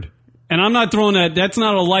word. And I'm not throwing that. That's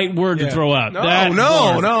not a light word to throw out. No.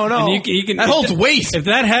 And you can, that holds weight. If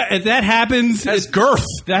that happens, that's girth.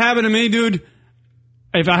 That happened to me, dude.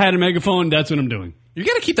 If I had a megaphone, that's what I'm doing. You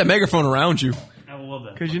got to keep that megaphone around you. I love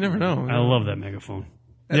that. Because you never know. I love that megaphone.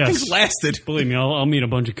 That thing's lasted. Believe me, I'll meet a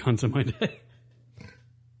bunch of cunts in my day.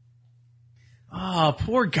 Oh,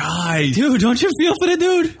 poor guy. Dude, don't you feel for the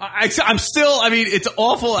dude? I'm still, I mean, it's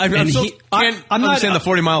awful. I can't understand the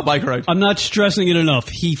 40-mile bike ride. I'm not stressing it enough.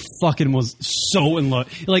 He fucking was so in love.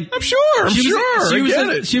 Like, I'm sure.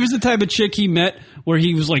 She was the type of chick he met where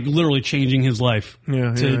he was like literally changing his life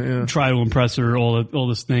to try to impress her, all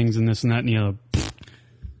these things and this and that and the other.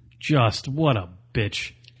 Just, what a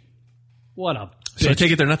bitch. What a bitch. So I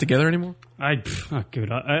take it they're not together anymore? I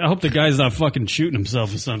hope the guy's not fucking shooting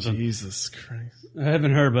himself or something. Jesus Christ. I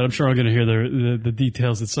haven't heard, but I'm sure I'm going to hear the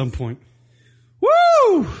details at some point.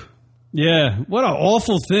 Woo! Yeah, what an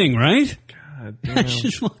awful thing, right? God damn. That's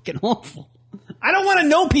just fucking awful. I don't want to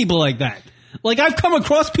know people like that. Like, I've come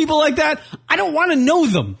across people like that. I don't want to know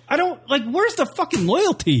them. I don't, like, where's the fucking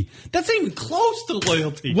loyalty? That's not even close to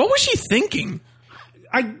loyalty. What was she thinking?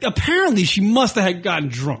 Apparently, she must have gotten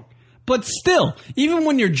drunk. But still, even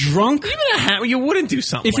when you're drunk, you wouldn't do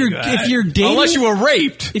something if you're dating, unless you were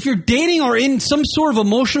raped. If you're dating or in some sort of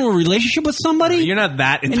emotional relationship with somebody, you're not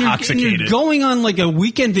that intoxicated. And you're going on like a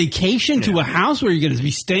weekend vacation to a house where you're going to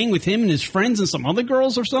be staying with him and his friends and some other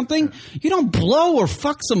girls or something. You don't blow or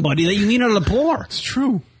fuck somebody that you meet at a bar. It's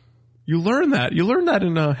true. You learn that. You learn that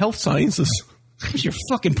in health sciences. Is your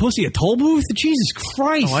fucking pussy a toll booth? Jesus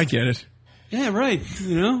Christ! Oh, I get it. Yeah, right.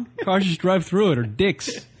 You know, cars just drive through it, or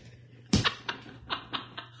dicks.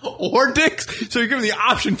 Or dicks. So you're given the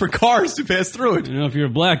option for cars to pass through it. You know, if you're a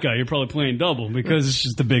black guy, you're probably playing double because it's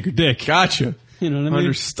just a bigger dick. Gotcha. You know what I mean?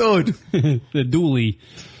 Understood. The dually.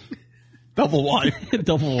 Double wide.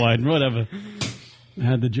 Double wide, whatever. I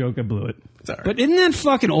had the joke, I blew it. Sorry. But isn't that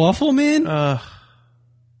fucking awful, man? Oh,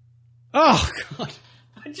 God.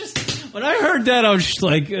 When I heard that, I was just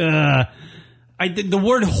like, the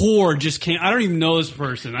word whore just came. I don't even know this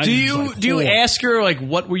person. Do you ask her, like,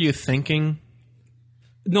 what were you thinking?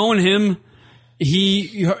 Knowing him,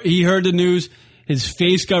 he heard the news. His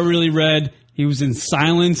face got really red. He was in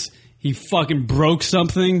silence. He fucking broke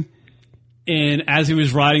something. And as he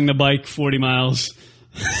was riding the bike 40 miles,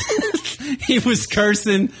 he was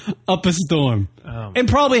cursing up a storm. Oh. And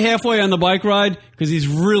probably halfway on the bike ride, because he's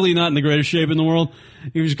really not in the greatest shape in the world,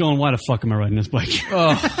 he was going, why the fuck am I riding this bike?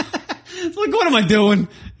 Oh. It's like, what am I doing?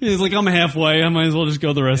 He's like, I'm halfway. I might as well just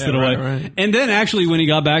go the rest of the way. Right. And then actually, when he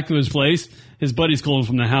got back to his place, his buddies called him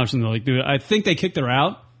from the house, and they're like, dude, I think they kicked her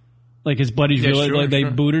out. Like, his buddies realized they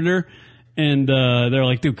booted her. And they're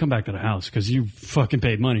like, dude, come back to the house, because you fucking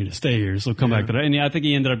paid money to stay here, so come back to the... And I think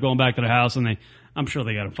he ended up going back to the house, and I'm sure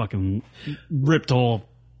they got a fucking ripped whole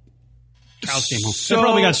house came home. So they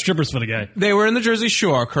probably got strippers for the guy. They were in the Jersey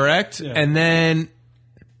Shore, correct? Yeah.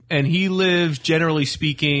 And he lives, generally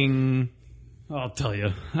speaking... I'll tell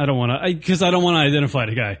you. I don't want to... Because I don't want to identify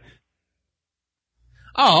the guy.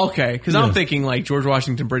 Oh, okay. Because I'm thinking like George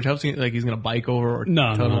Washington Bridge. I was thinking like he's going to bike over or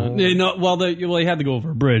tunnel. No. Well, he had to go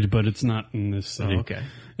over a bridge, but it's not in this city. Oh, okay.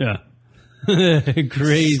 Yeah.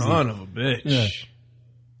 Crazy. Son of a bitch. Yeah.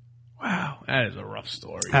 Wow. That is a rough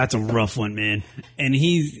story. That's a rough one, man. And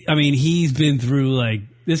he's been through like...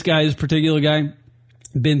 This particular guy,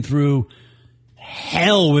 been through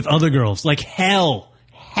hell with other girls. Like hell.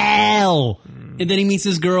 And then he meets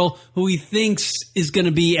this girl who he thinks is going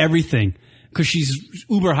to be everything. Because she's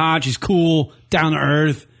uber hot, she's cool, down to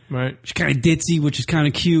earth. Right. She's kind of ditzy, which is kind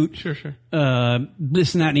of cute. Sure.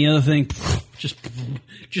 This and that and the other thing.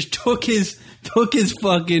 Just took his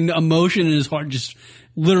fucking emotion in his heart, just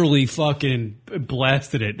literally fucking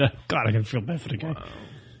blasted it. God, I can feel bad for the guy. Wow.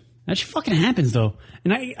 That shit fucking happens though.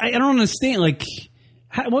 And I don't understand, like,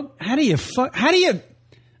 how do you,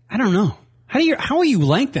 I don't know. How are you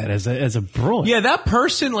like that as a bro? Yeah, that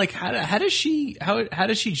person, like, how does she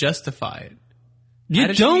justify it? How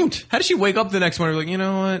does she wake up the next morning like, you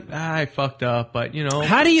know what? I fucked up, but you know,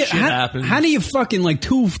 shit happens. How do you fucking like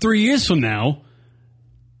 2-3 years from now,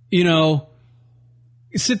 you know,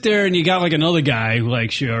 sit there and you got like another guy who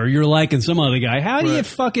likes you, or you're liking some other guy? How do you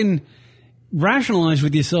fucking rationalize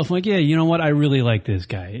with yourself like, yeah, you know what? I really like this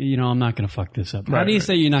guy. You know, I'm not going to fuck this up. How do you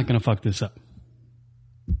say you're not going to fuck this up?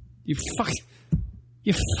 You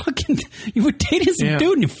were dating some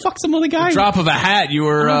dude and you fucked some other guy. The drop of a hat, you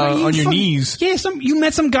were on your knees. Yeah, you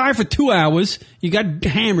met some guy for 2 hours, you got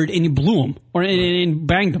hammered and you blew him and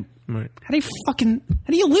banged him. Right. How do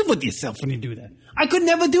you live with yourself when you do that? I could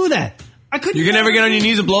never do that. You can never get on your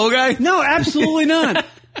knees and blow a guy? No, absolutely not.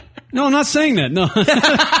 No, I'm not saying that. No,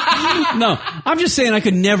 no. I'm just saying I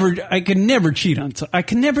could never cheat on. I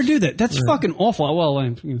could never do that. That's fucking awful.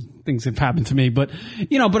 Well, things have happened to me, but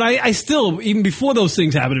I still, even before those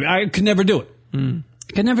things happened to me, I could never do it. I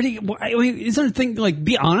could never do. Is there a thing like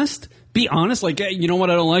be honest? Be honest. Like, hey, you know what?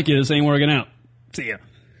 I don't like you. This ain't working out. See ya.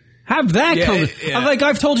 Have that conversation. Like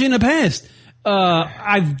I've told you in the past.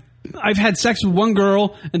 I've I've had sex with one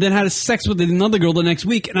girl and then had sex with another girl the next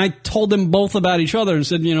week, and I told them both about each other and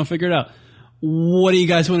said, figure it out. What do you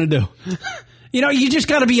guys want to do? You just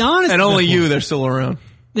got to be honest. And only you, they're still around.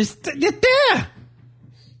 They're there.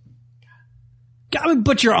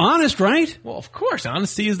 But you're honest, right? Well, of course.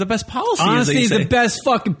 Honesty is the best policy. Honesty is the best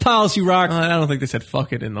fucking policy, Rock. I don't think they said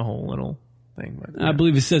fuck it in the whole little thing. But, I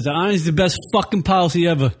believe it says that. Honesty is the best fucking policy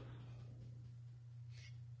ever.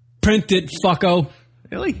 Print it, fucko.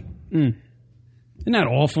 Really? Isn't that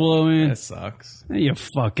awful, though, man? That sucks. You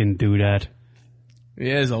fucking do that.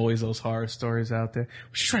 Yeah, there's always those horror stories out there.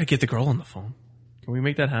 We should try to get the girl on the phone. Can we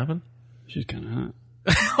make that happen? She's kind of hot.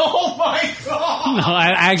 Oh my god! No,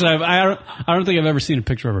 I don't think I've ever seen a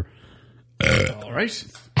picture of her. All right.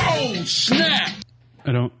 Oh snap!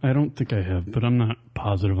 I don't think I have, but I'm not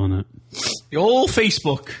positive on that. The old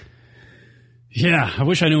Facebook. Yeah, I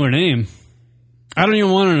wish I knew her name. I don't even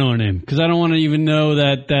want to know her name because I don't want to even know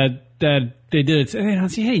that they did it.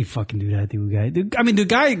 Hey, you fucking do that to a guy. I mean,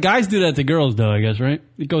 guys do that to girls, though. I guess, right?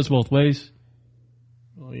 It goes both ways.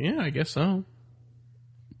 Well, yeah, I guess so.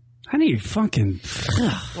 I need fucking.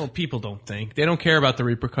 Well, people don't think. They don't care about the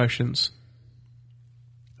repercussions.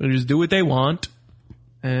 They just do what they want.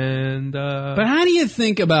 And but how do you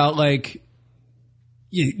think about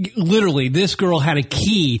literally this girl had a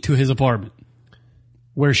key to his apartment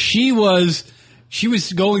where she was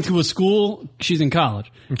going to a school. She's in college,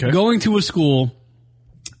 going to a school,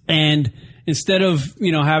 and instead of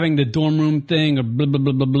having the dorm room thing or blah blah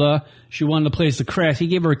blah blah blah, she wanted a place to crash. He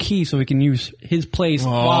gave her a key so he can use his place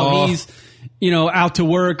while he's out to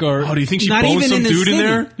work. Or do you think she boned some dude in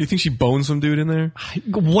there? Do you think she boned some dude in there?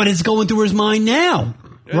 What is going through his mind now?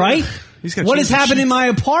 Right? What is happening in my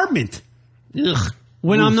apartment? Ugh.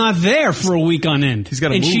 When I'm not there for a week on end,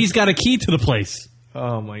 and she's got a key to the place.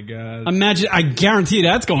 Oh my god! Imagine, I guarantee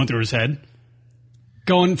that's going through his head.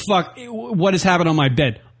 Going, fuck, what has happened on my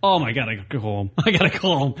bed? Oh my god, I gotta call him. I gotta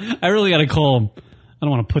call him. I really gotta call him. I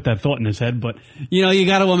don't want to put that thought in his head, but you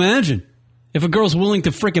gotta imagine. If a girl's willing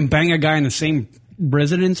to frickin' bang a guy in the same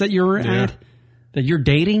residence that you're at, that you're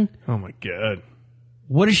dating. Oh my god.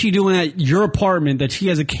 What is she doing at your apartment that she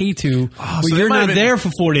has a key to where you're not there for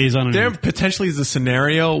 4 days on end? There potentially is a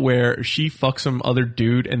scenario where she fucked some other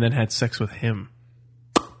dude and then had sex with him.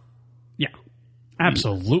 Yeah.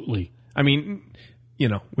 Absolutely. I mean,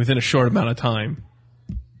 within a short amount of time.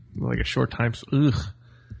 Like a short time. Ugh.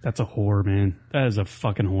 That's a whore, man. That is a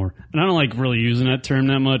fucking whore. And I don't like really using that term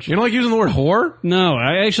that much. You don't like using the word whore? No,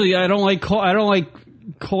 I don't like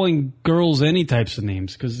calling girls any types of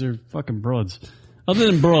names because they're fucking broads.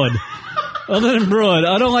 Other than broad, I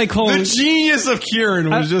don't like calling. The genius of Kieran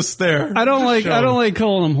was just there. I don't like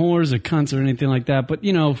calling them whores or cunts or anything like that. But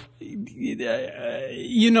when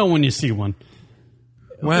you see one.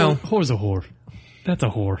 Well, whore's a whore. That's a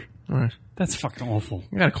whore. All right. That's fucking awful.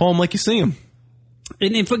 You gotta call them like you see them.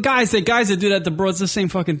 And for guys that do that to broads, the same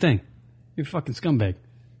fucking thing. You're a fucking scumbag.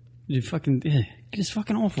 You're fucking. It's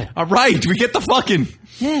fucking awful. All right, we get the fucking.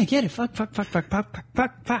 Yeah, get it. Fuck.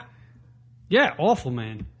 Yeah, awful,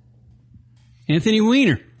 man. Anthony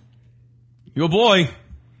Weiner. Your boy.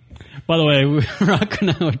 By the way, Rock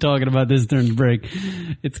and I were talking about this during the break.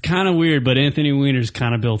 It's kind of weird, but Anthony Weiner's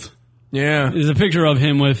kind of built. Yeah. There's a picture of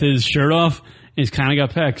him with his shirt off, and he's kind of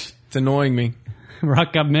got pecs. It's annoying me.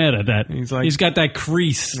 Rock got mad at that. He's got that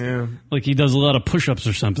crease. Yeah. Like he does a lot of push-ups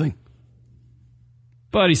or something.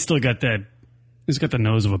 But he's still got that. He's got the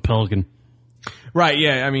nose of a pelican. Right,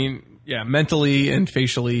 yeah. I mean, yeah, mentally and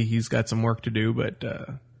facially, he's got some work to do, but...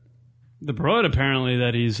 the broad, apparently,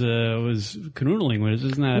 that he's was canoodling with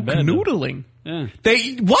isn't that bad. Canoodling? Yeah.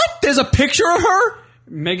 What? There's a picture of her?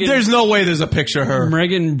 There's no way there's a picture of her.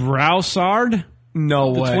 Megan Broussard?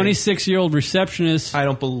 No way. The 26-year-old receptionist... I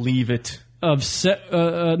don't believe it. The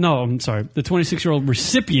 26-year-old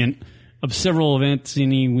recipient of several of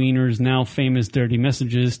Anthony Weiner's now famous dirty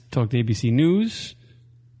messages. Talk to ABC News.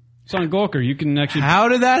 It's on Gawker. You can actually... How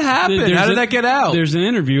did that happen? How did that get out? There's an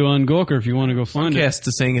interview on Gawker if you want to go find it. Podcast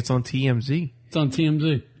is saying it's on TMZ. It's on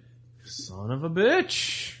TMZ. Son of a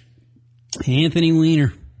bitch. Anthony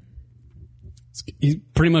Weiner. He's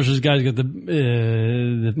pretty much this guy's got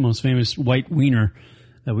the most famous white wiener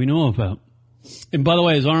that we know about. And by the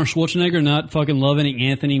way, is Arnold Schwarzenegger not fucking loving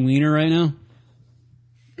Anthony Weiner right now?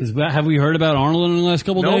 Because have we heard about Arnold in the last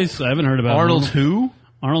couple days? I haven't heard about Arnold. Who?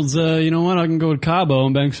 Arnold's, you know what? I can go to Cabo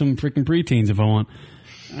and bang some freaking preteens if I want.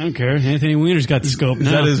 I don't care. Anthony Weiner's got the scope now.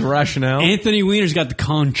 Is that his rationale? Anthony Weiner's got the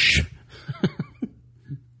conch.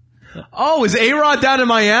 Oh, is A-Rod down in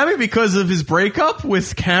Miami because of his breakup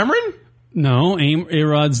with Cameron? No,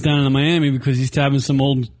 A-Rod's down in Miami because he's tapping some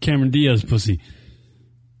old Cameron Diaz pussy.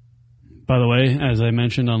 By the way, as I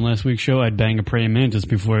mentioned on last week's show, I'd bang a praying mantis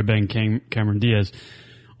before I bang Cameron Diaz.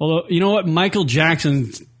 Although, you know what? Michael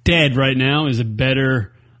Jackson's dead right now is a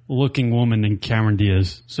better looking woman than Cameron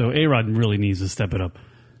Diaz. So A-Rod really needs to step it up.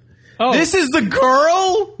 Oh, This is the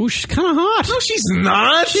girl? Ooh, she's kind of hot. No, she's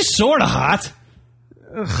not. She's sort of hot.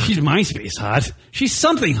 Ugh. She's MySpace hot. She's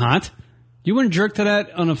something hot. You wouldn't jerk to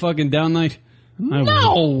that on a fucking down night?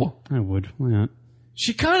 No. I would. Why not?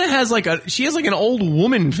 She kind of has like an old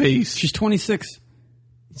woman face. She's 26.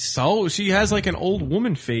 So she has like an old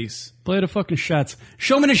woman face. Play the fucking shots.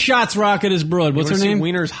 Show me the shots, Rocket is broad. What's her name?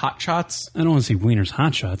 Wiener's Hot Shots. I don't want to see Wiener's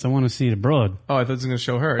Hot Shots. I want to see the broad. Oh, I thought it was going to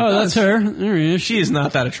show her. Oh, that's her. There he is. She is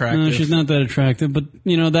not that attractive. No, she's not that attractive. But,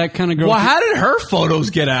 you know, that kind of girl. Well, how did her photos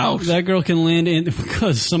get out? That girl can land in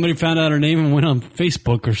because somebody found out her name and went on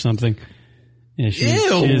Facebook or something. Yeah, she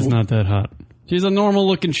is not that hot. She's a normal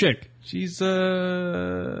looking chick. She's not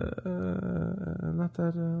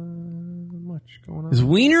that much going on. Is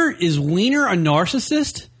Wiener a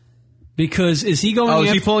narcissist? Because is he going? Oh,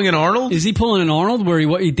 is he pulling an Arnold? Is he pulling an Arnold where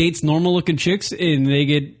he dates normal looking chicks and they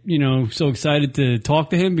get so excited to talk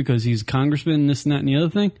to him because he's a congressman and this and that and the other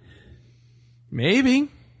thing? Maybe.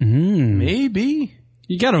 Maybe.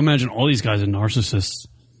 You got to imagine all these guys are narcissists.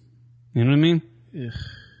 You know what I mean? Ugh.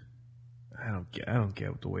 I don't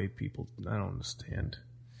get the way people. I don't understand.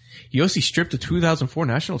 Yossi stripped the 2004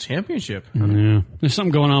 national championship. Yeah, there's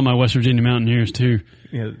something going on with my West Virginia Mountaineers too.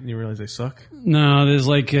 Yeah, you realize they suck? No, there's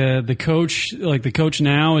the coach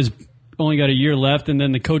now is only got a year left, and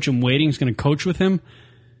then the coach in waiting is going to coach with him.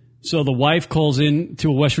 So the wife calls in to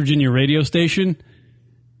a West Virginia radio station,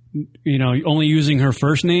 only using her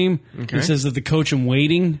first name. Okay. It says that the coach in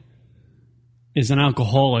waiting is an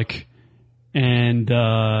alcoholic, and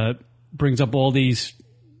brings up all these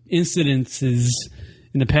incidences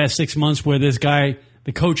in the past 6 months where this guy,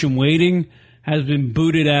 the coach in waiting, has been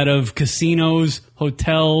booted out of casinos,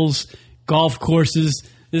 hotels, golf courses,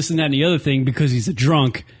 this and that and the other thing because he's a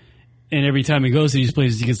drunk. And every time he goes to these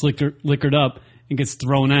places, he gets liquored up and gets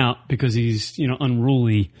thrown out because he's,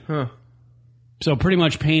 unruly. Huh. So pretty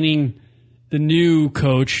much painting the new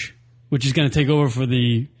coach, which is going to take over for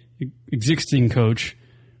the existing coach,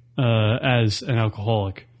 as an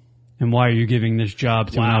alcoholic. And why are you giving this job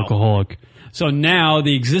to an alcoholic? So now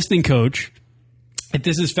the existing coach, if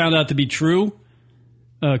this is found out to be true,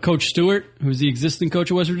 Coach Stewart, who's the existing coach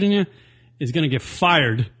of West Virginia, is going to get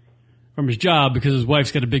fired from his job because his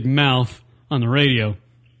wife's got a big mouth on the radio.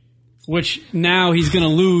 Which now he's going to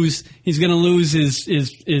lose. He's going to lose his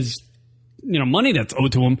money that's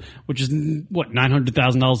owed to him, which is what,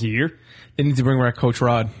 $900,000 a year. They need to bring back Coach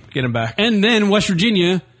Rod, get him back, and then West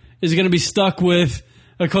Virginia is going to be stuck with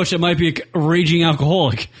a coach that might be a raging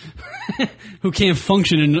alcoholic who can't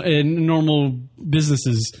function in normal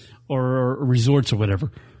businesses or resorts or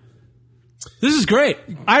whatever. This is great.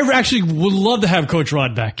 I actually would love to have Coach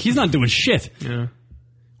Rod back. He's not doing shit. Yeah.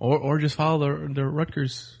 Or just follow the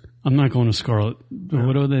Rutgers. I'm not going to Scarlet. Yeah.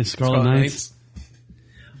 What are they? Scarlet Knights?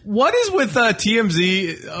 What is with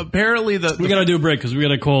TMZ? Apparently we got to do a break because we got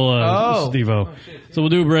to call Steve-O. So we'll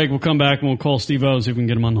do a break. We'll come back and we'll call Steve-O, see if we can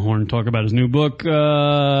get him on the horn and talk about his new book,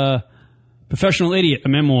 Professional Idiot, a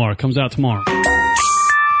memoir. Comes out tomorrow.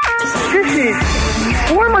 This is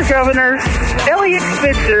former Governor Elliot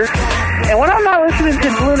Spitzer, and when I'm not listening to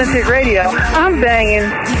Lunatic Radio, I'm banging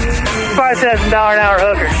 $5,000 an hour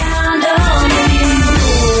hookers.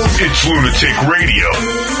 It's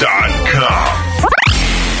lunaticradio.com.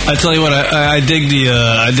 I tell you what, I dig the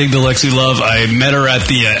Lexi Love. I met her at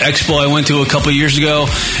the expo I went to a couple of years ago,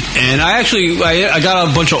 and I got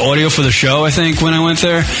a bunch of audio for the show, I think, when I went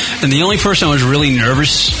there, and the only person I was really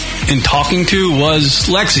nervous in talking to was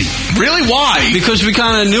Lexi. Really? Why? Because we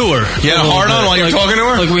kind of knew her. You had a hard on while you were talking to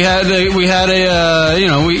her? Like we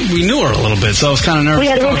knew her a little bit, so I was kind of nervous. We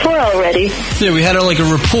had a rapport already. Yeah, we had a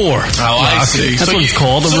rapport. Oh, I see. That's what it's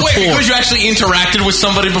called, a rapport. Wait, because you actually interacted with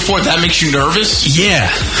somebody before, that makes you nervous?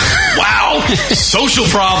 Yeah. Wow. Social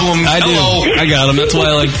problem. Hello. I got him. That's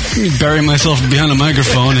why I bury myself behind a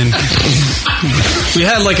microphone. And we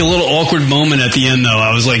had a little awkward moment at the end, though.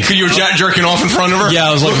 I was like, you were jerking off in front of her? Yeah,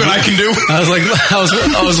 I was like, look what I can do. I was like,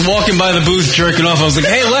 I was walking by the booth jerking off. I was like,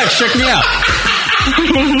 hey, Lex, check me out.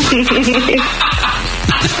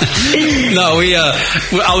 No,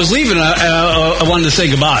 I was leaving. I wanted to say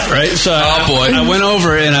goodbye, right? So I went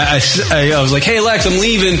over and I was like, "Hey, Lex, I'm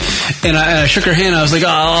leaving," and I shook her hand. I was like,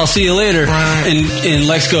 "I'll see you later." Right. And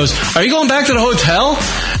Lex goes, "Are you going back to the hotel?"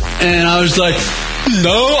 And I was like,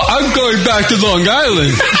 "No, I'm going back to Long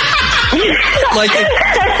Island."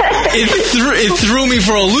 it threw me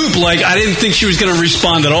for a loop. Like, I didn't think she was going to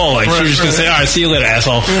respond at all. Like, she was just going to say, all right, see you later,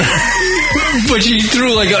 asshole. But she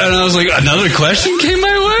threw, like, and I was like, another question came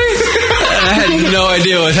my way? And I had no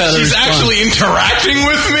idea how to She's respond. actually interacting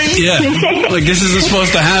with me? Yeah. Like, this isn't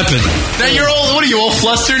supposed to happen. Now, what are you, all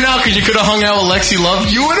flustered now? Because you could have hung out with Lexi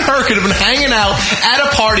Love. You and her could have been hanging out at a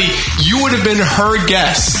party. You would have been her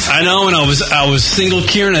guest. I know, and I was single,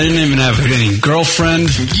 Kieran. I didn't even have any girlfriend,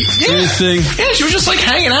 anything. Yeah, she was just like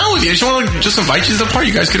hanging out with you. She wanted to just invite you to the party.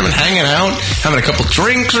 You guys could have been hanging out, having a couple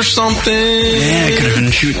drinks or something. Yeah, I could have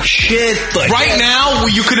been shooting shit. Like right now,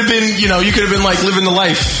 you could have been, like living the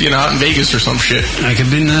life, out in Vegas or some shit. I could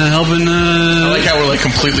have been helping. I like how we're like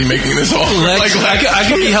completely making this all. I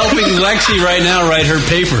could be helping Lexi right now write her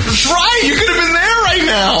paper. That's right. You could have been there right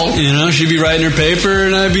now. She'd be writing her paper,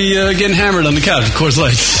 and I'd be getting hammered on the couch. Of course,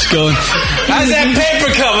 Lex going, "How's that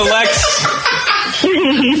paper coming, Lex?"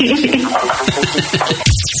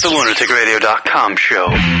 The lunaticradio.com show.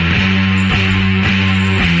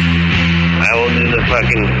 I will do the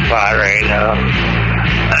fucking spot right now.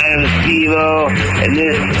 I'm Steve-O, and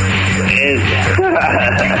this is...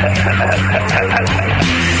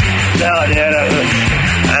 No, dude,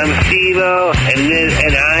 I'm Steve-O,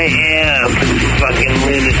 and I am fucking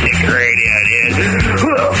Lunatic Radio, dude.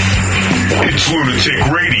 It's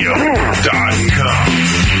lunaticradio.com.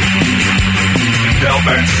 Now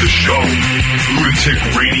back to the show.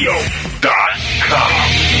 lunaticradio.com.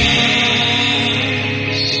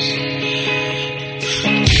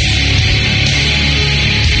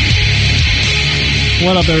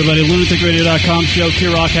 What up, everybody? LunaticRadio.com show.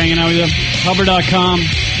 K-Rock hanging out with you. Hover.com.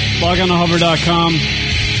 Log on to Hover.com.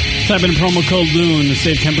 Type in promo code LUN to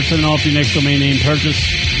save 10% off your next domain name purchase.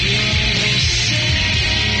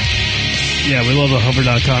 Yeah, we love the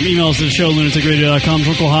Hover.com. Email us at the show, lunaticradio.com.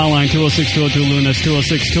 Local hotline, 206-202-LUN. That's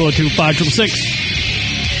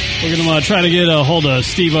 206-202-5666. We're going to try to get a hold of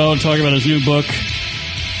Steve-O to talk about his new book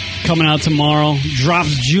coming out tomorrow.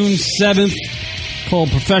 Drops June 7th, called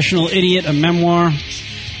Professional Idiot, a memoir.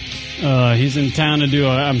 He's in town to do,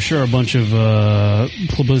 I'm sure, a bunch of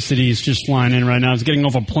publicity. He's just flying in right now. He's getting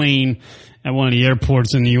off a plane at one of the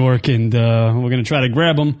airports in New York, and we're going to try to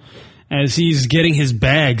grab him as he's getting his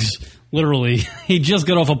bags. Literally, he just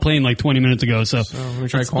got off a plane like 20 minutes ago. So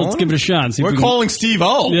let's give it a shot. We're calling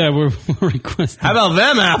Steve-O. Yeah, we're requesting. How about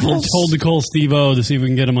them apples? We're told to call Steve-O to see if we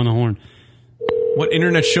can get him on the horn. What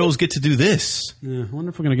internet shows get to do this? Yeah, I wonder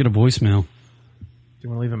if we're going to get a voicemail. Do you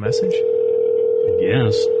want to leave a message?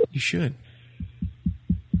 Yes. You should.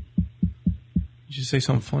 You should say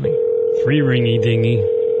something funny. 3 ringy dingy.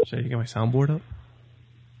 Should I get my soundboard up?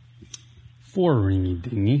 4 ringy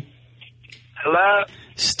dingy. Hello?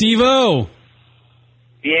 Steve-O!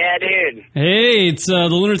 Yeah, dude. Hey, it's the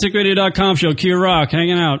lunaticradio.com show. Kia Rock,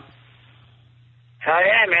 hanging out. Hell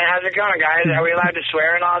yeah, man. How's it going, guys? Are we allowed to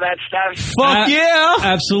swear and all that stuff? Fuck yeah!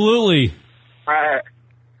 Absolutely. All right.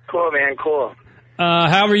 Cool, man. Cool.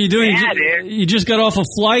 How are you doing? Yeah, dude. You just got off a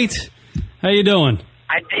flight? How you doing?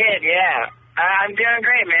 I did, yeah. I'm doing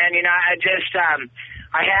great, man. I just,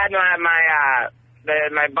 I had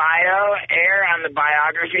my bio air on the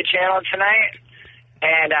biography channel tonight,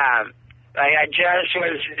 and I just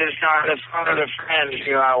was on the phone with a friend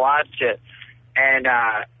who watched it, and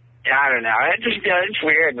I don't know. It's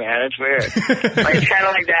weird, man. It's weird. Like kind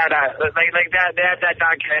of like that, that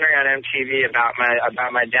documentary on MTV about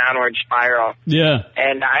my downward spiral. Yeah.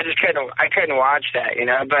 And I couldn't watch that,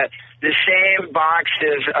 But the same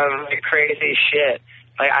boxes of like crazy shit,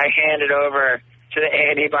 like I handed over to the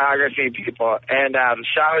anti-biography people, and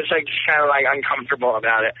so I was like just kind of like uncomfortable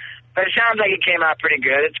about it. But it sounds like it came out pretty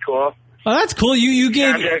good. It's cool. Oh, that's cool. You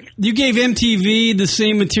gave MTV the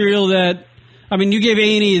same material that. I mean, you gave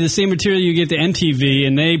A&E the same material you gave to MTV,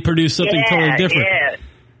 and they produced something totally different. Yeah.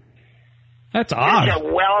 That's odd. It's a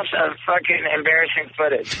wealth of fucking embarrassing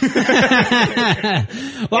footage.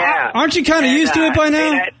 Well, yeah. Aren't you kind of used to it by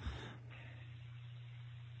now?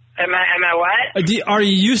 Am I what? Are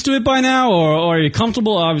you used to it by now, or are you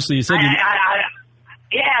comfortable? Obviously, you said you...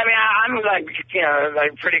 I'm like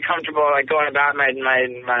pretty comfortable like going about my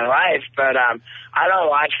life, but I don't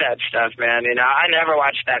watch that stuff, man. I never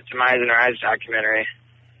watched that Demise and Rise documentary.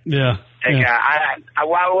 Yeah. I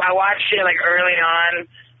watched it like early on.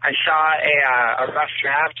 I saw a rough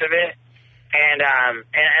draft of it, and I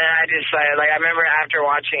just like I remember after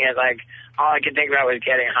watching it, like all I could think about was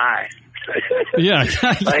getting high. Yeah.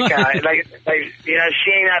 like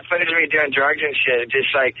seeing that footage of me doing drugs and shit, it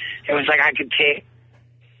was like I could take.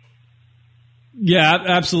 Yeah,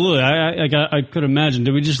 absolutely. I could imagine.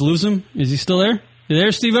 Did we just lose him? Is he still there? You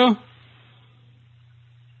there, Steve-O?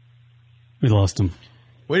 We lost him.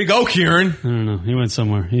 Way to go, Kieran. I don't know. He went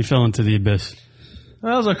somewhere. He fell into the abyss.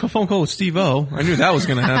 That was like a phone call with Steve-O. I knew that was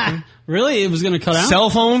going to happen. Really? It was going to cut out? Cell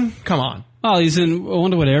phone? Come on. Oh, he's in... I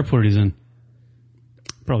wonder what airport he's in.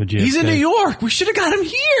 Probably JFK. He's in New York. We should have got him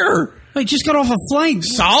here. He just got off a flight.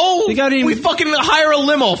 So? We fucking hire a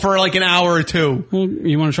limo for like an hour or two. Well,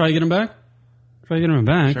 you want to try to get him back? Try to get him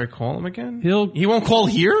back. Should I call him again? He won't call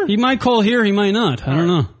here? He might call here. He might not. I don't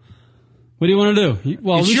know. What do you want to do?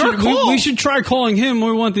 Well, It's your call. We should try calling him when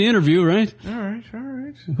we want the interview, right? All right.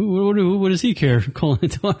 What does he care calling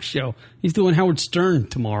into our show? He's doing Howard Stern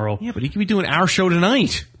tomorrow. Yeah, but he could be doing our show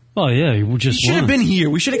tonight. Oh, yeah. He should have been here.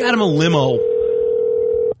 We should have got him a limo.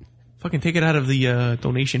 Fucking take it out of the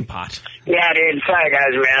donation pot. Yeah, dude. Sorry,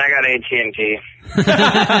 guys, man. I got AT&T.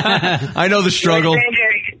 I know the struggle.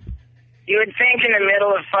 You would think in the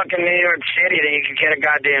middle of fucking New York City that you could get a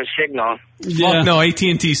goddamn signal. Yeah. Fuck no,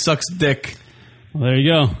 AT&T sucks dick. Well, there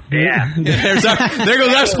you go. Yeah. there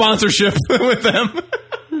goes our sponsorship with them. Anyway,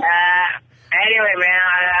 man,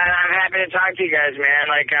 I'm happy to talk to you guys, man.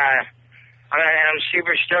 Like, I'm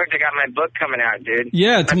super stoked. I got my book coming out, dude.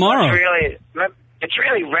 Yeah, tomorrow. It's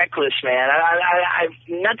really reckless, man.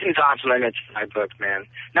 Nothing's off limits in my book, man.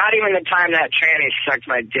 Not even the time that tranny sucked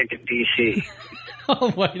my dick at DC.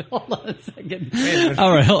 Oh, wait, hold on a second.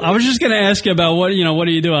 All right, I was just going to ask you about what are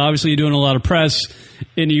you doing? Obviously, you're doing a lot of press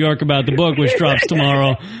in New York about the book, which drops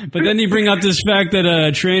tomorrow. But then you bring up this fact that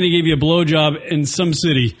tranny gave you a blowjob in some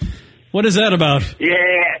city. What is that about?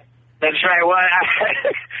 Yeah, that's right. Well,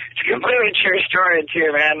 it's a completely true story,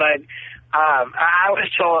 too, man. Like, I was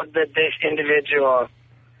told that this individual,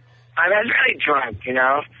 I was really drunk, you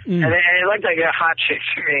know, and it looked like a hot chick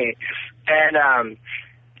to me. And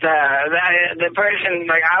the person,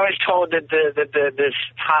 like, I was told that this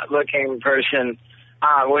hot-looking person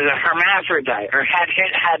was a hermaphrodite, or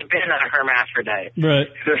had been a hermaphrodite, right?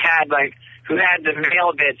 Who had the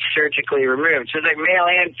male bits surgically removed. So it's like male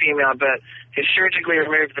and female, but he surgically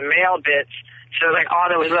removed the male bits. So, like, all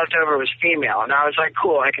that was left over was female. And I was like,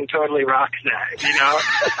 cool, I can totally rock that, you know?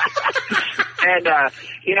 And,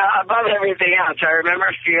 you know, above everything else, I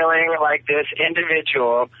remember feeling like this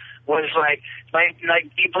individual was, like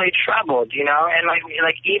deeply troubled, you know? And, like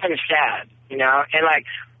even sad, you know? And, like,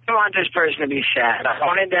 I don't want this person to be sad. I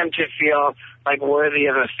wanted them to feel, like, worthy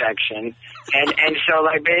of affection. And so,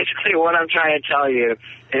 like, basically what I'm trying to tell you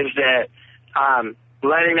is that,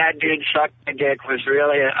 letting that dude suck my dick was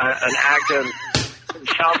really an act of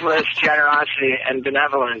selfless generosity and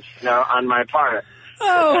benevolence, you know, on my part.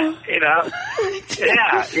 Oh. You know?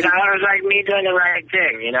 Yeah. You know, it was like me doing the right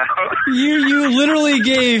thing, you know? You literally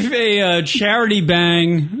gave a charity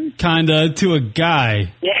bang, kinda, to a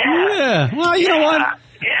guy. Yeah. Well, you know what?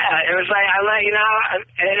 Yeah, it was like, you know,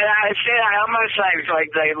 and I almost like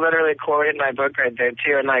literally quoted my book right there,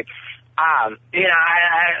 too, and like, you know,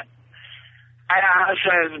 I also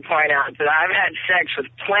have to point out that I've had sex with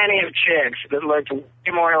plenty of chicks that looked way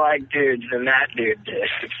more like dudes than that dude did.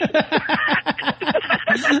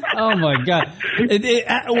 Oh my God!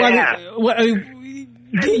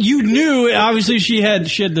 You knew obviously he had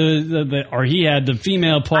the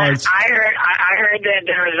female parts. I heard that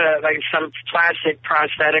there was some plastic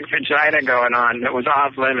prosthetic vagina going on that was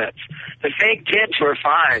off limits. The fake tits were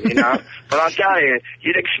fine, you know. But I'll tell you,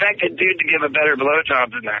 you'd expect a dude to give a better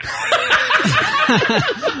blowjob than that.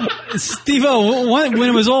 Steve-O, when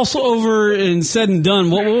it was all over and said and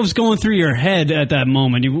done, what was going through your head at that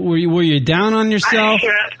moment? Were you down on yourself?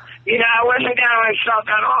 You know, I wasn't down on myself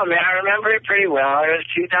at all, man. I remember it pretty well. It was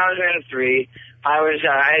 2003. I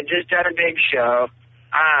had just done a big show.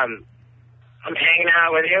 I'm hanging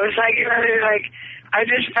out with. It was like, you know, like. I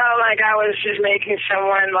just felt like I was just making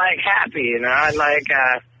someone, like, happy, you know, and, like,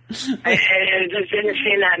 it just didn't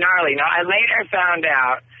seem that gnarly. Now, I later found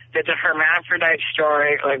out that the hermaphrodite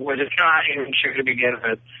story, like, was not even true to begin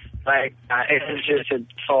with. Like, it was just a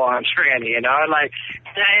full-on tranny, you know, and, like,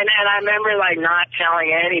 and I remember, like, not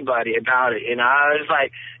telling anybody about it, you know, I was,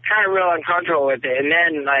 like, kind of real uncomfortable with it, and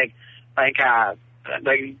then, I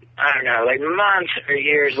don't know, like, months or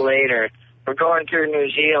years later, we're going through New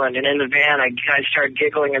Zealand, and in the van, I start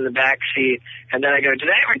giggling in the back seat, and then I go, did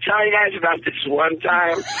I ever tell you guys about this one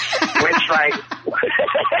time? Which, like,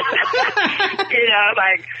 you know,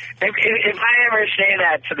 like, if I ever say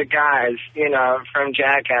that to the guys, you know, from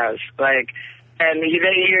Jackass, like, and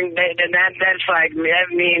that's like, that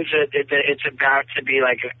means that it's about to be,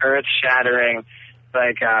 like, an earth-shattering,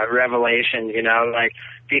 revelation, you know, like,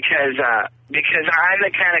 because I'm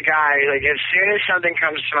the kind of guy, like, as soon as something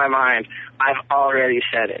comes to my mind, I've already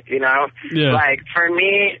said it, you know? Yeah. Like, for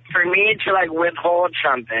me to, like, withhold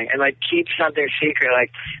something and, like, keep something secret,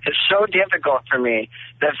 like, it's so difficult for me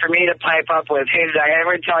that for me to pipe up with, hey, did I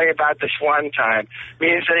ever tell you about this one time,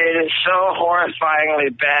 means that it is so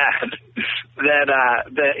horrifyingly bad that,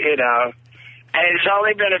 you know, and it's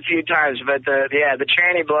only been a few times, but the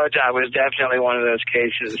tranny blowjob was definitely one of those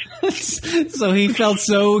cases. So he felt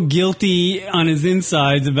so guilty on his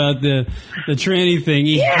insides about the tranny thing,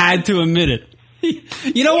 he had to admit it.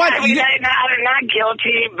 You know what? I mean, not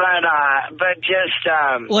guilty, but just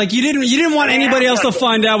like you didn't want anybody else to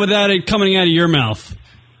find out without it coming out of your mouth.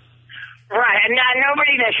 Right, and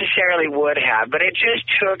nobody necessarily would have, but it just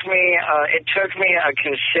took me. It took me a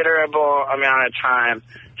considerable amount of time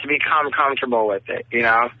to become comfortable with it, you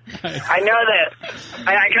know? I know that,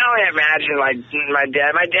 I can only imagine, like, my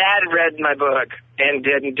dad read my book and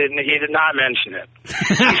he did not mention it.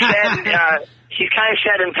 He said, he kind of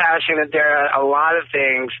said in passing that there are a lot of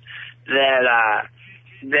things that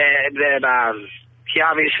he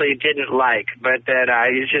obviously didn't like, but that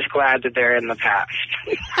he's just glad that they're in the past.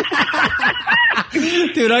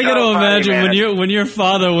 Dude, I got to imagine when your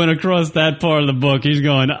father went across that part of the book, he's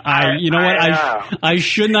going, I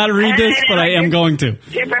should not read this, but I am going to.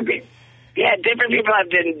 Different people have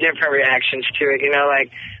different reactions to it. You know,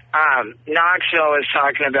 like Knoxville was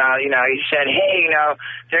talking about. You know, he said, "Hey, you know,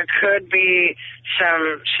 there could be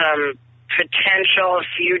some potential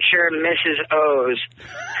future Mrs. O's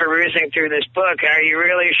perusing through this book. Are you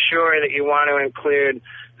really sure that you want to include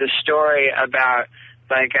the story about?"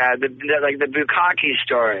 Like the Bukkake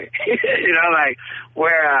story, you know, like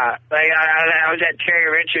where I was at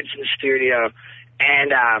Terry Richardson's studio,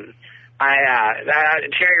 and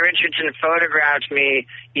Terry Richardson photographed me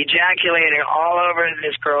ejaculating all over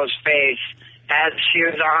this girl's face as she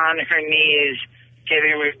was on her knees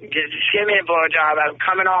giving me a blowjob. I'm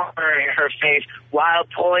coming all over her face while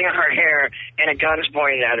pulling her hair and a gun's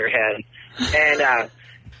pointing at her head, and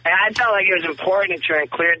I felt like it was important to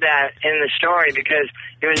include that in the story because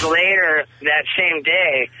it was later that same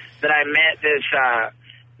day that I met this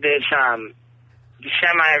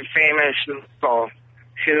semi-famous girl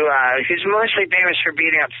who's mostly famous for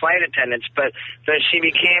beating up flight attendants, but she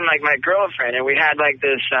became like my girlfriend, and we had like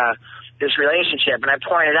this relationship. And I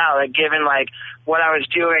pointed out, like, given like what I was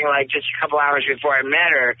doing, like just a couple hours before I met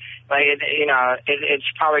her, like it's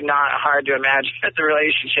probably not hard to imagine that the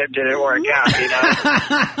relationship didn't work out, you know.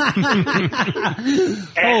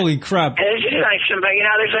 Holy crap! And it's just like somebody, you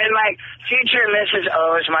know, there's like future Mrs.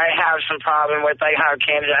 O's might have some problem with like how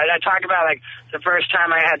Canada. I talk about like the first time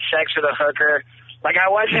I had sex with a hooker. Like I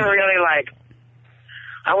wasn't really like.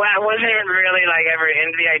 I wasn't really, like, ever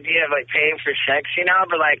into the idea of, like, paying for sex, you know?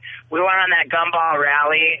 But, like, we went on that gumball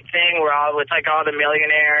rally thing where with all the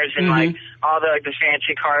millionaires and, like, all the, like, the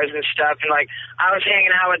fancy cars and stuff. And, like, I was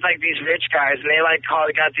hanging out with, like, these rich guys, and they, like,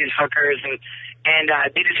 got these hookers, and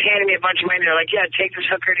they just handed me a bunch of money. They're like, yeah, take this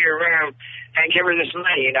hooker to your room and give her this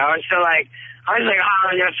money, you know? And so, like, I was like,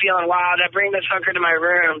 oh, I'm feeling wild. I bring this hooker to my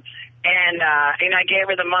room, and I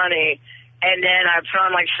gave her the money. And then I put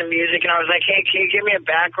on, like, some music, and I was like, hey, can you give me a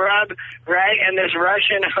back rub, right? And this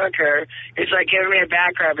Russian hooker is, like, giving me a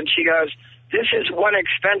back rub, and she goes, this is one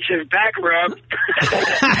expensive back rub.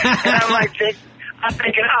 And I'm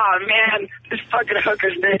thinking, oh, man, this fucking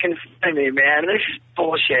hooker's making fun of me, man. This is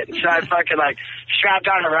bullshit. And so I fucking, like, strapped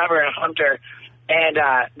on a rubber and humped her. And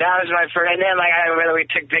that was my first, and then, like, we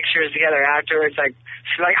took pictures together afterwards, like,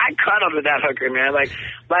 I cuddled with that hooker, man. Like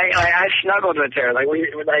I snuggled with her. Like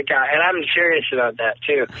and I'm serious about that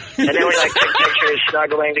too. And then we like took pictures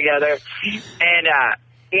snuggling together. And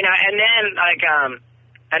and then like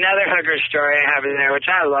another hooker story I have in there, which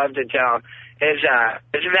I love to tell, is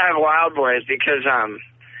about Wild Boys because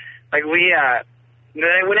like we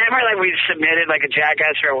whenever like we submitted like a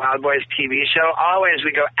Jackass or a Wild Boys TV show, always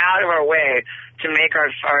we go out of our way to make our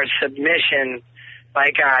submission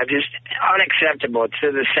like just unacceptable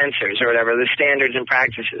to the censors or whatever, the standards and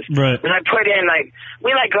practices. Right. When I put in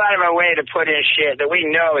we go out of our way to put in shit that we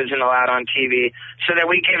know isn't allowed on TV, so that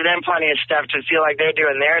we give them plenty of stuff to feel like they're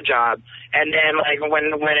doing their job. And then like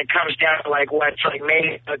when it comes down to like what's like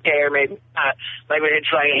maybe okay or maybe not, like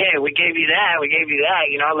it's like, hey, we gave you that,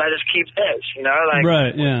 you know, let us keep this, you know, like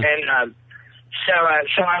right, yeah. And so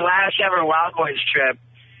our last ever Wild Boys trip,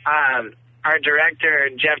 our director,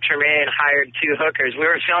 Jeff Tremaine, hired 2 hookers. We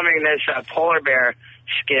were filming this polar bear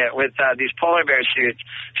skit with these polar bear suits.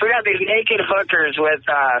 So we got these naked hookers with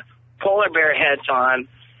polar bear heads on,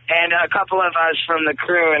 And a couple of us from the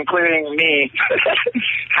crew, including me,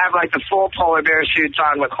 have like the full polar bear suits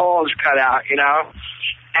on with holes cut out, you know?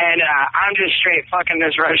 And I'm just straight fucking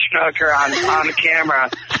this Russian hooker on the camera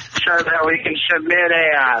so that we can submit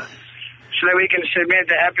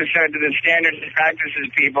the episode to the standards and practices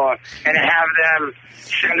people and have them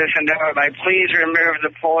send us a note like, please remove the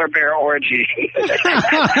polar bear orgy. So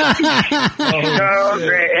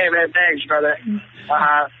great. Hey, man, thanks, brother.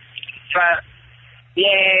 But,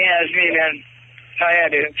 yeah, it's me, man. Oh, yeah,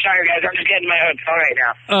 dude. Sorry, guys. I'm just getting my hotel right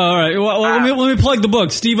now. All right. Well, let me plug the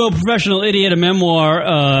book. Steve-O, Professional Idiot, a memoir,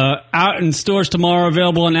 out in stores tomorrow,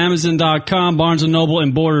 available on Amazon.com, Barnes & Noble,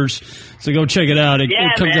 and Borders. So go check it out. It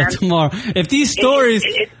comes out tomorrow. If these stories,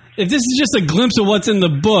 if this is just a glimpse of what's in the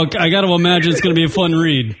book, I got to imagine it's going to be a fun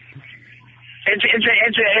read.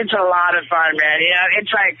 It's a lot of fun, man. You know,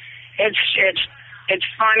 it's like, it's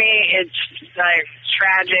funny, it's like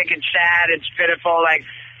tragic, it's sad, it's pitiful, like,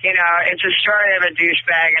 you know, it's a story of a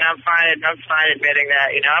douchebag, and I'm fine admitting that.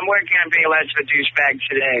 You know, I'm working on being less of a douchebag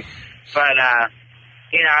today, but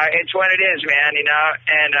you know, it's what it is, man. You know,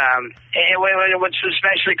 and what's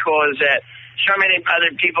especially cool is that so many other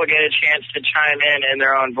people get a chance to chime in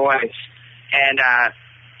their own voice and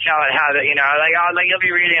tell it how that, you know, like you'll be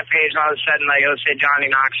reading a page, and all of a sudden, like it'll say Johnny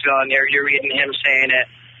Knoxville, and you're reading him saying it.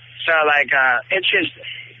 So like, it's just.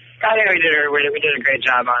 I think we did a great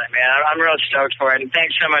job on it, man. I'm real stoked for it, and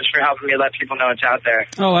thanks so much for helping me let people know it's out there.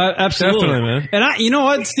 Oh, absolutely, Definitely, man. And you know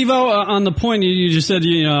what, Steve-O, on the point you just said,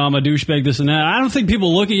 you know, I'm a douchebag, this and that. I don't think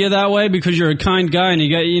people look at you that way because you're a kind guy and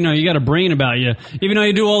you got a brain about you. Even though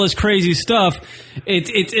you do all this crazy stuff,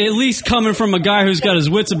 it's at least coming from a guy who's got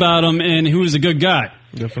his wits about him and who's a good guy.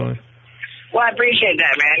 Definitely. Well, I appreciate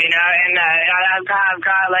that, man. You know, and I've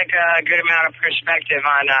got like a good amount of perspective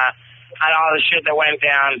on all the shit that went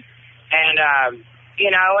down. And,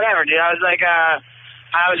 you know, whatever, dude. I was like,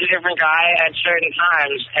 I was a different guy at certain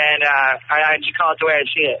times, and I just call it the way I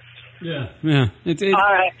see it. Yeah.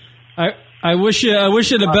 All right. I wish you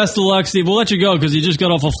the best of luck, Steve. We'll let you go because you just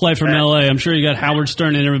got off a flight from L.A. I'm sure you got Howard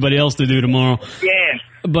Stern and everybody else to do tomorrow. Yeah.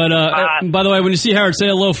 But by the way, when you see Howard, say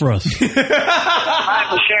hello for us. For sure,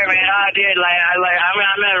 man. Oh, dude, I'm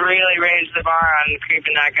gonna really raise the bar on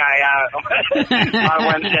creeping that guy out on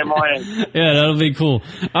Wednesday morning. Yeah, that'll be cool.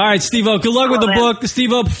 All right, Steve-O, good luck with the book.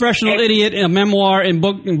 Steve-O, Professional Idiot, a memoir in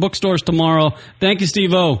bookstores tomorrow. Thank you,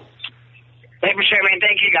 Steve-O. Hey, for sure, man.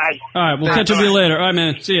 Thank you, guys. All right, we'll catch up with you later. All right,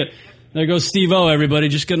 man. See ya. There goes Steve-O, everybody.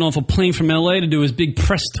 Just getting off a plane from L.A. to do his big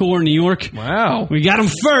press tour in New York. Wow. We got him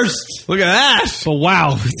first. Look at that. But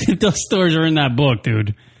wow, those stories are in that book,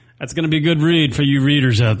 dude. That's going to be a good read for you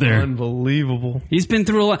readers out there. Unbelievable. He's been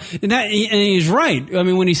through a lot. And he's right. I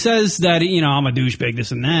mean, when he says that, you know, I'm a douchebag,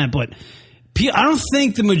 this and that, but I don't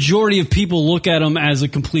think the majority of people look at him as a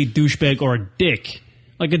complete douchebag or a dick.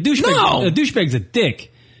 Like a douchebag's a dick.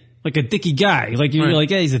 Like a dicky guy. Like you're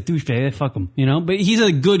like, yeah, he's a douchebag. Fuck him, you know. But he's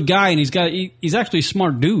a good guy, and he's actually a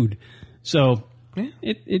smart dude. So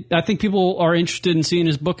I think people are interested in seeing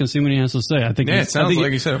his book and seeing what he has to say. I think it sounds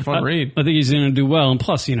like you said a fun read. I think he's going to do well. And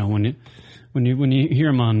plus, you know, when you hear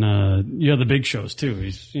him on the big shows too,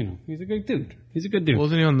 he's a good dude. He's a good dude.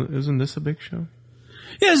 Wasn't he on? Isn't this a big show?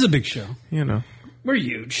 Yeah, it's a big show. You know, we're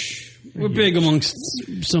huge. We're big amongst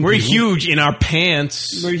some. We're people. huge in our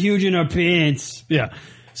pants. We're huge in our pants. Yeah.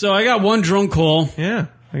 So I got one drunk call. Yeah.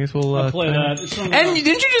 I guess we'll play that. And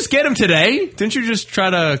didn't you just get him today? Didn't you just try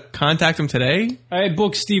to contact him today? I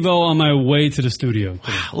booked Steve-O on my way to the studio.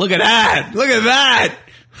 Wow, look at that. Look at that.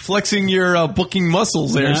 Flexing your booking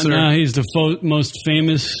muscles there, sir. Nah, he's the most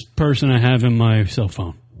famous person I have in my cell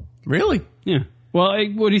phone. Really? Yeah. Well,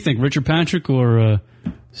 what do you think? Richard Patrick or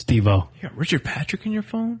Steve-O? You got Richard Patrick in your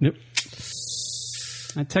phone? Yep.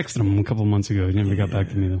 I texted him a couple months ago. He never got back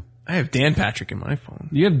to me, though. I have Dan Patrick in my phone.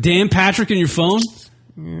 You have Dan Patrick in your phone?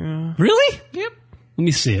 Yeah. Really? Yep. Let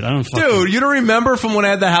me see it. I don't. Dude, you don't remember from when I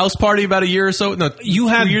had the house party about a year or so? No, you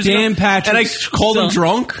have Dan Patrick, and I called him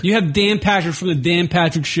drunk. You have Dan Patrick from the Dan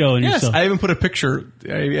Patrick Show. In yes, yourself. I even put a picture.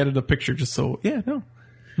 I added a picture just so. Yeah, no.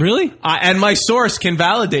 Really? And my source can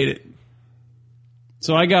validate it.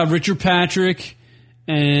 So I got Richard Patrick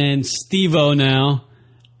and Steve-O now,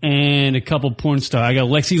 and a couple porn stars. I got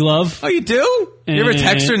Lexi Love. Oh, you do? You ever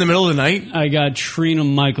text her in the middle of the night? I got Trina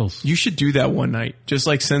Michaels. You should do that one night. Just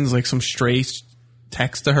like sends like some stray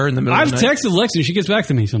text to her in the middle of the night. I've texted Lexi. She gets back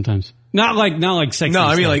to me sometimes. Not like sexy. No,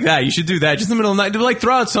 I mean stuff. like that. You should do that just in the middle of the night. Like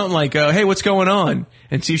throw out something like, hey, what's going on?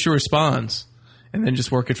 And see if she responds. And then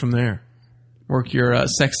just work it from there. Work your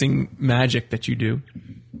sexing magic that you do.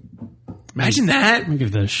 Imagine that. I'm gonna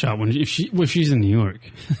give that a shot if she's in New York.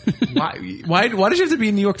 Why does she have to be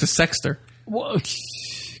in New York to sext her? Well,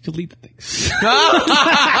 You could delete the things.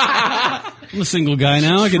 I'm a single guy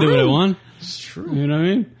now. I can do what I want. It's true. You know what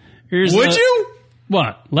I mean? Would you?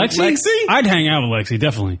 What? Lexi? I'd hang out with Lexi,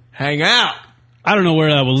 definitely. Hang out. I don't know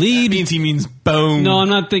where that will lead. He means bone. No, I'm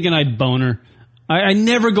not thinking I'd bone her. I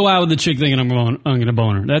never go out with a chick thinking I'm going to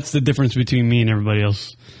bone her. That's the difference between me and everybody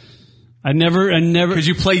else. I never. Because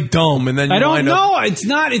you play dumb and then you I don't wind know. up. It's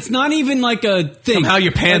not even like a thing. Somehow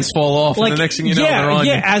your pants fall off and the next thing you know, they're on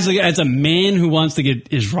you. As a man who wants to get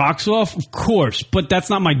his rocks off, of course. But that's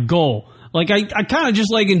not my goal. Like, I kind of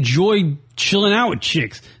just, like, enjoy chilling out with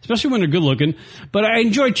chicks, especially when they're good looking. But I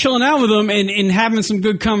enjoy chilling out with them and having some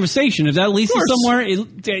good conversation. If that leads to somewhere,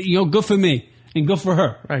 good for me and good for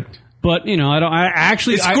her. Right. But, it's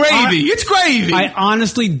gravy. It's gravy. I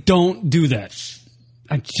honestly don't do that.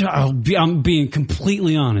 I'm being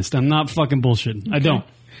completely honest. I'm not fucking bullshitting. Okay. I don't.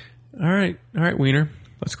 All right, Wiener.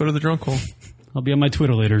 Let's go to the drunk hole. I'll be on my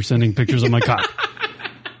Twitter later sending pictures of my cock.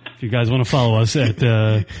 If you guys want to follow us at,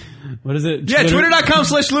 what is it? Yeah,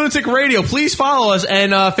 Twitter.com/lunatic radio. Please follow us.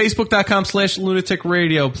 And Facebook.com/lunatic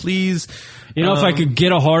radio. Please. If I could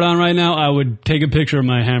get a hard on right now, I would take a picture of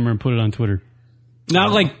my hammer and put it on Twitter.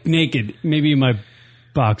 Not like naked. Maybe in my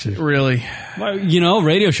boxers. Really? Well,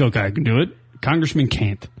 radio show guy can do it. Congressman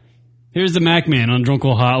can't. Here's the Mac Man on Drunk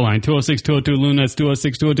Hole Hotline. 206-202-LUNA. That's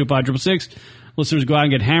 206-202-5666. Listeners go out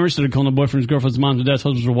and get hammered, so they're calling their boyfriends, girlfriends, moms, and dads,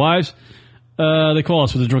 husbands, or wives. They call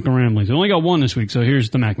us for the drunken ramblings. We only got one this week, so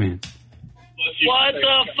here's the Mac Man. What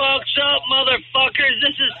the fuck's up, motherfuckers?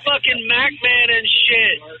 This is fucking Mac Man and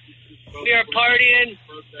shit. We are partying.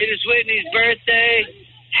 It is Whitney's birthday.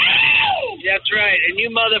 That's right, and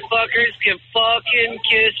you motherfuckers can fucking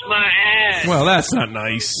kiss my ass. Well, that's not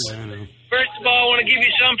nice. First of all, I want to give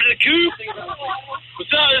you something for the coop.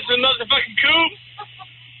 What's up? This is another fucking coop.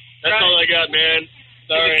 That's all I got, man.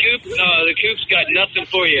 Sorry. The coop? No, the coop's got nothing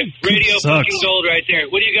for you. Radio fucking gold right there.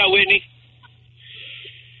 What do you got, Whitney?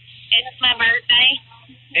 It's my birthday.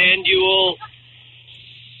 And you will...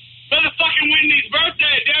 Motherfucking Whitney's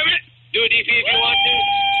birthday, damn it! Do a DP if you want to.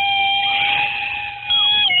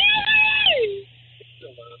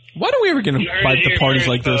 Why do we ever get invited to parties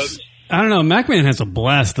like this? I don't know. MacMan has a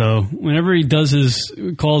blast, though. Whenever he does his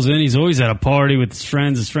calls in, he's always at a party with his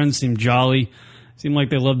friends. His friends seem jolly. Seem like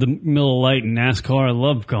they love the Miller Lite and NASCAR.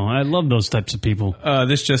 I love those types of people.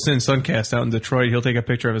 This just in, Suncast out in Detroit. He'll take a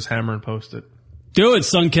picture of his hammer and post it. Do it,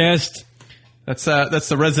 Suncast. That's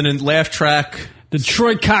the resident laugh track.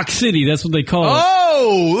 Detroit Cock City. That's what they call it.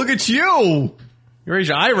 Oh, look at you. You raise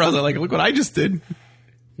your eyebrows. Like, look what I just did.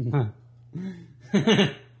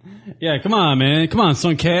 Yeah, come on, man. Come on,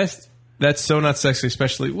 Suncast. That's so not sexy,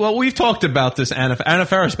 especially... Well, we've talked about this. Anna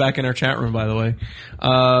Ferris back in our chat room, by the way.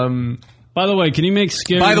 By the way, can you make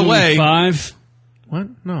Scary Movie 5? What?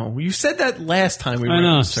 No. You said that last time we were I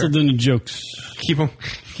know. Still doing the jokes. Keep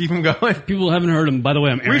them going. People haven't heard them. By the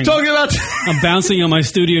way, we've talked about... I'm bouncing on my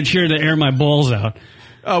studio chair to air my balls out.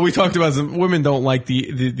 We talked about some women don't like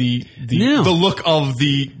the look of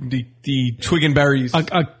the twig and berries.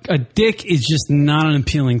 A dick is just not an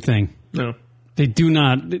appealing thing. No. They do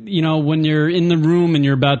not. When you're in the room and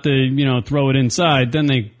you're about to, throw it inside, then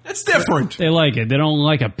that's different. They like it. They don't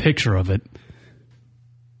like a picture of it.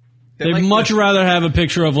 They'd like much rather have a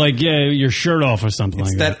picture of your shirt off or something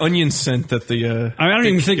like that. It's that onion scent that the. I don't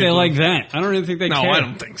even think they like that. I don't even think they care. No, I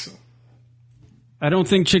don't think so. I don't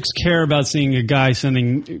think chicks care about seeing a guy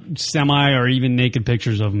sending semi or even naked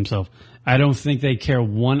pictures of himself. I don't think they care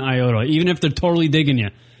one iota, even if they're totally digging you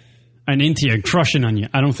and into you, crushing on you.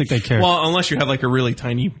 I don't think they care. Well, unless you have a really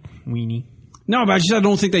tiny weenie. No, but I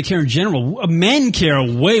don't think they care in general. Men care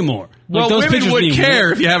way more. Well, those women would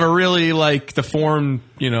care if you have a really deformed,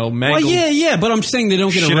 mangled. Well, yeah, but I'm saying they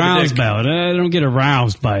don't get aroused by it. I don't get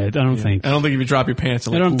aroused by it. I don't think. I don't think if you drop your pants.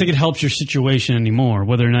 I don't think it helps your situation anymore,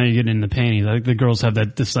 whether or not you get in the panties. I think the girls have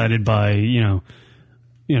that decided by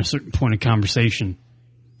a certain point of conversation.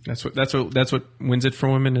 That's what wins it for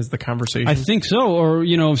women is the conversation. I think so, or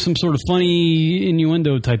some sort of funny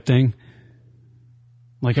innuendo type thing.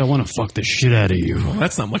 Like, I want to fuck the shit out of you. Well,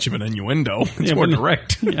 that's not much of an innuendo. It's more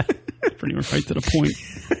direct. Yeah, pretty much right to the point.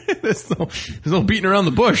 There's no beating around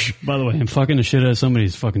the bush. By the way, I'm fucking the shit out of somebody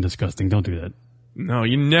is fucking disgusting. Don't do that. No,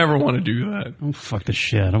 you never want to do that. Don't fuck the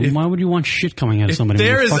shit out of them. Why would you want shit coming out of somebody? If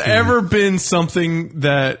there has ever been something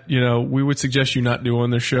that, we would suggest you not do on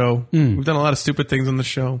the show, we've done a lot of stupid things on the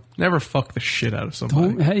show. Never fuck the shit out of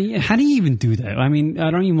somebody. How do you even do that? I mean,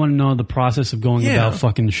 I don't even want to know the process of going about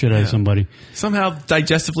fucking the shit out of somebody. Somehow,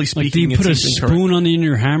 digestively speaking, do you put a spoon on the end of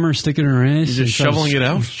your hammer, stick it in her ass? You're just shoveling it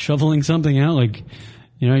out? Shoveling something out?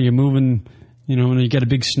 You're moving, when you got a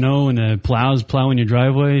big snow and the plowing your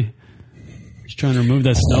driveway. Just trying to remove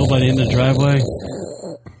that snow by the end of the driveway.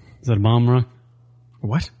 Is that a bomb, Rock?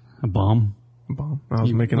 What? A bomb? A bomb? I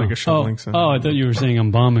was making like a shoveling sound. Oh, I thought you were saying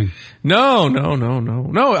I'm bombing. No.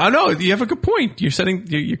 I know. You have a good point.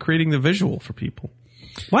 You're creating the visual for people.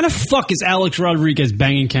 Why the fuck is Alex Rodriguez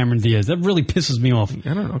banging Cameron Diaz? That really pisses me off.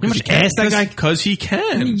 I don't know. How much ass that guy? Because he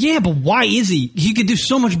can. Yeah, but why is he? He could do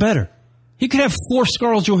so much better. He could have 4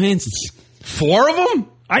 Scarlett Johanssons. 4 of them?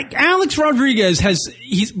 Alex Rodriguez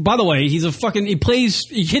by the way, he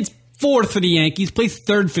hits 4th for the Yankees, plays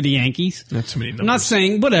 3rd for the Yankees. That's too many numbers. I'm not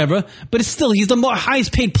saying whatever, but it's still, he's the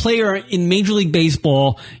highest paid player in Major League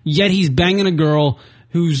Baseball, yet he's banging a girl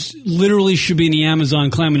who's literally should be in the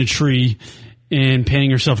Amazon climbing a tree and painting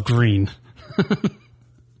herself green.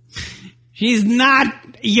 She's not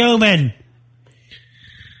human.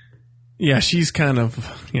 Yeah, she's kind of,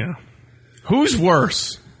 Who's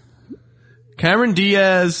worse? Cameron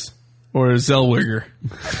Diaz or Zellweger?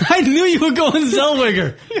 I knew you were going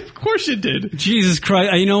Zellweger. Of course you did. Jesus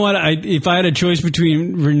Christ. You know what? If I had a choice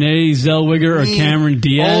between Renee Zellweger or Cameron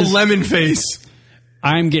Diaz. Oh, lemon face.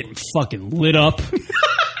 I'm getting fucking lit up.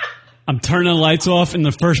 I'm turning the lights off, and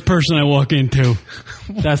the first person I walk into,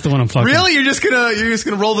 that's the one I'm fucking. Really? You're just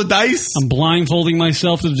gonna roll the dice? I'm blindfolding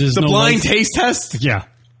myself. There's the no blind lights. taste test? Yeah.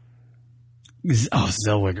 Oh,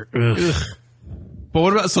 Zellweger. Ugh. But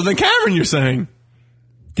what about, so then Cameron, you're saying?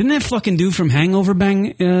 Didn't that fucking dude from Hangover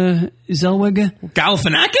bang Zellweger?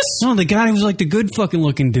 Galifianakis? No, the guy who was like the good fucking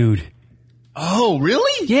looking dude. Oh,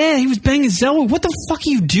 really? Yeah, he was banging Zellweger. What the fuck are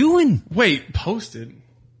you doing? Wait, posted.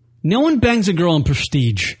 No one bangs a girl in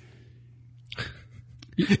Prestige.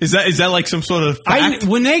 Is that like some sort of fact?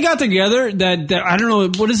 When they got together, that I don't know,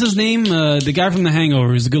 what is his name? The guy from The Hangover,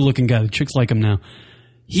 who's a good looking guy. The chicks like him now.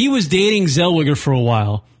 He was dating Zellweger for a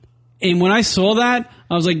while. And when I saw that,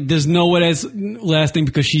 I was like, there's no way that's lasting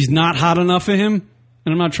because she's not hot enough for him.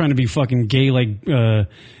 And I'm not trying to be fucking gay like,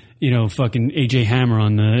 fucking AJ Hammer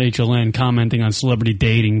on the HLN commenting on celebrity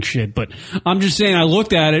dating shit. But I'm just saying, I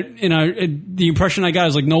looked at it and the impression I got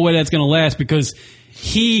is like, no way that's going to last because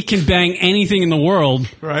he can bang anything in the world.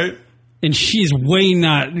 Right. And she's way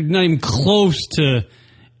not even close to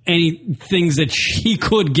any things that she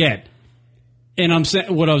could get. And I'm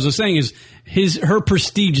saying, what I was saying is her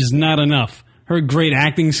prestige is not enough. Her great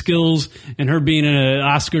acting skills and her being an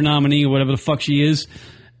Oscar nominee or whatever the fuck she is,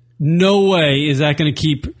 no way is that going to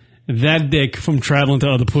keep that dick from traveling to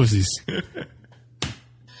other pussies. That's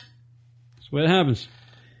what happens.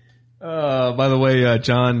 By the way,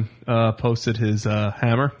 John posted his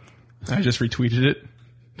hammer. I just retweeted it.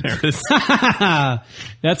 There it is.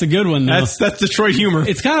 That's a good one, though. That's Detroit humor.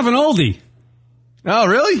 It's kind of an oldie. Oh,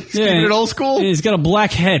 really? He's keeping it old school? He's got a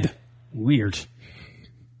black head. Weird.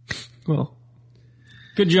 Well,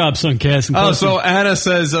 good job, Suncast. Oh, so Anna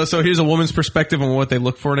says, so here's a woman's perspective on what they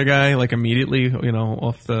look for in a guy, like immediately,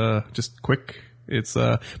 off the, just quick. It's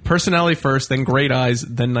personality first, then great eyes,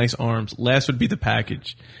 then nice arms. Last would be the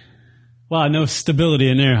package. Wow, no stability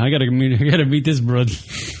in there. I gotta meet this broad.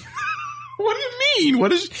 What do you mean? What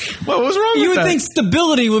was wrong with that? You would think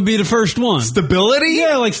stability would be the first one. Stability?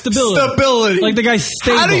 Yeah, like stability. Stability. Like the guy's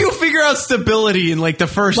stable. How do you figure out stability in like the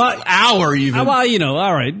first hour even? Well,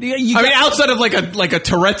 all right. Outside of like a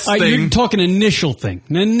Tourette's thing. You're talking initial thing.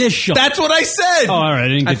 Initial. That's what I said. Oh, all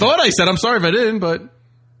right. I thought I said. I'm sorry if I didn't, but.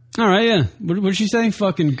 All right, yeah. What did she say?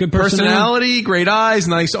 Fucking good personality, great eyes,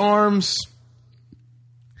 nice arms.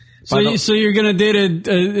 So you're gonna date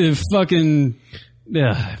a fucking.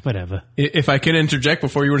 Yeah, whatever. If I could interject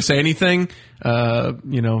before you were to say anything,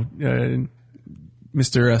 Mr.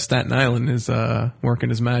 Staten Island is working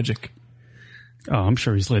his magic. Oh, I'm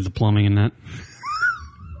sure he's laid the plumbing in that.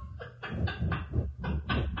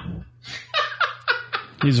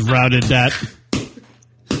 He's routed that.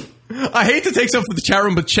 I hate to take stuff from the chat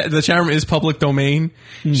room, but the chat room is public domain.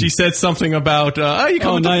 She said something about, you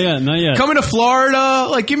coming not yet. Coming to Florida,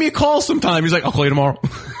 like, give me a call sometime. He's like, I'll call you tomorrow.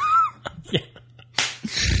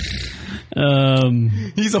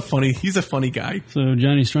 He's a funny guy. So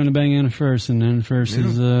Johnny's trying to bang Anna Faris, and Anna Faris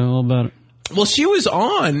is all about it. Well,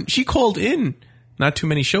 she called in not too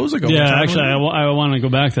many shows ago. Yeah, actually, I want to go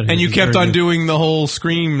back to that. And you kept on doing the whole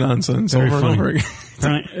Scream nonsense over and over again.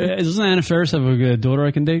 Doesn't Anna Faris have a daughter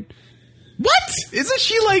I can date? What? Isn't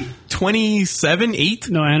she like 27, 8?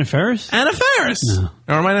 No, Anna Faris? Anna Faris. No.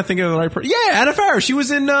 Or am I not thinking of the right person? Yeah, Anna Faris. She was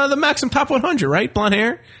in the Maxim Top 100, right? Blonde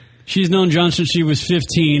hair. She's known John since she was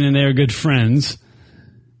 15, and they're good friends.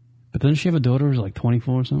 But doesn't she have a daughter who's like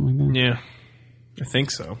 24 or something like that? Yeah. I think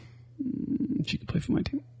so. She could play for my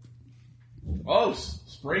team. Oh,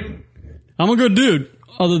 spring. I'm a good dude,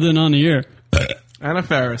 other than on the air. Anna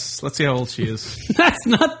Faris. Let's see how old she is. That's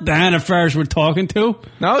not the Anna Faris we're talking to.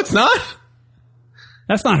 No, it's not.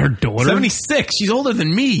 That's not her daughter. 76. She's older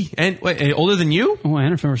than me. And wait, older than you? Oh,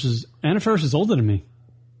 Anna Faris is older than me.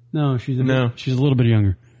 No, she's a little bit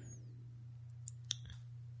younger.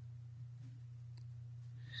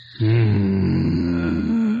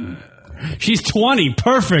 She's 20.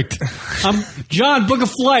 Perfect. John, book a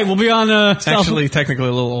flight. We'll be on. Actually, technically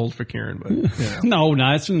a little old for Karen, but no,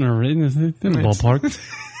 it's in the ballpark.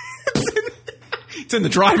 It's in the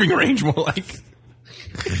driving range, more like.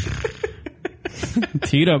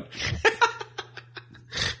 Teed up.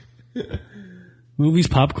 Movies,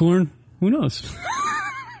 popcorn. Who knows?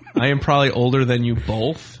 I am probably older than you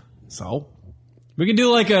both, so we can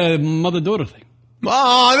do like a mother-daughter thing.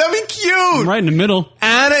 Oh, that'd be cute. I'm right in the middle.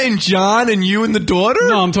 Anna and John and you and the daughter?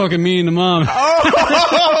 No, I'm talking me and the mom.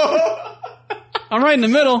 Oh. I'm right in the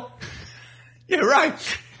middle. Yeah, right.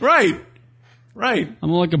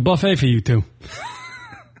 I'm like a buffet for you two.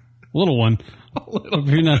 Little one. If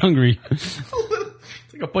you're not hungry. It's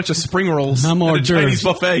like a bunch of spring rolls. I'm at a Chinese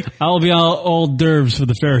buffet. I'll be all d'oeuvres for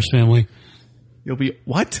the Ferris family. You'll be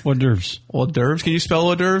what? Hors d'oeuvres. Hors d'oeuvres? Can you spell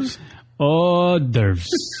hors d'oeuvres? Hors d'oeuvres.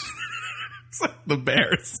 It's like the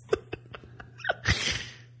Bears.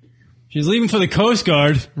 She's leaving for the Coast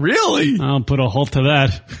Guard. Really? I'll put a halt to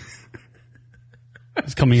that.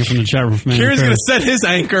 He's coming in from the chat room. Kieran's going to set his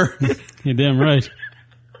anchor. You're damn right.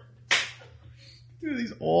 Do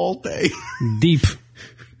these all day. Deep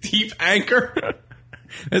Anchor.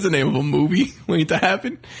 That's the name of a movie waiting to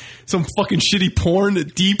happen. Some fucking shitty porn, a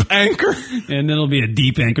Deep Anchor. And then it'll be a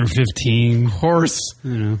Deep Anchor 15. Of course.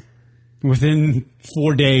 You know, within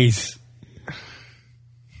 4 days.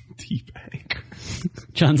 Deep Anchor.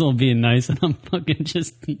 John's all being nice, and I'm fucking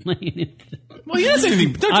just laying it. Well, he doesn't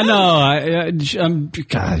anything. I know.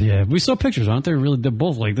 God, yeah. We saw pictures, aren't they? Really, they're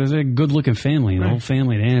both like, they're a good-looking family. The whole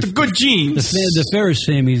family. They have good genes. The Ferris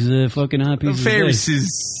family's a fucking hot piece of Ferris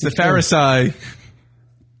is the Pharisee.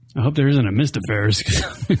 I hope there isn't a Mr. Ferris because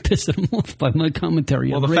I'm pissing him off by my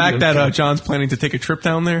commentary. Well, the fact that John's planning to take a trip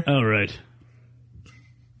down there. All right.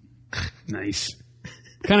 Nice.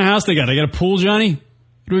 What kind of house they got? They got a pool, Johnny?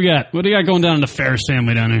 What do we got? What do you got going down in the Ferris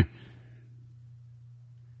family down there?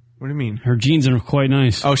 What do you mean? Her jeans are quite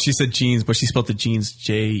nice. Oh, she said jeans, but she spelled the jeans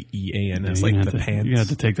Jeans, like the pants. You have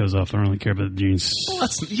to take those off. I don't really care about the jeans. Well,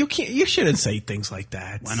 you shouldn't say things like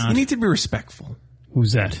that. Why not? You need to be respectful.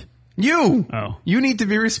 Who's that? You. Oh. You need to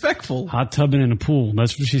be respectful. Hot tubbing in a pool.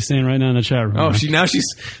 That's what she's saying right now in the chat room. Oh, right? now she's.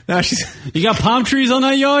 You got palm trees on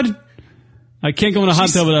that yard? I can't go in a hot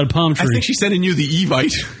tub without a palm tree. I think she's sending you the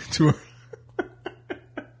Evite to her.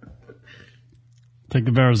 Take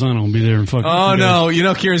the Verrazano and be there and fucking. Oh no! You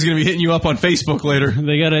know Kieran's going to be hitting you up on Facebook later.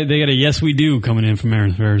 They got a yes we do coming in from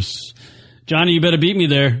Aaron Ferris. Johnny, you better beat me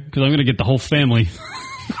there because I'm going to get the whole family.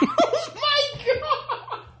 Oh my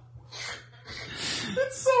god!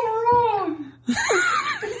 It's so wrong.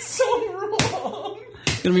 It's so wrong.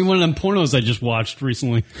 It's going to be one of them pornos I just watched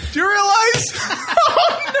recently. Do you realize?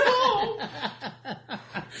 Oh no!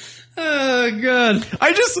 Oh god!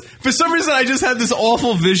 For some reason, I just had this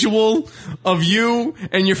awful visual of you,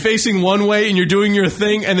 and you're facing one way, and you're doing your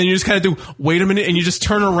thing, and then you just kind of do, wait a minute, and you just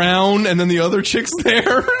turn around, and then the other chick's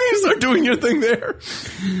there, and you start doing your thing there.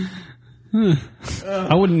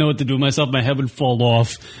 I wouldn't know what to do with myself. My head would fall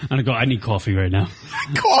off, and I'd go, I need coffee right now.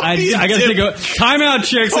 Coffee and I gotta dip. take a time out,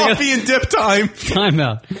 chicks. Coffee and dip time. Time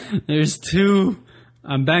out. There's two.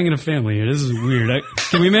 I'm banging a family here. This is weird.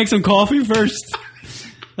 Can we make some coffee first?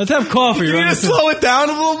 Let's have coffee. You need to slow it down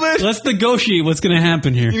a little bit? Let's negotiate what's going to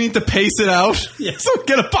happen here. You need to pace it out. Yeah. So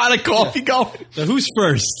get a pot of coffee going. So who's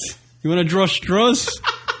first? You want to draw straws?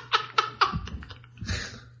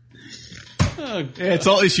 Yeah, it's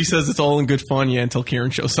all. She says it's all in good fun, until Karen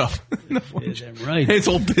shows up. Right. It's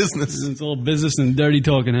all business. It's all business and dirty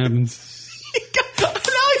talking happens.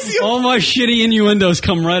 All my shitty innuendos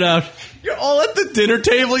come right out. You're all at the dinner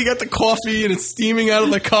table. You got the coffee and it's steaming out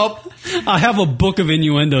of the cup. I have a book of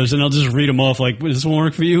innuendos and I'll just read them off. Like, does this one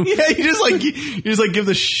work for you? Yeah, you just give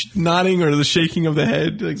the nodding or the shaking of the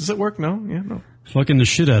head. Like, does it work? No, yeah, no. Fucking the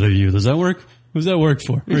shit out of you. Does that work? Who's that work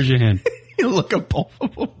for? Raise your hand. You look at both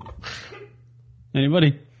of them.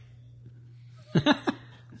 Anybody?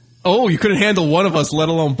 Oh, you couldn't handle one of us, let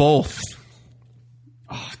alone both.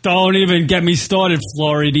 Oh, don't even get me started,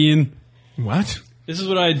 Floridian. What? This is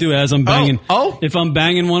what I do as I'm banging. Oh. If I'm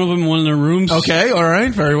banging one of them in one of their rooms. Okay, all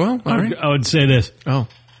right, very well. All right. I would say this. Oh.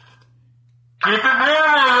 Keep it warm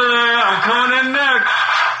over there. I'm coming in next.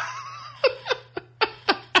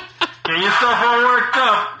 Get yourself all worked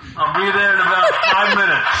up. I'll be there in about 5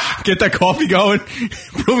 minutes. Get that coffee going.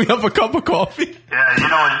 Brew me up a cup of coffee. Yeah,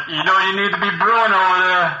 you know you need to be brewing over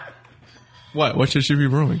there. What? What should she be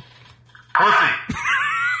brewing? Pussy.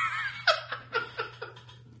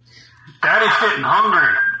 Daddy's getting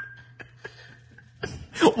hungry.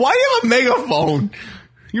 Why do you have a megaphone?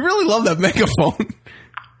 You really love that megaphone.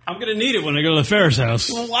 I'm going to need it when I go to the Ferris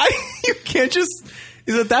house. Why? You can't just...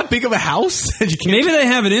 Is it that big of a house? That you can't Maybe they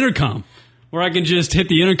have an intercom where I can just hit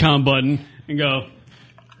the intercom button and go...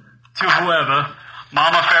 To whoever.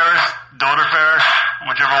 Mama Ferris, daughter Ferris,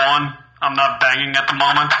 whichever one. I'm not banging at the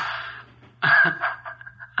moment.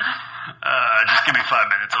 Just give me 5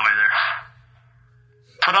 minutes. I'll be there.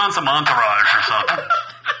 Put on some Entourage or something.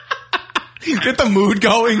 Get the mood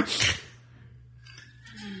going.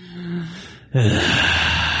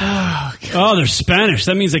 Oh, they're Spanish.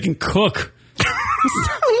 That means they can cook.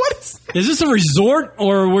 What is this a resort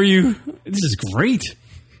or were you... This is great.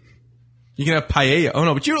 You can have paella. Oh,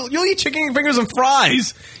 no, but you'll eat chicken fingers and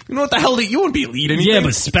fries. You know what the hell? You wouldn't be eating anything. Yeah,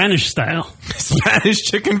 but Spanish style. Spanish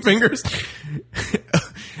chicken fingers.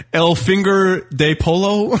 El Finger de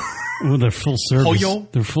Polo. Oh, they're full service. Pollo?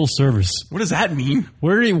 They're full service. What does that mean?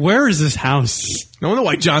 Where is this house? No wonder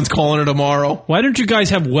why John's calling her tomorrow. Why don't you guys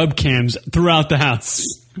have webcams throughout the house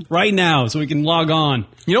right now so we can log on?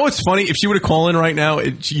 You know what's funny? If she were to call in right now,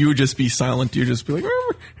 you would just be silent. You'd just be like...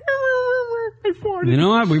 You know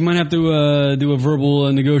what? We might have to do a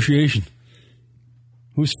verbal negotiation.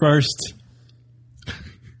 Who's first?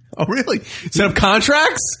 Oh, really? Set up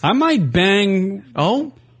contracts? I might bang...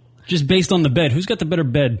 Oh? Just based on the bed. Who's got the better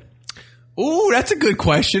bed? Ooh, that's a good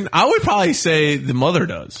question. I would probably say the mother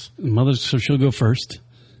does. The mother, so she'll go first.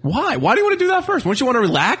 Why? Why do you want to do that first? Wouldn't you want to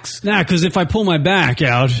relax? Nah, because if I pull my back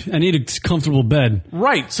out, I need a comfortable bed.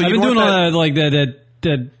 Right. So I've you been want doing all that, like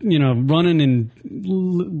that, you know, running and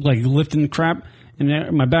like lifting crap,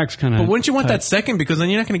 and my back's kind of. But wouldn't you want tight. that second? Because then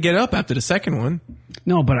you're not going to get up after the second one.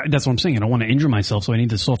 No, but that's what I'm saying. I don't want to injure myself, so I need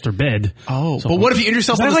the softer bed. Oh, but what if you injure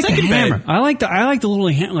yourself on the second bed? I like the little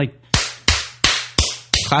hand, like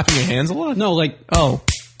clapping your hands a lot. No, like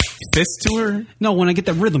fist to her. No, when I get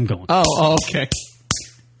that rhythm going. Oh, okay.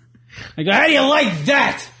 I go, how do you like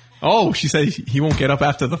that? Oh, she said he won't get up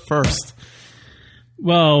after the first.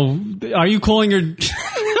 Well, are you calling her?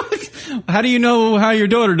 How do you know how your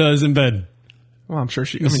daughter does in bed? Well, I'm sure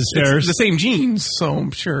she. Mrs. Ferris. It's the same jeans, so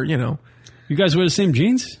I'm sure you know. You guys wear the same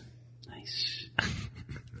jeans? Nice.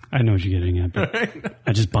 I know what you're getting at, but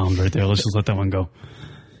I just bombed right there. Let's just let that one go.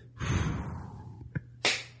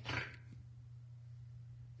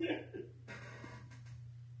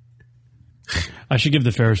 I should give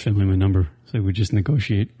the Ferris family my number so we just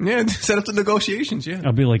negotiate. Yeah, set up the negotiations, yeah.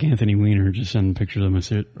 I'll be like Anthony Weiner, just send pictures of my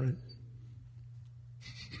suit. Right.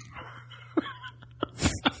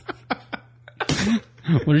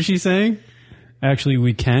 What is she saying? Actually,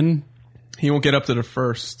 we can. He won't get up to the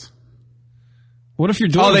first. What if your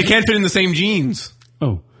daughter... Oh, they can't fit in the same jeans.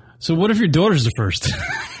 Oh, so what if your daughter's the first?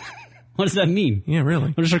 What does that mean? Yeah, really.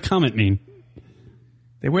 What does her comment mean?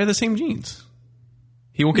 They wear the same jeans.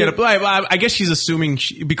 He won't get up. I guess she's assuming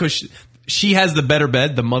because she has the better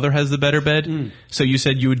bed. The mother has the better bed. So you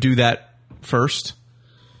said you would do that first.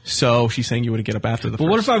 So she's saying you would get up after the first.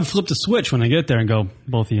 Well, what if I flip the switch when I get there and go,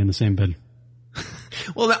 both of you in the same bed?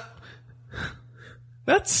 Well,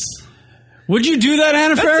 that's... Would you do that,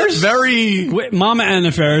 Anna Faris? Very... Wait, Mama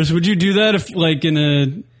Anna Faris, would you do that if, like, in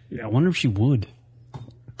a... Yeah, I wonder if she would.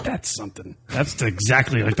 That's something. That's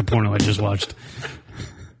exactly like the porno I just watched.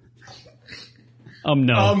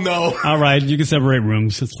 No. No. All right, you can separate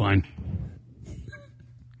rooms. It's fine.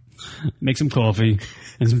 Make some coffee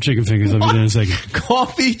and some chicken fingers. I'll be there in a second.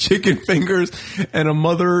 Coffee, chicken fingers, and a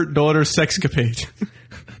mother-daughter sexcapade.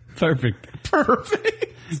 Perfect.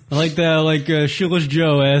 I like that. Like Shieldish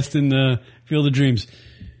Joe asked in Field of Dreams,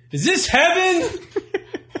 "Is this heaven?"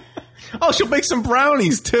 Oh, she'll make some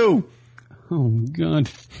brownies too. Oh God.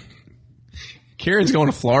 Karen's going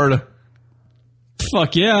to Florida.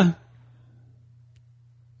 Fuck yeah. Where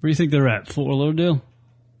do you think they're at? Fort Lauderdale?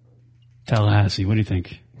 Tallahassee. What do you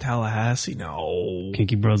think? Tallahassee? No.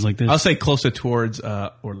 Kinky broads like this? I'll say closer towards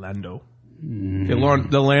Orlando. The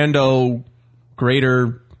Orlando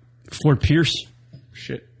greater... Fort Pierce?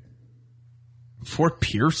 Shit. Fort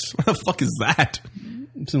Pierce? What the fuck is that?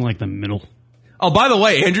 It's in like the middle. Oh, by the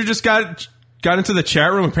way, Andrew just got into the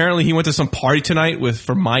chat room. Apparently he went to some party tonight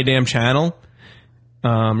for My Damn Channel.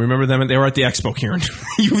 Remember them? They were at the expo, Kieran.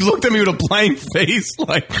 You looked at me with a blank face,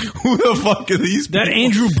 like, who the fuck are these people? That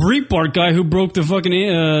Andrew Breitbart guy who broke the fucking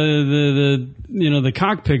the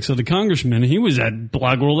cockpits of the congressman. He was at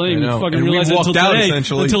Blog World. I didn't even fucking realize that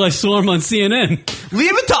until I saw him on CNN.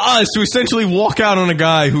 Leave it to us to essentially walk out on a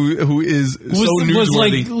guy who is newsworthy. Was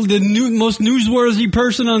like the most newsworthy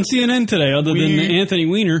person on CNN today, other than Anthony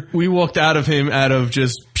Weiner. We walked out of him out of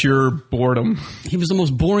just pure boredom. He was the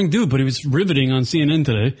most boring dude, but he was riveting on CNN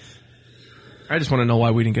today. I just want to know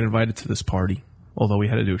why we didn't get invited to this party. Although we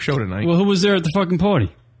had to do a show tonight. Well, who was there at the fucking party?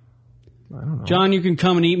 I don't know. John, you can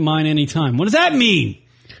come and eat mine anytime. What does that mean?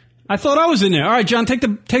 I thought I was in there. All right, John, take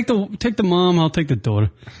the mom. I'll take the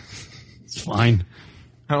daughter. It's fine.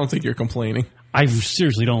 I don't think you're complaining. I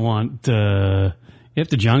seriously don't want.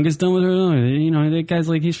 After John gets done with her, you know, that guy's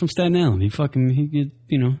like, he's from Staten Island. You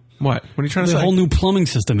know. What? What are you trying to say? There's a whole new plumbing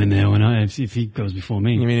system in there if he goes before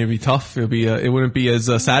me. You mean it'd be tough? It wouldn't be as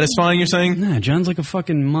satisfying, you're saying? Nah, John's like a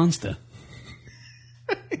fucking monster.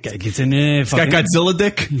 Guy gets in there. He's got Godzilla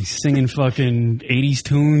dick. He's singing fucking 80s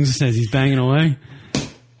tunes as he's banging away.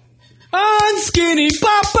 On skinny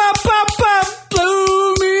pop, pop, pop, pop,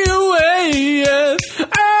 blew me away, yeah.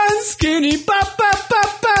 On skinny pop, pop,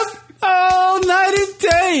 pop, pop, all night and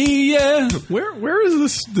day, yeah. Where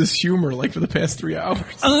is this humor like for the past 3 hours?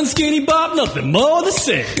 On skinny pop, nothing more to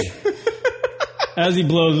say. As he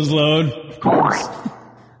blows his load. Of course. All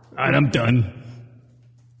right, I'm done.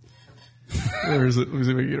 Where is it? Let me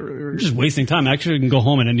see if I can get it really. We're just wasting time. Actually, I can go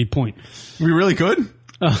home at any point. We really could?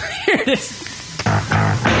 Oh, here it is.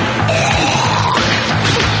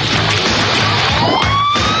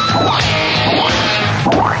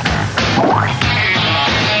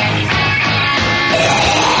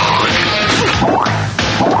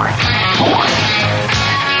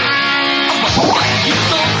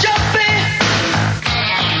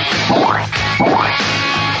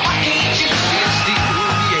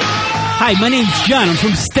 Hi, my name's John. I'm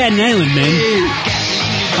from Staten Island, man.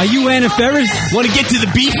 Are you Anna Ferris? Want to get to the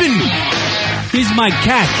beefing? Here's my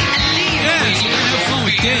cack. Yes, have fun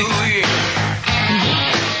with Dick.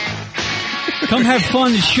 Come have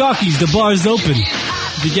fun at Sharky's. The bar's open.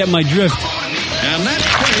 If you get my drift. And that's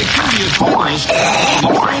Craig Cundia's finalist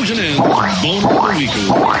on the Trojan Ends Boner Rico.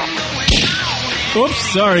 Oops,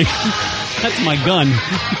 sorry. That's my gun.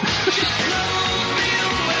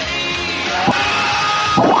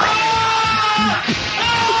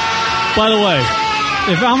 By the way,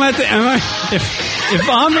 if I'm at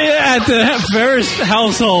the Ferris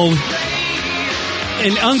household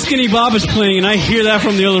and Unskinny Bob is playing and I hear that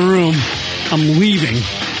from the other room, I'm leaving.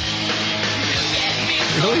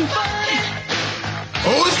 Really?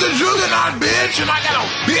 Oh, it's the Juggernaut, bitch, and I got a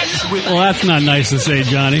bitch with me. Well, that's not nice to say,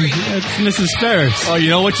 Johnny. That's Mrs. Ferris. Oh, you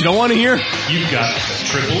know what you don't want to hear? You got the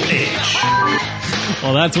Triple H.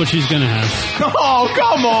 Well, that's what she's going to have. Oh,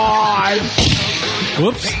 come on!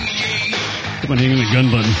 Whoops. Keep on hitting the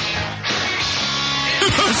gun button.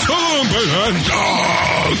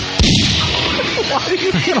 Why do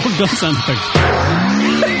you get all gun sound effects?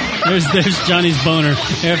 There's Johnny's boner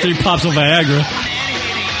after he pops a Viagra.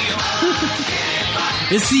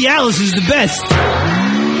 This Cialis is the best.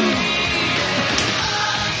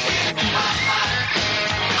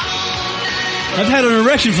 I've had an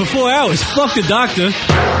erection for 4 hours. Fuck the doctor.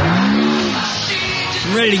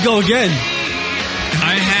 I'm ready to go again.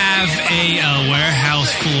 I have a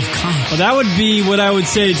warehouse full of condoms. Well, that would be what I would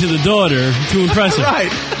say to the daughter to impress her.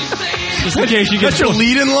 Right. Just in case she gets That's your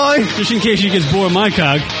lead in line? Just in case she gets bored of my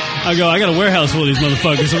cock. I got a warehouse full of these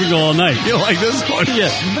motherfuckers, so we go all night. You like this one? Yeah.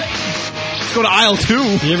 Let's go to aisle 2.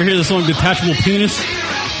 You ever hear the song Detachable Penis?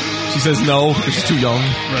 She says no, because she's too young.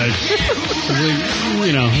 Right.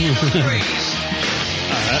 You know.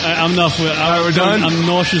 I'm enough with... All right, we're done? I'm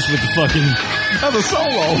nauseous with the fucking... Oh, the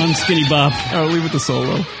solo. I'm Skinny Bob. All right, leave with the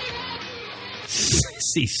solo.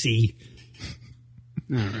 CC.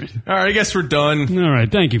 All right. All right, I guess we're done. All right,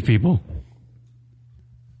 thank you, people.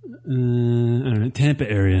 All right, Tampa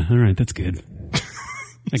area. All right, that's good.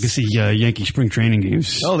 I can see Yankee spring training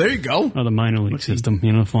games. Oh, there you go. Oh, the minor league system,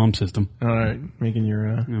 you know, the farm system. All right, making your...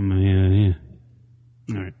 Yeah.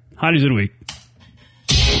 All right. Hotties of the week.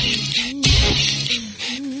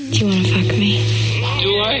 Do you want to fuck me? Do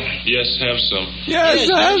I? Yes, have some. Yes,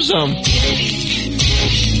 have some. How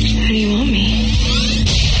do you want me?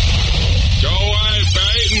 Go away,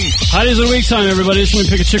 Peyton. Hotties of the week time, everybody. This is when we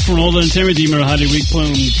pick a chick from an old entertainment. The email Hottie Week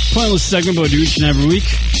pointless segment, but we do each and every week.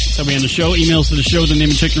 So we end the show. Emails to the show with the name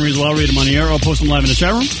and chicken reason. I'll read them on the air. I'll post them live in the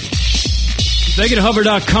chat room. Take it to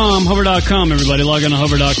hover.com. Hover.com, everybody. Log on to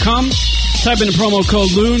hover.com. Type in the promo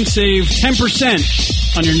code LOON. Save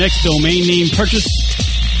 10% on your next domain name purchase.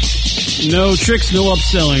 No tricks, no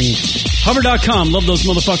upselling. Hover.com. Love those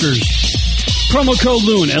motherfuckers. Promo code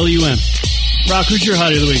LOON. LUN. Rock, who's your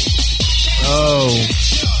hottie of the week? Oh.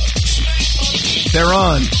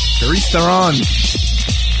 Theron. Charisse Theron.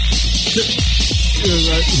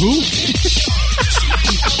 Who?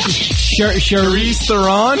 Charisse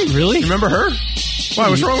Theron? Really? You remember her? Why?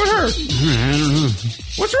 What's wrong with her? I don't know.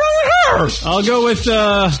 What's wrong with her? I'll go with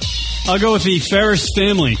I'll go with the Ferris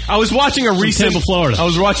family. I was watching a recent Tampa, Florida. I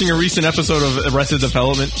was watching a recent episode of Arrested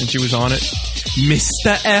Development, and she was on it.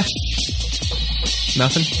 Mr. F.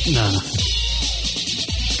 Nothing? No.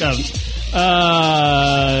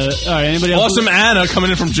 All right. Anybody else? Awesome Anna coming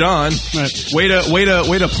in from John. Right. Way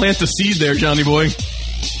to plant the seed there, Johnny boy.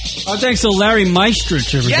 Oh, thanks to Larry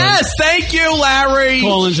Meistrich, everybody. Yes, thank you, Larry.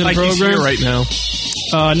 Call into the like program he's here right now.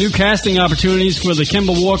 New casting opportunities for the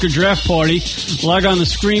Kemba Walker draft party. Log on to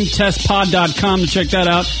ScreamTestPod.com to check that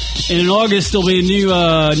out. And in August, there'll be a new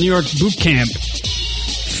New York boot camp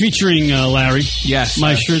featuring Larry. Yes.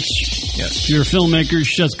 Meistrich. Yes. If you're a filmmaker,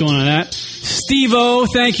 shit's going on that. Steve-O,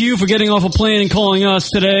 thank you for getting off a plane and calling us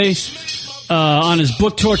today. On his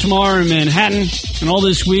book tour tomorrow in Manhattan. And all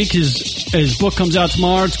this week, his book comes out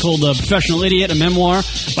tomorrow. It's called Professional Idiot, a memoir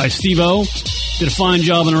by Steve-O. Did a fine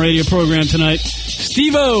job on the radio program tonight.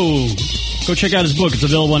 Steve-O! Go check out his book. It's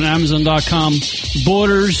available on Amazon.com,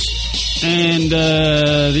 Borders, and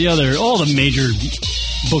all the major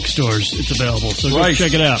bookstores. It's available. So go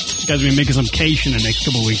check it out. You guys will be making some cash in the next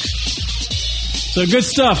couple of weeks. So good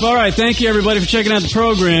stuff. All right. Thank you, everybody, for checking out the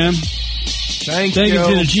program. Thank you you to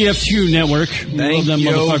the GF2 network. Love them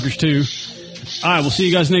motherfuckers, too. All right. We'll see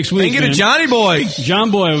you guys next week. Thank you to Johnny Boy.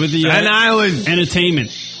 John Boy with the An Island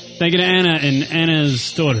Entertainment. Thank you to Anna and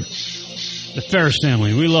Anna's daughter. The Ferris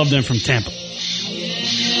family. We love them from Tampa.